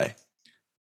BEI.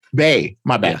 Bay,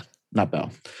 my bad. Not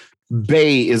Belle.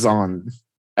 Bay is on,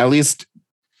 at least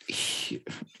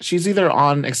she's either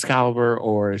on Excalibur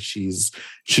or she's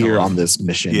here on this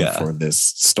mission for this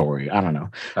story. I don't know.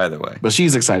 Either way. But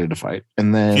she's excited to fight.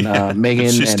 And then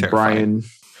Megan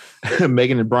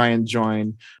and Brian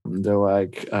join. They're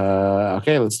like,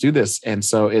 okay, let's do this. And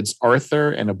so it's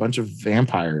Arthur and a bunch of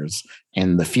vampires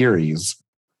and the Furies.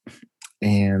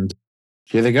 And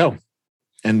here they go.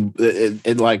 And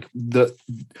it like the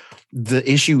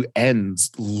issue ends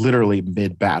literally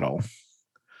mid-battle.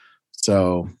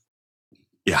 So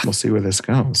we'll see where this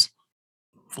goes.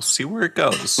 We'll see where it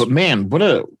goes. But man, what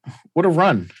a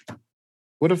run.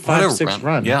 What a 5-6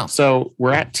 run. Yeah. So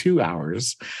we're at 2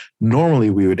 hours. Normally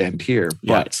we would end here,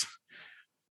 but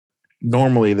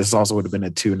normally this also would have been a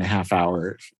 2.5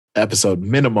 hour episode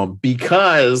minimum,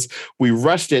 because we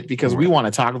rushed it because we want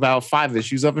to talk about 5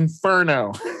 issues of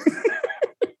Inferno.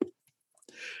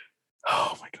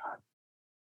 Oh my God.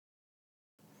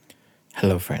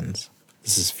 Hello, friends.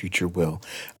 This is Future Will.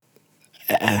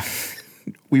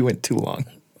 We went too long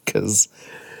because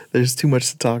there's too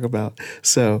much to talk about.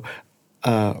 So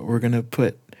we're gonna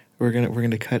cut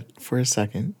for a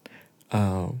second.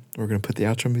 We're gonna put the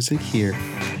outro music here,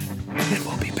 and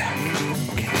we'll be back.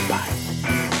 Okay, bye.